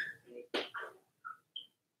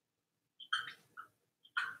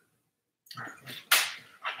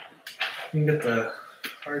 You can get the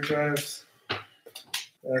hard drives.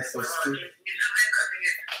 SSD.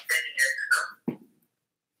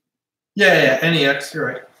 Yeah, NEX, you're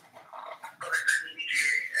right.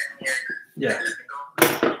 Yeah.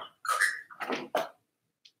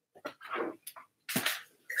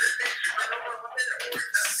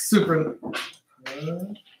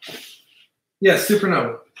 Yeah,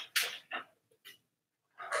 Supernova.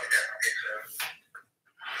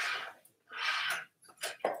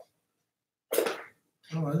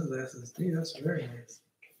 Oh, this is SSD. That's very nice.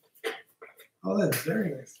 Oh, that's very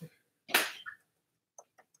nice.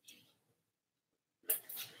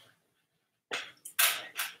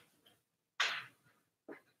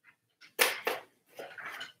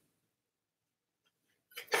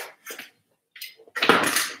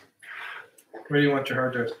 Where do you want your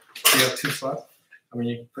hard drive? Do you have 2 slots? I mean,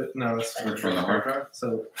 you can put that's Which one, the hard drive?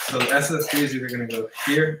 So the SSD is either going to go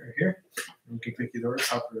here or here. And you can pick either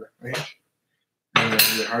top or range. And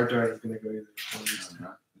then your hard drive is going to go either one of these.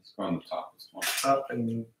 Let's go on the top. This one. Top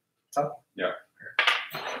and top. Yeah.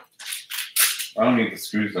 I don't need the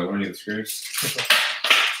screws though. I don't need the screws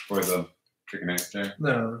for the chicken egg there.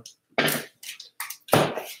 No.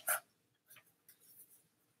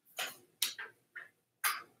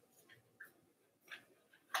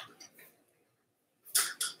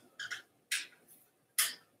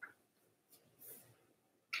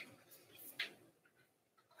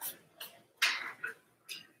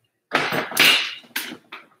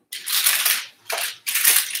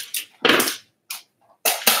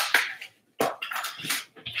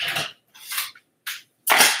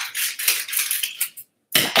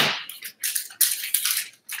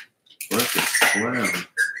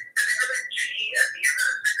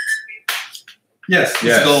 Yes,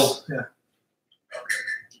 it's gold. Yeah.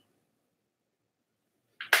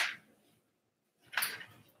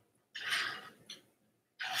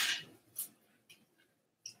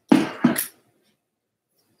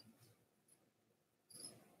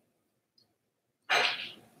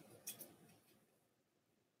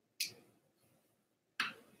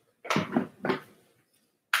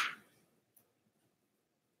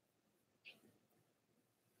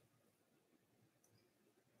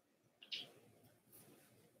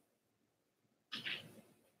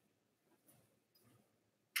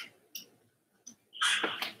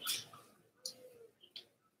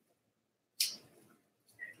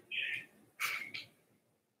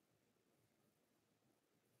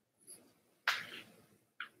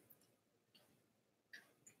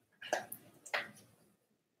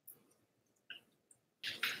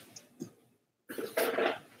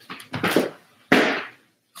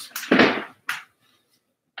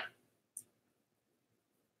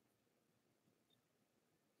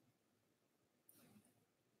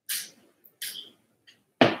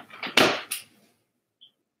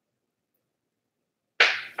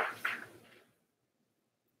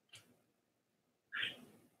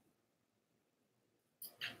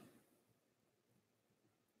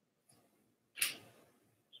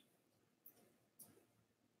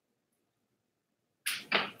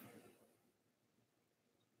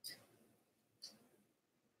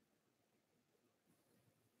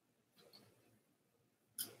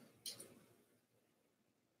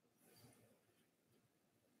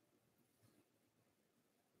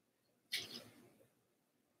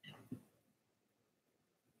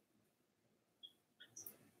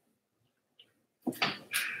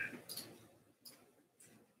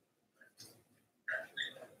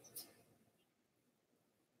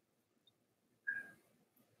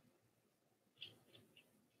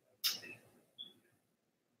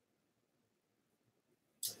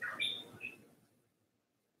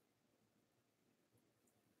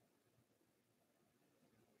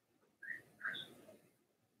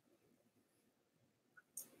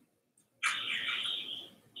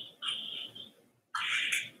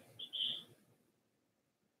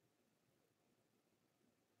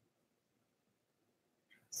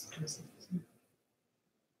 So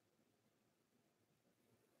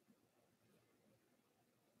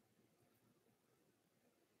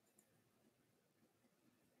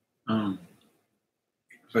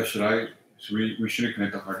we shouldn't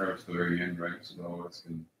connect the hard drive to the very end, right? So the OS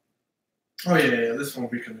can. Oh yeah, this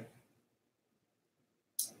won't be connected.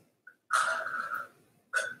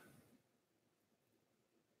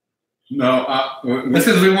 No, This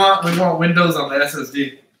is we want Windows on the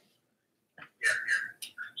SSD.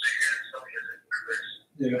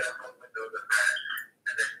 Yeah.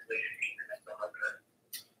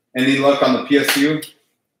 Any luck on the PSU?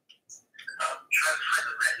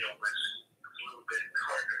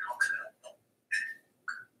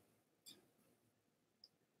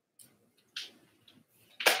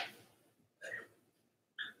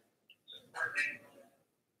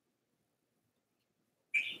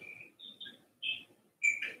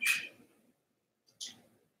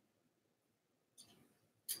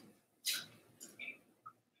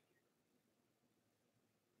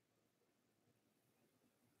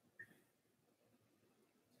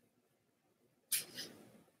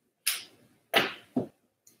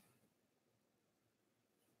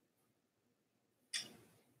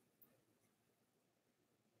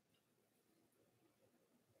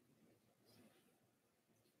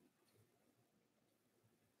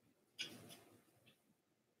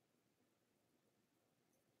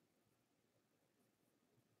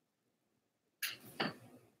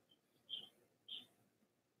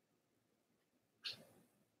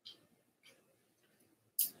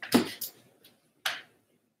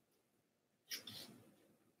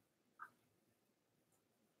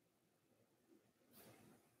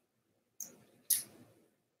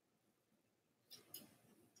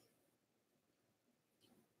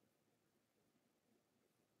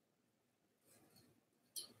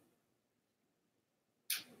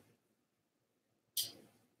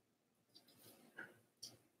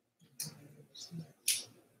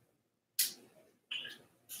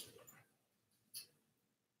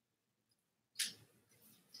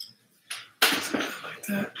 Like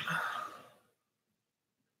that.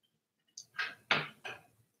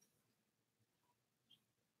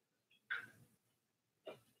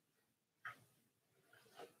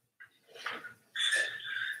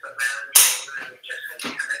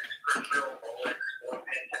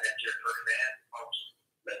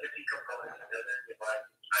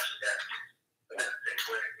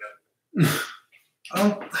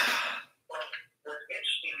 Oh.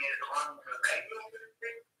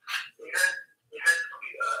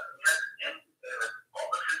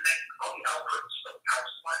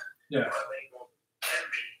 Yeah.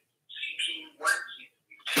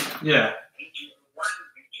 Yeah.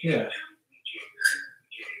 Yeah.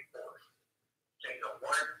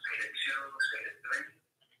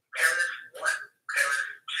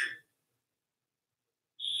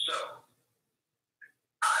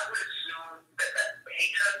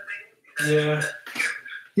 Yeah.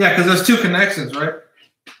 Yeah, because there's two connections, right?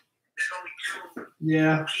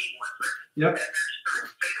 Yeah. Yep.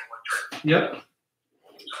 Yep.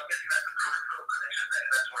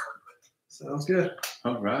 Sounds good.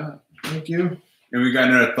 All right. Thank you. And we got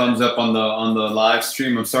another thumbs up on the live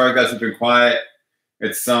stream. I'm sorry, guys, have been quiet.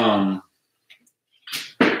 It's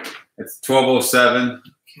 12:07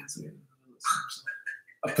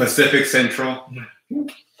 Pacific Central.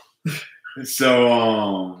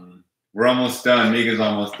 So we're almost done. Mika's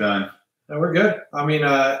almost done. No, we're good. I mean,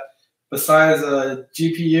 besides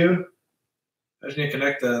GPU, I just need to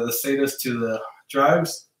connect the SATAs to the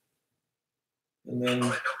drives, and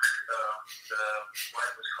then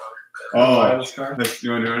wireless card.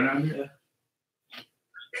 You want to do it now?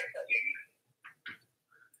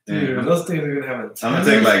 Yeah. Dude, those things are gonna have a. I'm gonna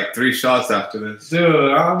take like 3 shots after this.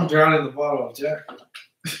 Dude, I'm drowning the bottle of Jack.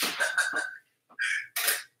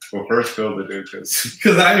 Well, first fill the dude,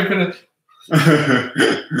 because I ain't gonna.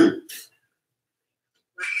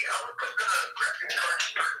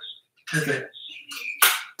 Okay.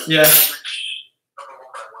 Yeah.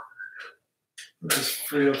 We'll just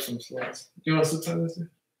free up some slots. Do you want to sit on this?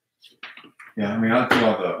 Yeah, I mean, I'll do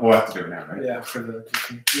all the. Oh, I have to do it now, right? Yeah, for the.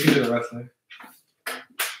 You can do the rest later.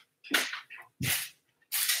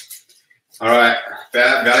 All right.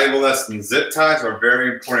 Valuable lessons. Zip ties are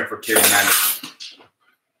very important for cable management.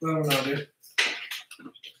 I don't know, dude.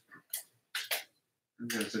 I'm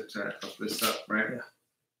gonna zip tie this up, right? Yeah.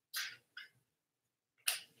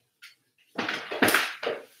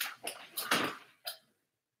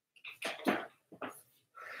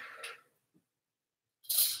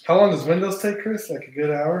 How long does Windows take, Chris? Like a good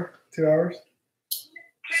hour? 2 hours? Takes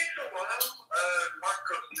a while.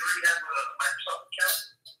 Marco, do you already have a Microsoft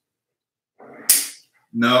account?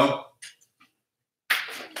 No.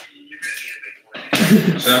 You're gonna need a big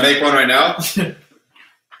one. Should I make one right now? Just wait until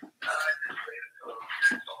you're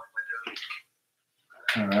installing Windows.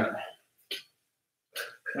 All right.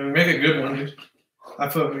 I mean, make a good one, dude. I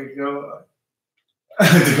put me go.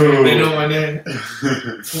 Dude. They know my name.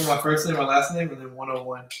 It's my first name, my last name, and then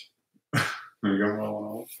 101 There you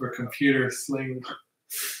go. for computer sling.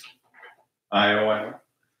 Iowa.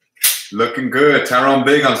 Looking good. Tyrone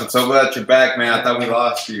Biggums, I'm so glad you're back, man. I thought we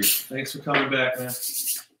lost you. Thanks for coming back, man.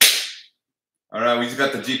 All right, we just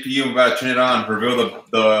got the GPU. We're about to turn it on. Reveal the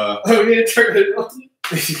Oh, we need to turn it on.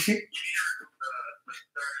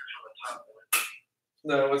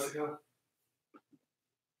 No, what's it called?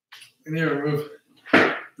 We need to remove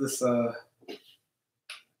this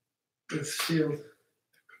this shield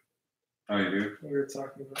Oh, you do? we were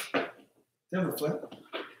talking about. Do you have a flip?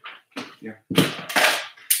 Yeah. You shouldn't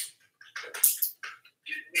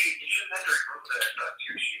have to remove that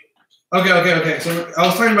tier sheet. Okay. So I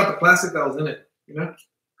was talking about the plastic that was in it, you know?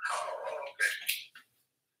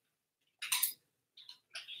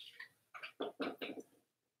 Oh, okay.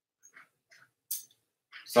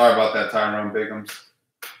 Sorry about that, Tyrone Biggums.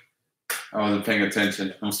 I wasn't paying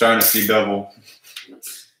attention. I'm starting to see double.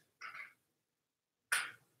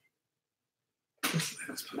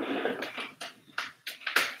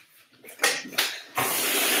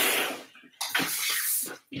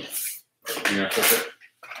 You gonna flip it?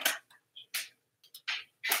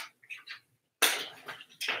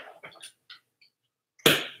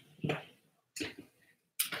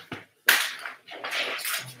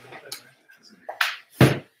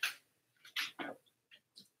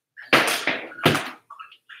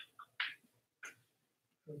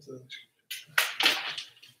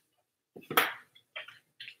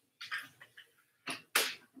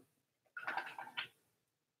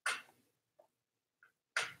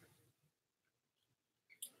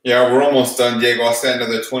 Yeah, we're almost done, Diego. I'll say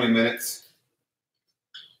another 20 minutes.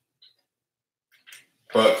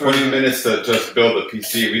 But 20 minutes to just build a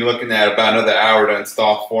PC. We're looking at about another hour to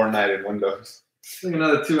install Fortnite and Windows. I think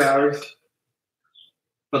another 2 hours.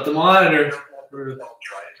 But the monitor,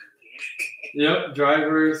 yep,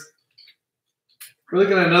 drivers. We're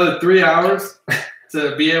looking at another 3 hours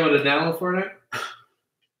to be able to download Fortnite.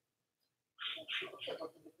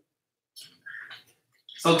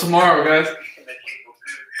 So tomorrow, guys.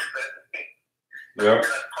 Yep.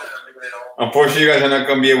 Unfortunately, you guys are not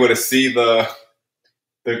going to be able to see the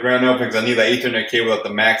grand opening because I need the Ethernet cable that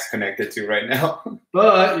the Mac's connected to right now.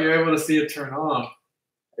 But you're able to see it turn on.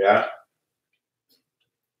 Yeah.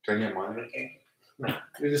 Turn your monitor. No,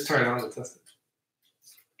 you just turn it on to test it.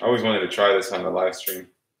 I always wanted to try this on the live stream.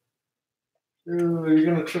 Ooh, you're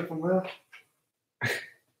gonna trip them out.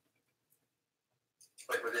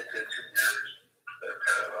 Like within 2 years, they're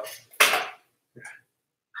kind of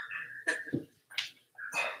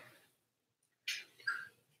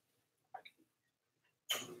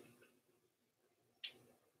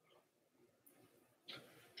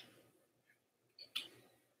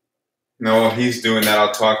No, while he's doing that,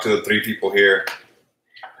 I'll talk to the 3 people here.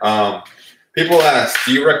 People ask,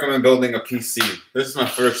 do you recommend building a PC? This is my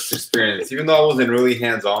first experience. Even though I wasn't really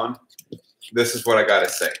hands-on, this is what I gotta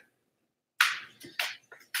say.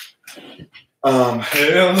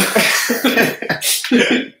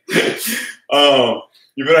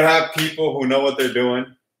 You better have people who know what they're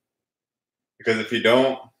doing. Because if you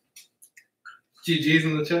don't, GG's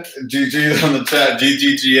in the chat. GG's on the chat,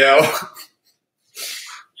 GGGL.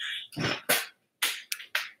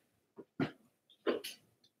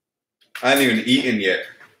 I haven't even eaten yet.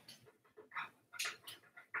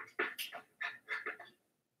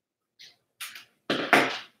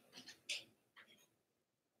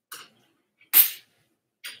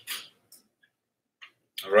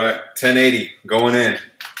 All right, 1080, going in.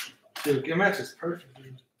 Dude, game match is perfect,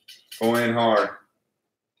 dude. Going in hard.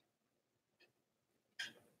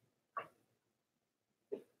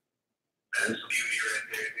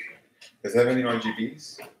 Does it have any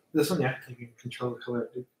RGBs? This one, yeah, you can control the color,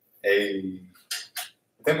 dude. I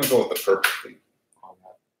think we'll go with the purple thing.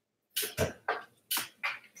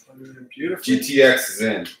 Beautiful. GTX is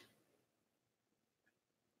in.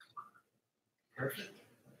 Perfect.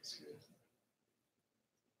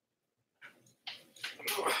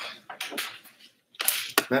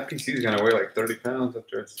 That PC is gonna weigh like 30 pounds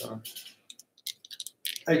after it's done.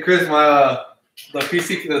 Hey Chris, my the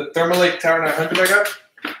PC, the Thermalake Tower 900 I got,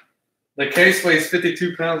 the case weighs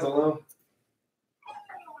 52 pounds alone.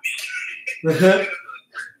 It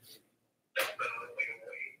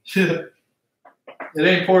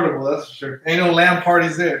ain't portable, that's for sure. Ain't no LAN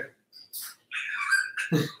parties there.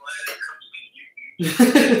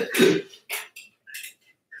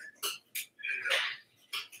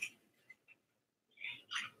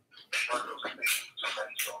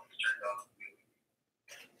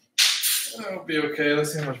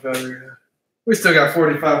 see how much battery we have. We still got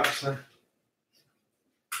 45%.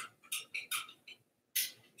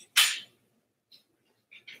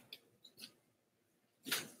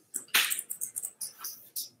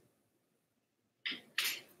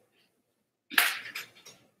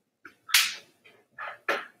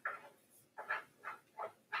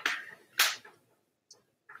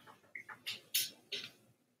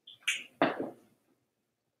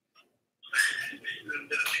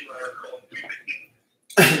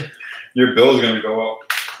 Your bill's gonna go up.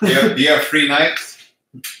 Do you have free nights?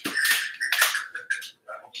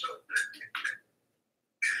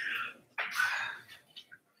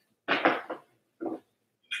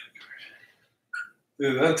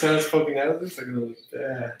 Dude, that antenna's poking out of this. Like, it was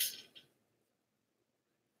bad.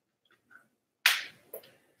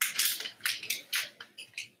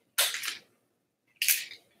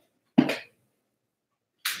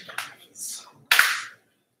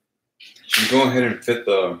 Should we go ahead and fit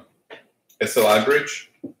the SLI bridge?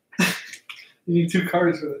 You need 2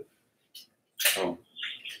 cars with it. Oh.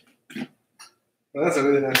 Well, that's a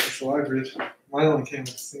really nice SLI bridge. Mine only came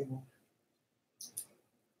with a single.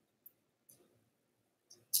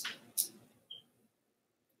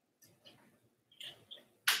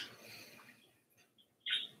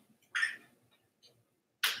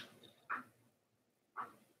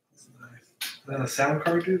 That's nice. And then a sound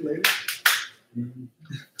card, dude, later. Mm-hmm.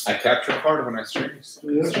 I capture card when I stream.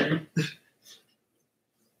 Yeah.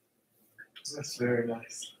 That's very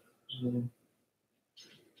nice.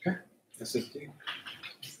 Okay. SSD.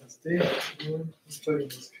 Let's play with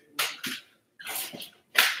this cable.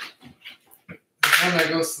 One that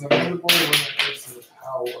goes to the motherboard, one that goes to the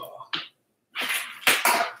power.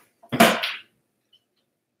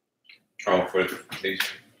 Oh, for these.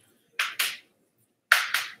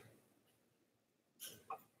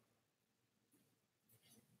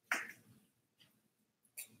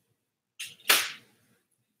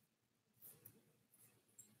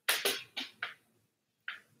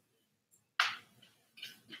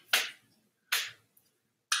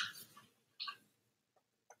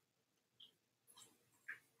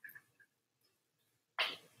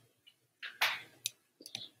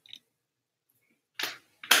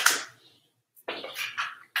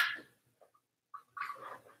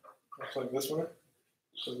 I'll plug this one in.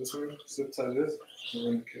 Plug this one in. Zip tie this. And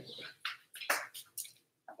run the cable.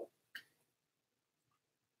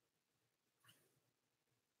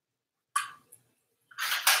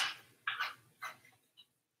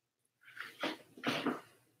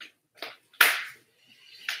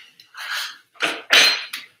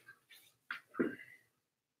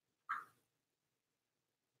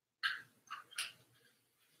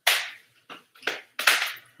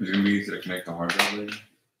 Is it gonna be easy to connect the hard drive later?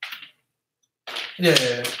 Yeah.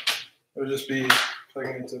 It would just be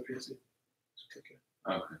plugging into a PC. Okay.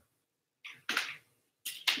 Okay.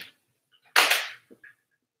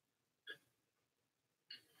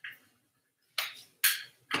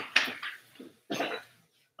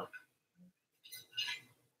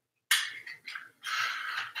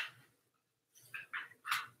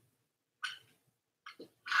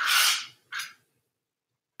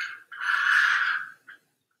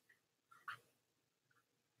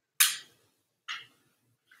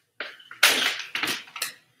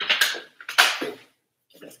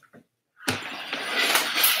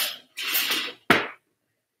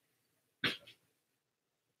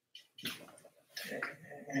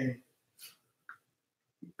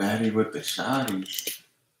 Batty with the shotties.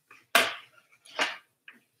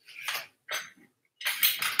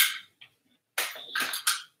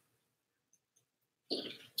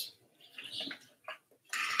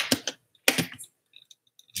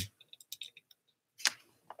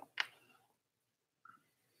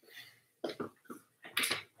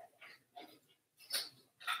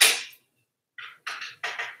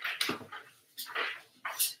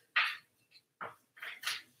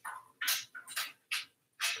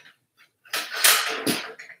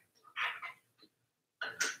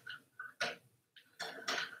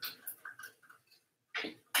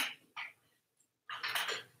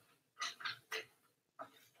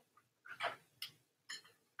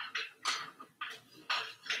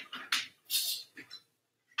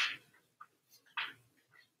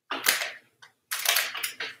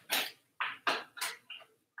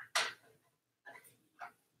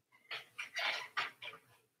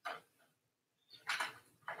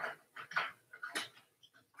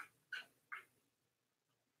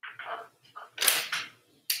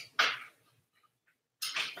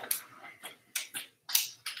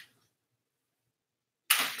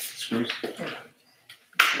 Screws.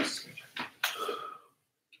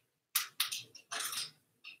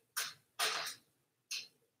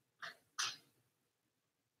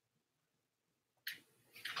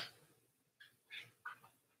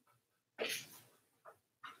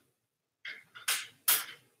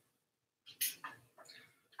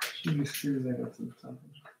 Should be screws that go to the top.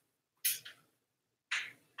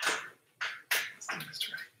 Let's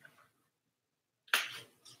try.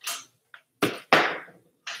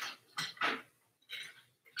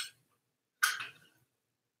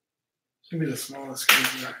 Should be the smallest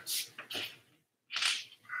screws there.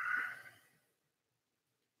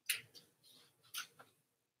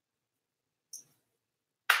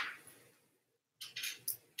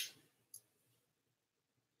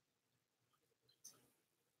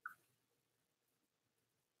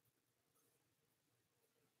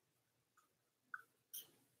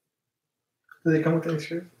 Do they come with any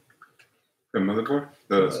screws? The motherboard?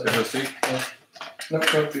 The SoC? No,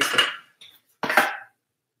 these two.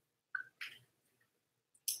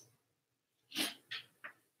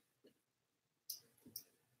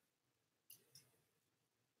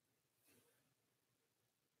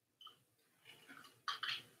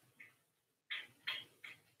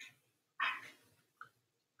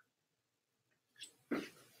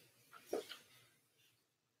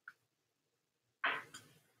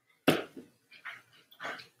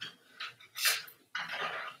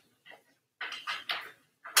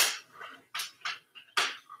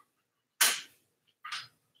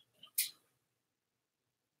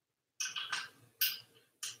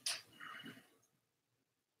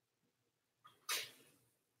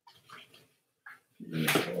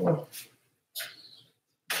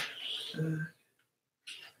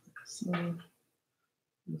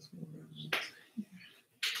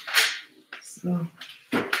 So,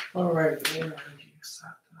 all right, where are you?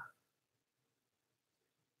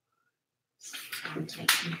 1, 2,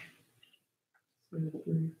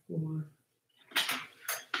 3, 4.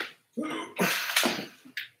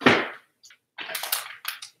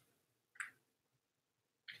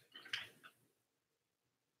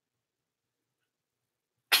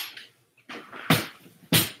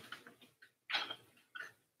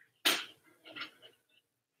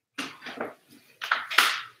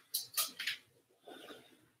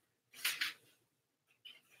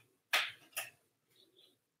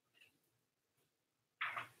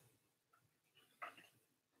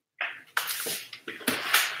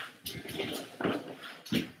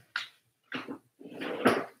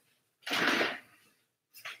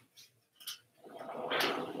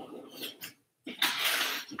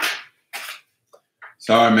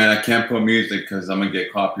 Sorry, man, I can't put music because I'm gonna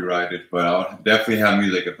get copyrighted. But I'll definitely have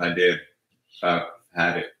music if I did. If I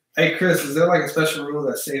had it. Hey, Chris, is there like a special rule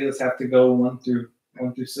that SATAs have to go 1 through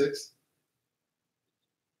 6?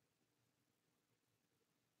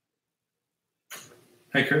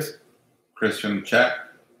 Hey, Chris. Chris from the chat.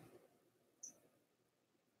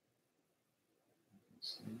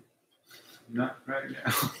 Not right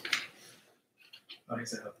now. Oh, he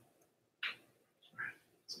said okay.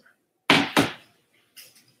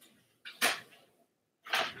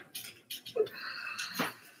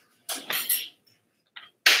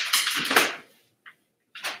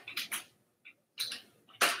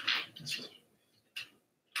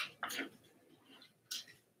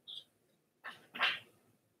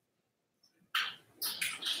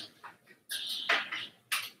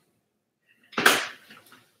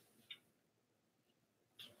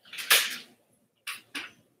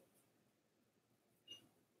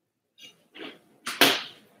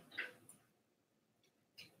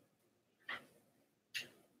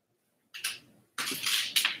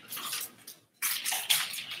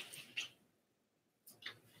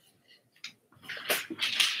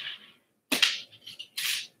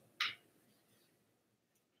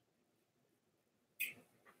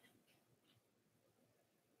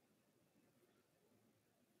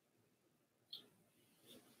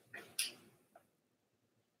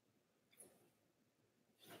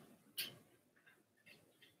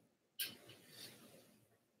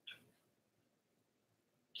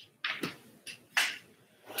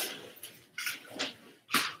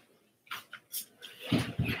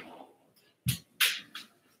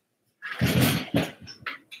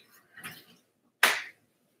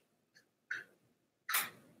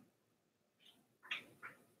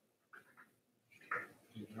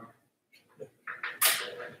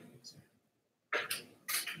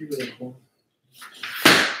 Really cool.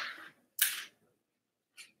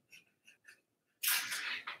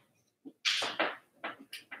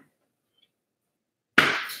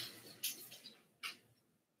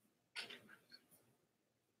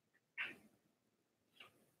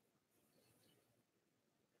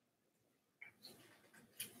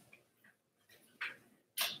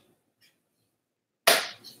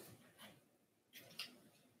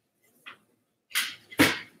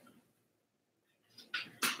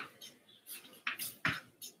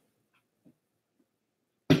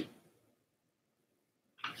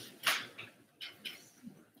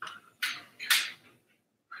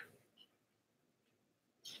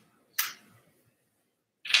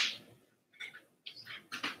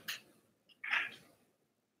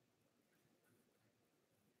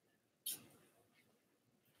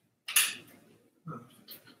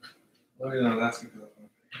 The reason I was asking for that.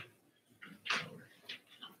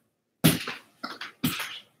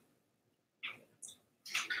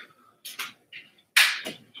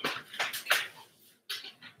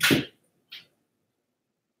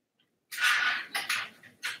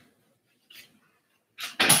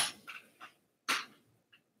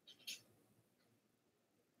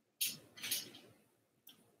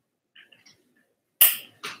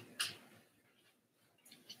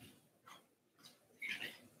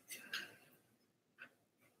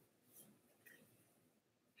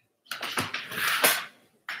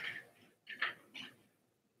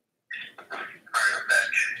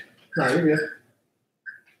 No, you're good.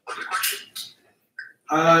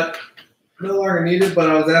 No longer needed, but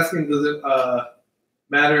I was asking, does it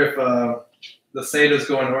matter if the SATAs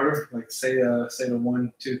go in order? Like SATA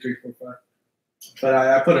 1, 2, 3, 4, 5. But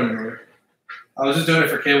I put them in order. I was just doing it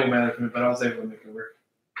for cable management, but I was able to make it work.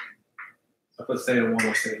 I put SATA 1 with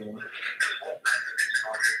SATA 1.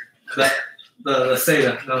 The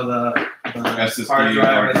SATA, no, the SSD, hard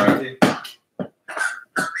drive. SSD.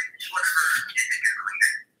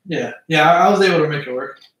 Yeah, I was able to make it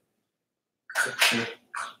work.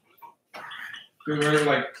 We were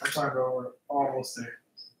like, I'm talking about we're almost there.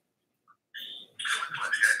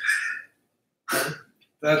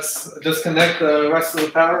 That's just connect the rest of the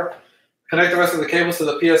power, connect the rest of the cables to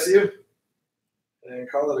the PSU, and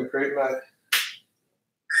call it a great night.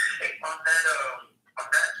 Hey, on that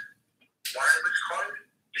wireless card,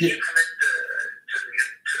 did you connect to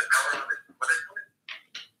the power on the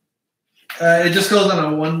motherboard? It just goes on a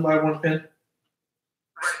 1x1 pin.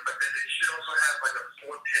 Right, but then it should also have like a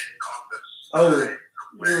 4-pin on the Oh, side.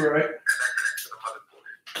 you're right. And that connects to the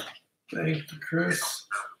motherboard. Thank you, Chris.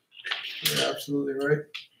 You're absolutely right.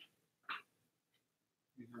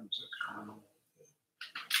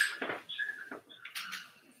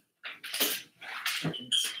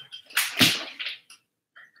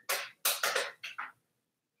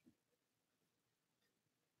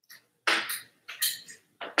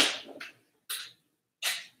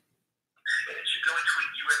 It should go into a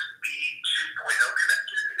USB 2.0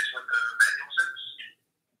 connector, is what the manual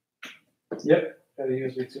says. Yep, got a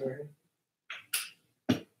USB 2 right here.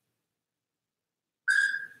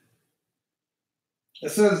 It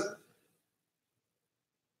says, So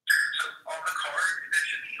on the card, there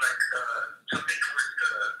should be like something towards the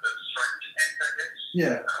front end, I guess.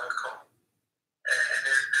 yeah, And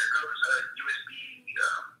there goes a USB,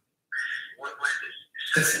 what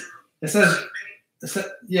is it? it says,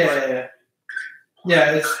 yeah.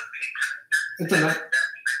 Yeah, it's a nice.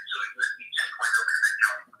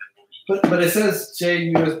 But it says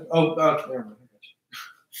JUS. Oh, never mind.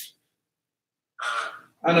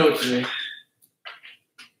 I know what you mean.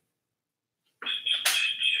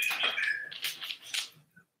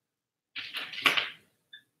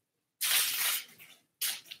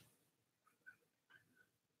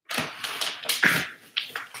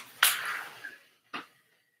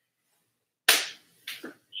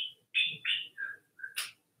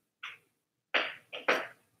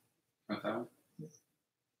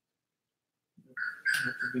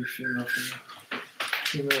 Have to be female.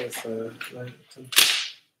 Female is 9.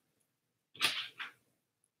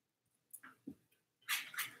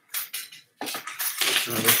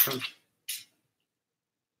 This one?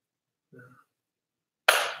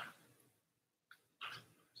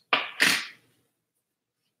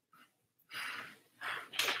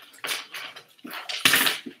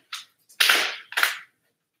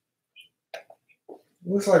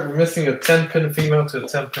 Looks like we're missing a 10-pin female to a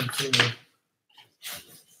 10-pin female.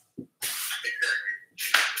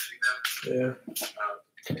 Yeah.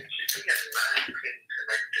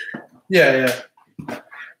 Yeah.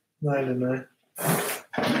 9 to 9.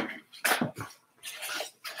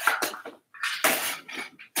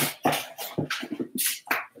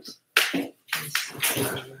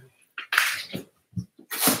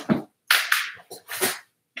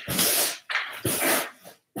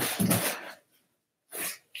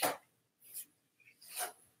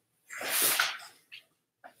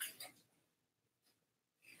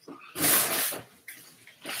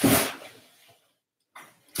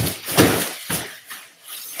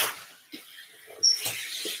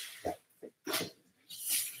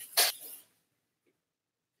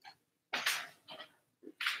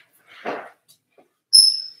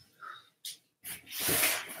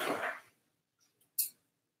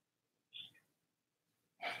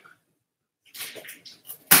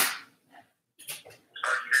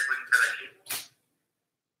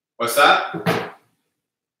 What's that? Are you guys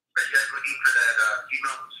looking for that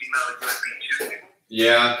female USB 2 cable?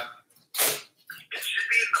 Yeah. It should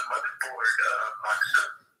be in the motherboard box.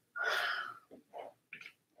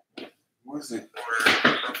 What is it? or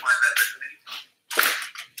someone that's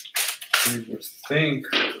listening? You would think.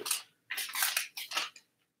 Because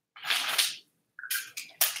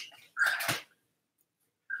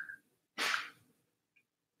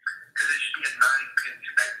it should be a 9-pin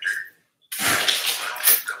connector.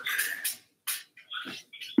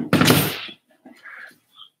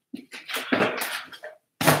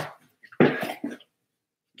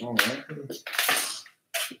 All right.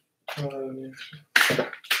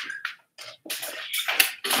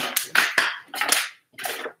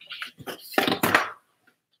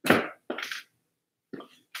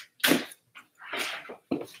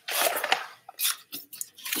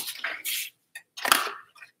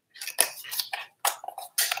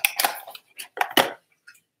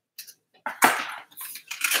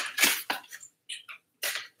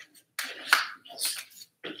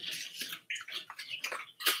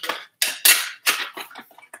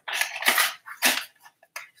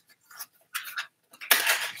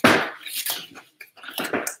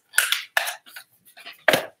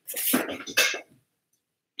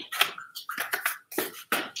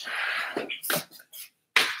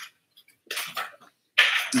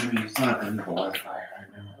 I mean, it's not in the Wi-Fi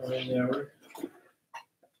right now.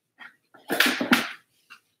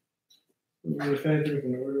 Yeah, if anything, we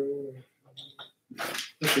can order one.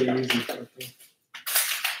 That's an easy fucking.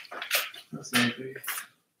 That's not big.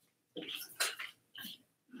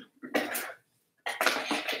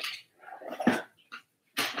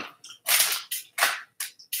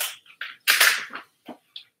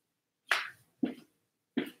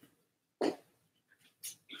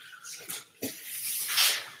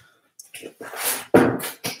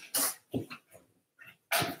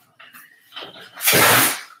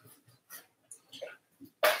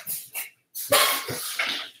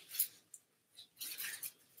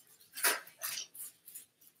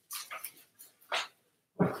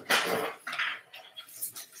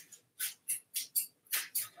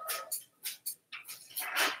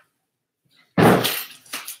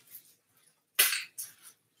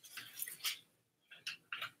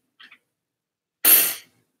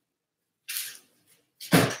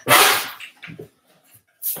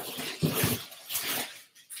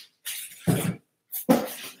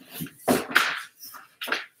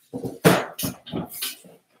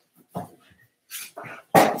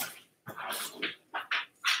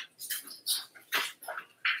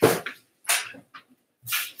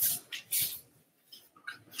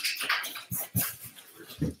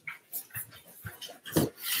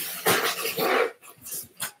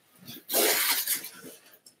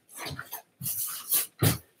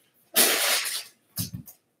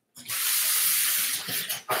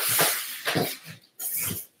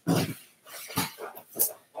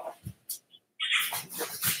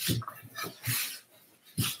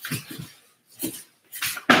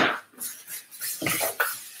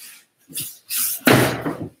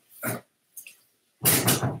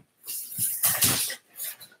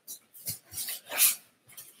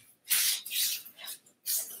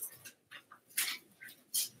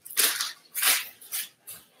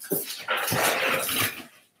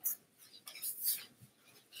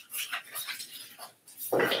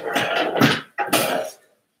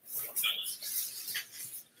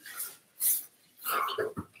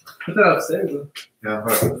 Put that upstairs, though. Yeah,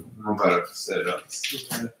 but I'm about to set it up.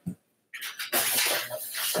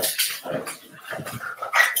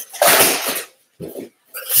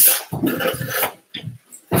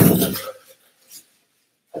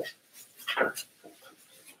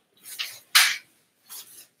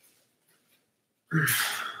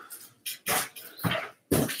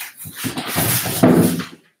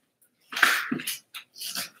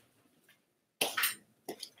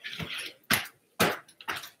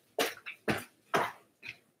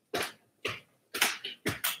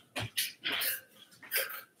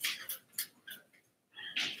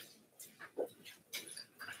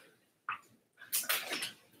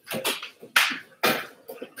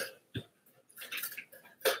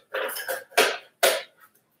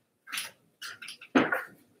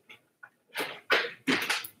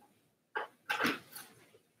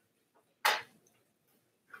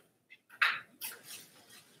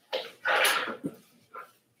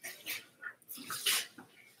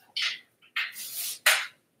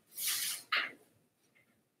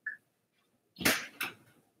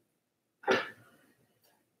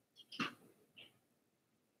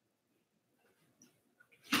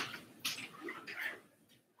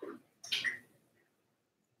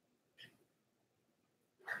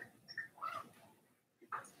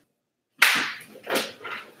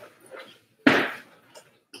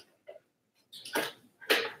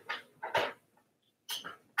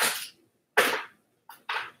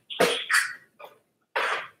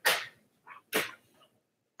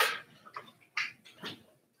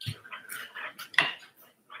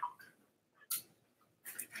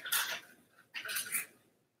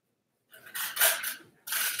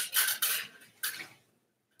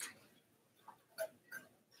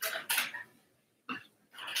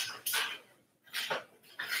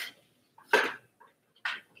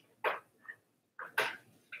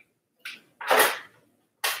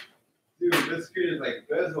 this kid is like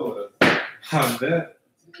bezel. I'm dead.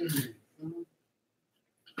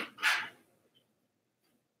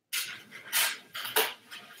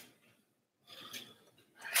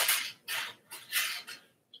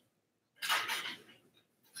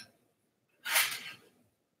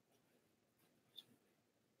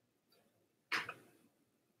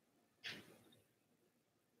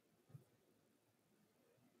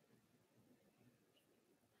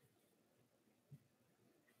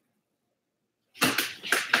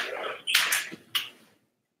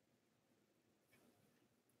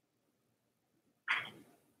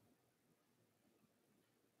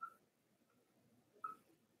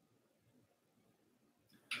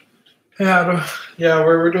 Yeah,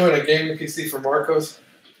 we're doing a gaming PC for Marcos.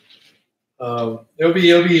 It'll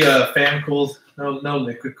be fan cooled, no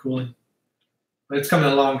liquid cooling. But it's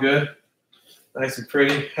coming along good, nice and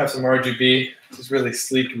pretty. Have some RGB. It's really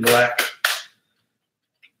sleek and black.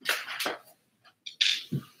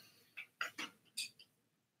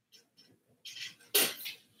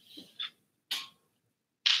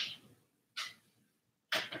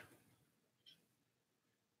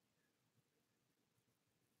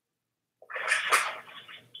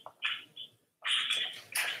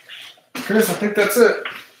 Chris, I think that's it.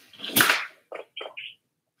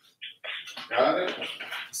 Got it?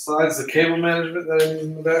 Besides the cable management that I need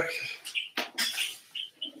in the back.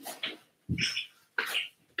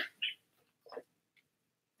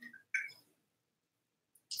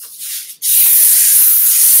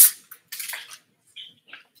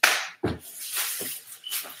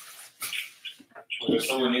 There's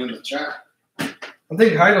someone in the chat. I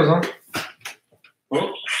think Heido's on.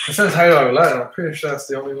 Who? It says Heido Aguilar. I'm pretty sure that's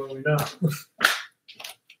the only one we know.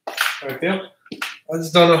 Right there. I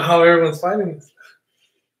just don't know how everyone's finding this.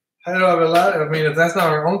 Heido Aguilar. I mean, if that's not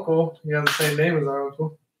our uncle, you have the same name as our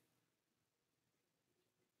uncle.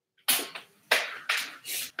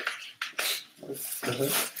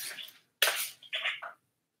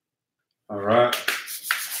 All right.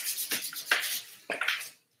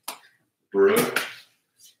 Bro.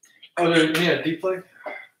 Oh, yeah, deep play.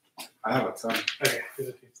 I have a ton. Okay, here's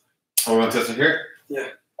a deep play. Oh, we want to test it here? Yeah,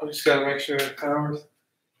 we just gotta make sure it powers.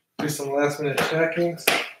 Do some last minute checkings.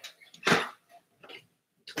 I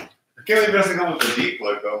can't believe it doesn't come with a deep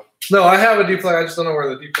plug, though. No, I have a deep play. I just don't know where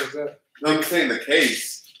the deep plug's at. No, I'm saying the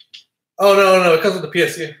case. Oh no, it comes with the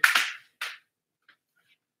PSU.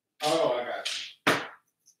 Oh, I got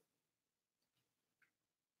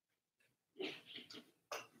you.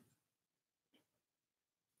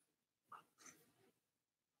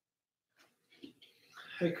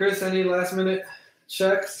 Hey Chris, any last minute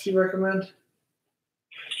checks you recommend?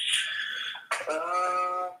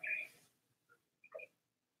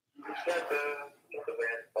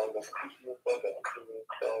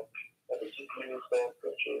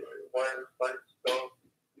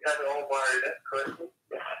 You have it all wired up correctly.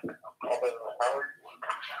 All the power.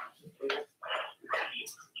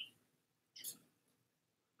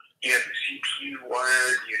 You have the CPU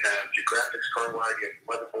wired, you have your graphics card wired, you have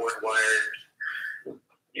the motherboard wired,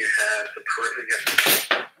 you have the peripheral.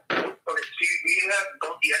 Okay, so you have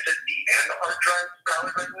both the SSD and the hard drive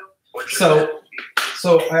powered right now? So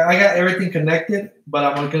I got everything connected, but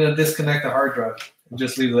I'm gonna disconnect the hard drive and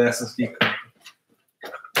just leave the SSD connected.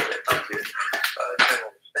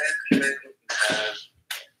 You have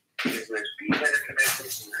the USB header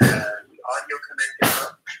connected, you have the audio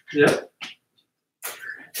connected, Yep.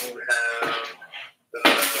 you have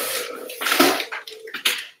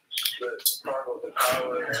the toggle, the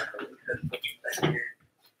power,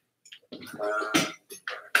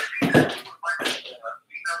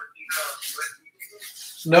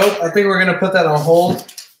 Nope, I think we're gonna put that on hold.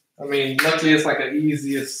 I mean, luckily it's like the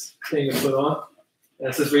easiest thing to put on.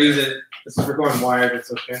 And since we're going wired,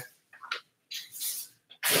 it's okay.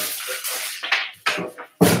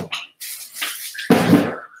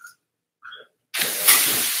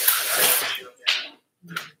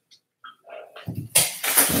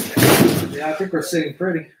 Yeah, I think we're sitting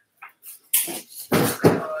pretty.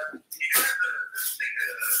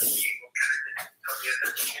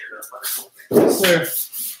 Yes, sir.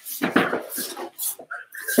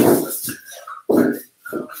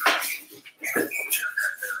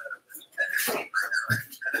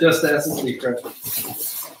 Just SSD, correct?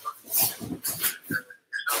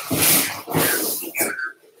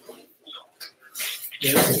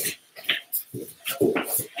 Yeah.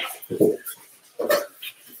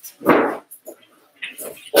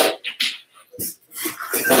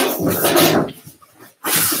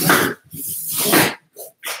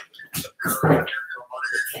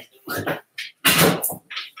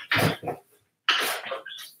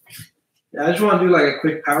 I just want to do like a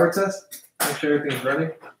quick power test. Make sure everything's ready.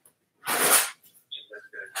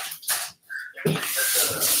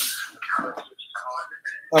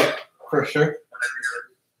 Oh, for sure.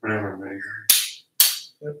 Whenever I'm ready.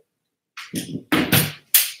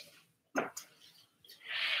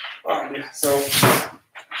 Alright, yeah. So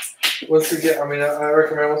once we get, I mean, I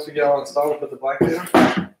recommend once we get all installed, we put the black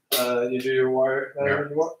down. You do your wire however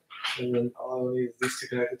you want, and then all I need is these two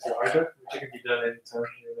connected to the hard drive, which can be done anytime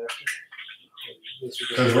here after.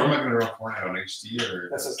 Because where am I going to run Fortnite on HD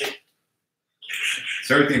or? SSD.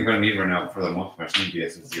 So everything I'm going to need right now for the most part is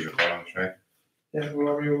SSD requirements, right? Yeah,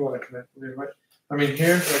 whoever you want to connect. Right. I mean,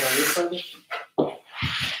 here, like on this side. Here,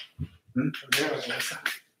 like on this side.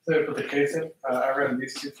 So I put the case in. I ran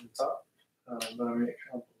these two from the top. But I mean, it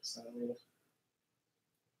kind of looks that way.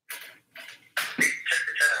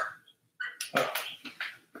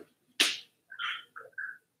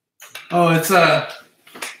 Oh, it's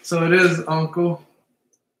so it is Uncle.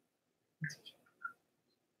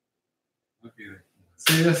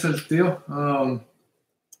 See, this is the deal.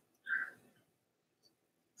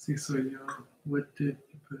 See, so what did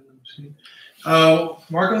you put in the machine?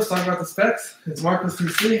 Marcos, talk about the specs. It's Marcos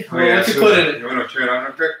PC. Oh, yeah, what you put in it? You want to turn it on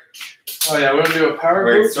real quick? Oh yeah, we're gonna do a power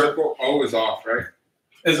Wait, boost. circle O is off, right?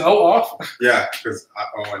 Is O off? Yeah, because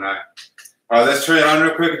O and I. All right, let's turn it on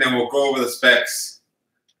real quick, and then we'll go over the specs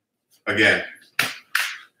again.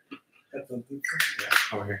 That's a good Yeah,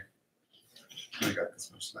 over here. I got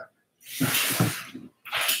this much slack.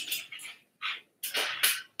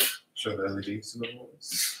 Show the LEDs to the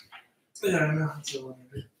walls. Yeah, I know. That's what I'm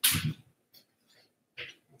gonna do.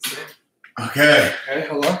 Okay, Okay,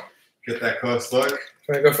 hold on. get that close look.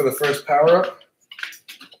 Can I go for the first power up?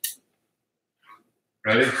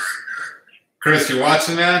 Ready? Chris, you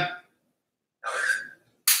watching, man?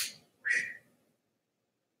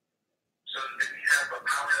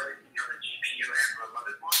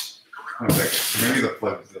 One second. Maybe the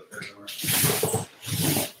plug is up there somewhere.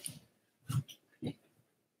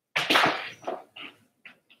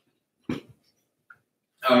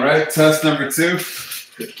 All right, test number 2.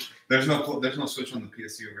 There's no switch on the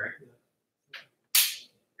PSU, right?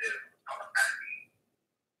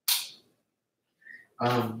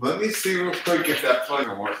 Let me see real quick if that plug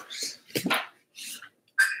works.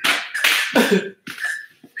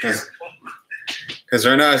 Because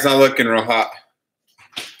right now it's not looking real hot.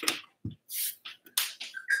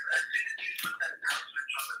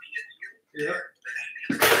 Yeah.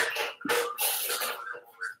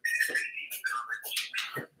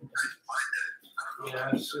 Yeah,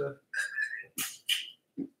 I should.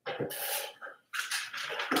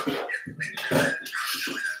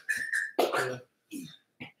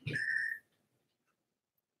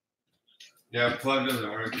 Yeah, plug doesn't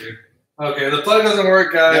work, dude. Okay, the plug doesn't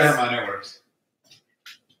work, guys. Never mind, it works.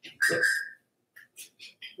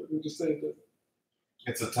 What did you say?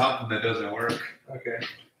 It's the top one that doesn't work, Okay.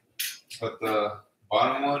 but the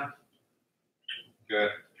bottom one,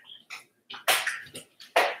 good.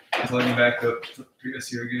 Plugging back the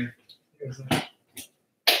PSU again.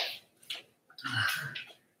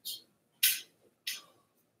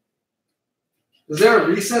 Is there a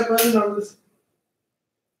reset button on this?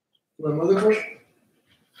 The motherboard?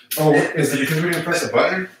 Oh, is it because we didn't press a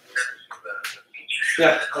button?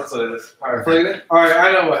 Yeah, that's what it is. All right, plug it in. All right,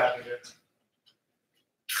 I know what happened here.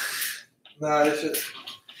 Nah, it's just.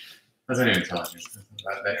 That's not even telling me.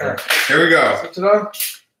 Here we go. Switch it on.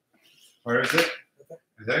 Where is it?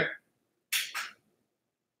 Is there?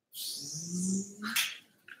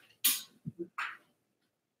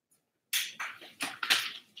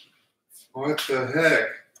 What the heck?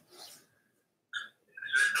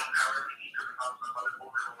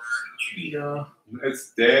 Yeah.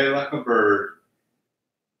 It's dead like a bird.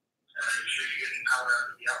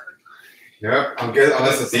 Yep, I'm good.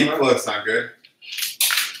 Unless the deep plug's not good.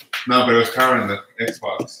 No, but it was powering the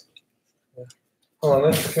Xbox. Hold on,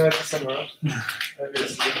 let's connect to somewhere else. Maybe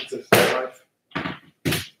it's to life.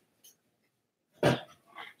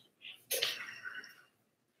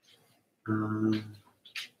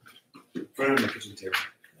 Put it on the kitchen table.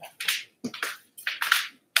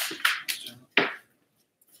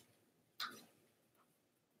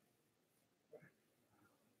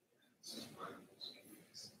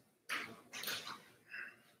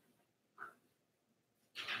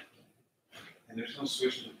 And there's no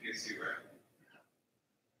switch in the PC, right?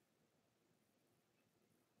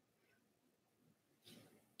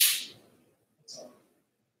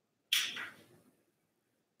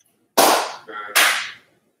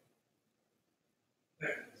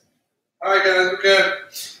 All right, guys, we're good.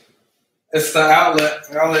 It's the outlet.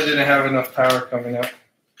 The outlet didn't have enough power coming up.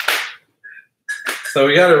 So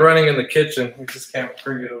we got it running in the kitchen. We just can't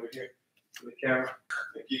bring it over here. The camera.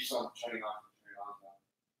 It keeps on turning off and turning on.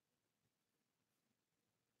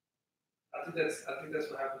 I think that's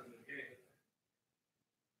what happened in the beginning.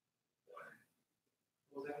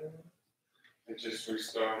 What was that? It just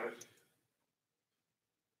restarted.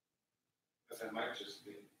 But that might just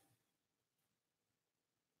be.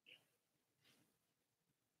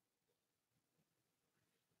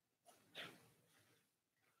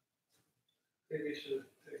 Maybe you should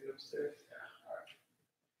take it upstairs.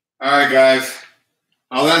 All right, guys.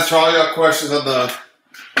 I'll answer all your questions on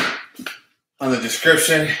the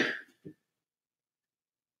description.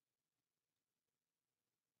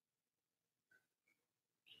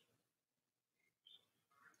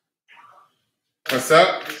 What's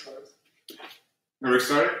up?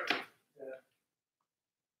 Restart it? Yeah.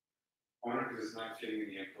 I wonder because it's not getting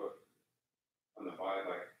the input on the body,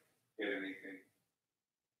 like get anything.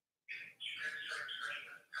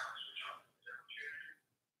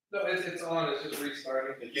 No, it's on. It's just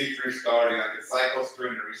restarting. It keeps restarting, like it cycles through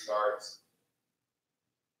and it restarts.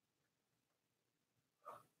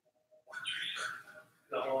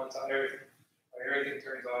 The whole entire everything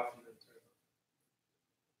turns off and then turns on.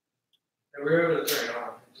 And we were able to turn it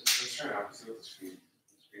on. Let's turn it off and see what the screen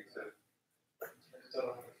said.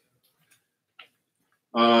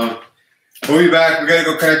 We'll be back. We gotta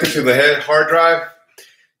go connect it to the hard drive.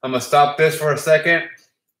 I'm gonna stop this for a second.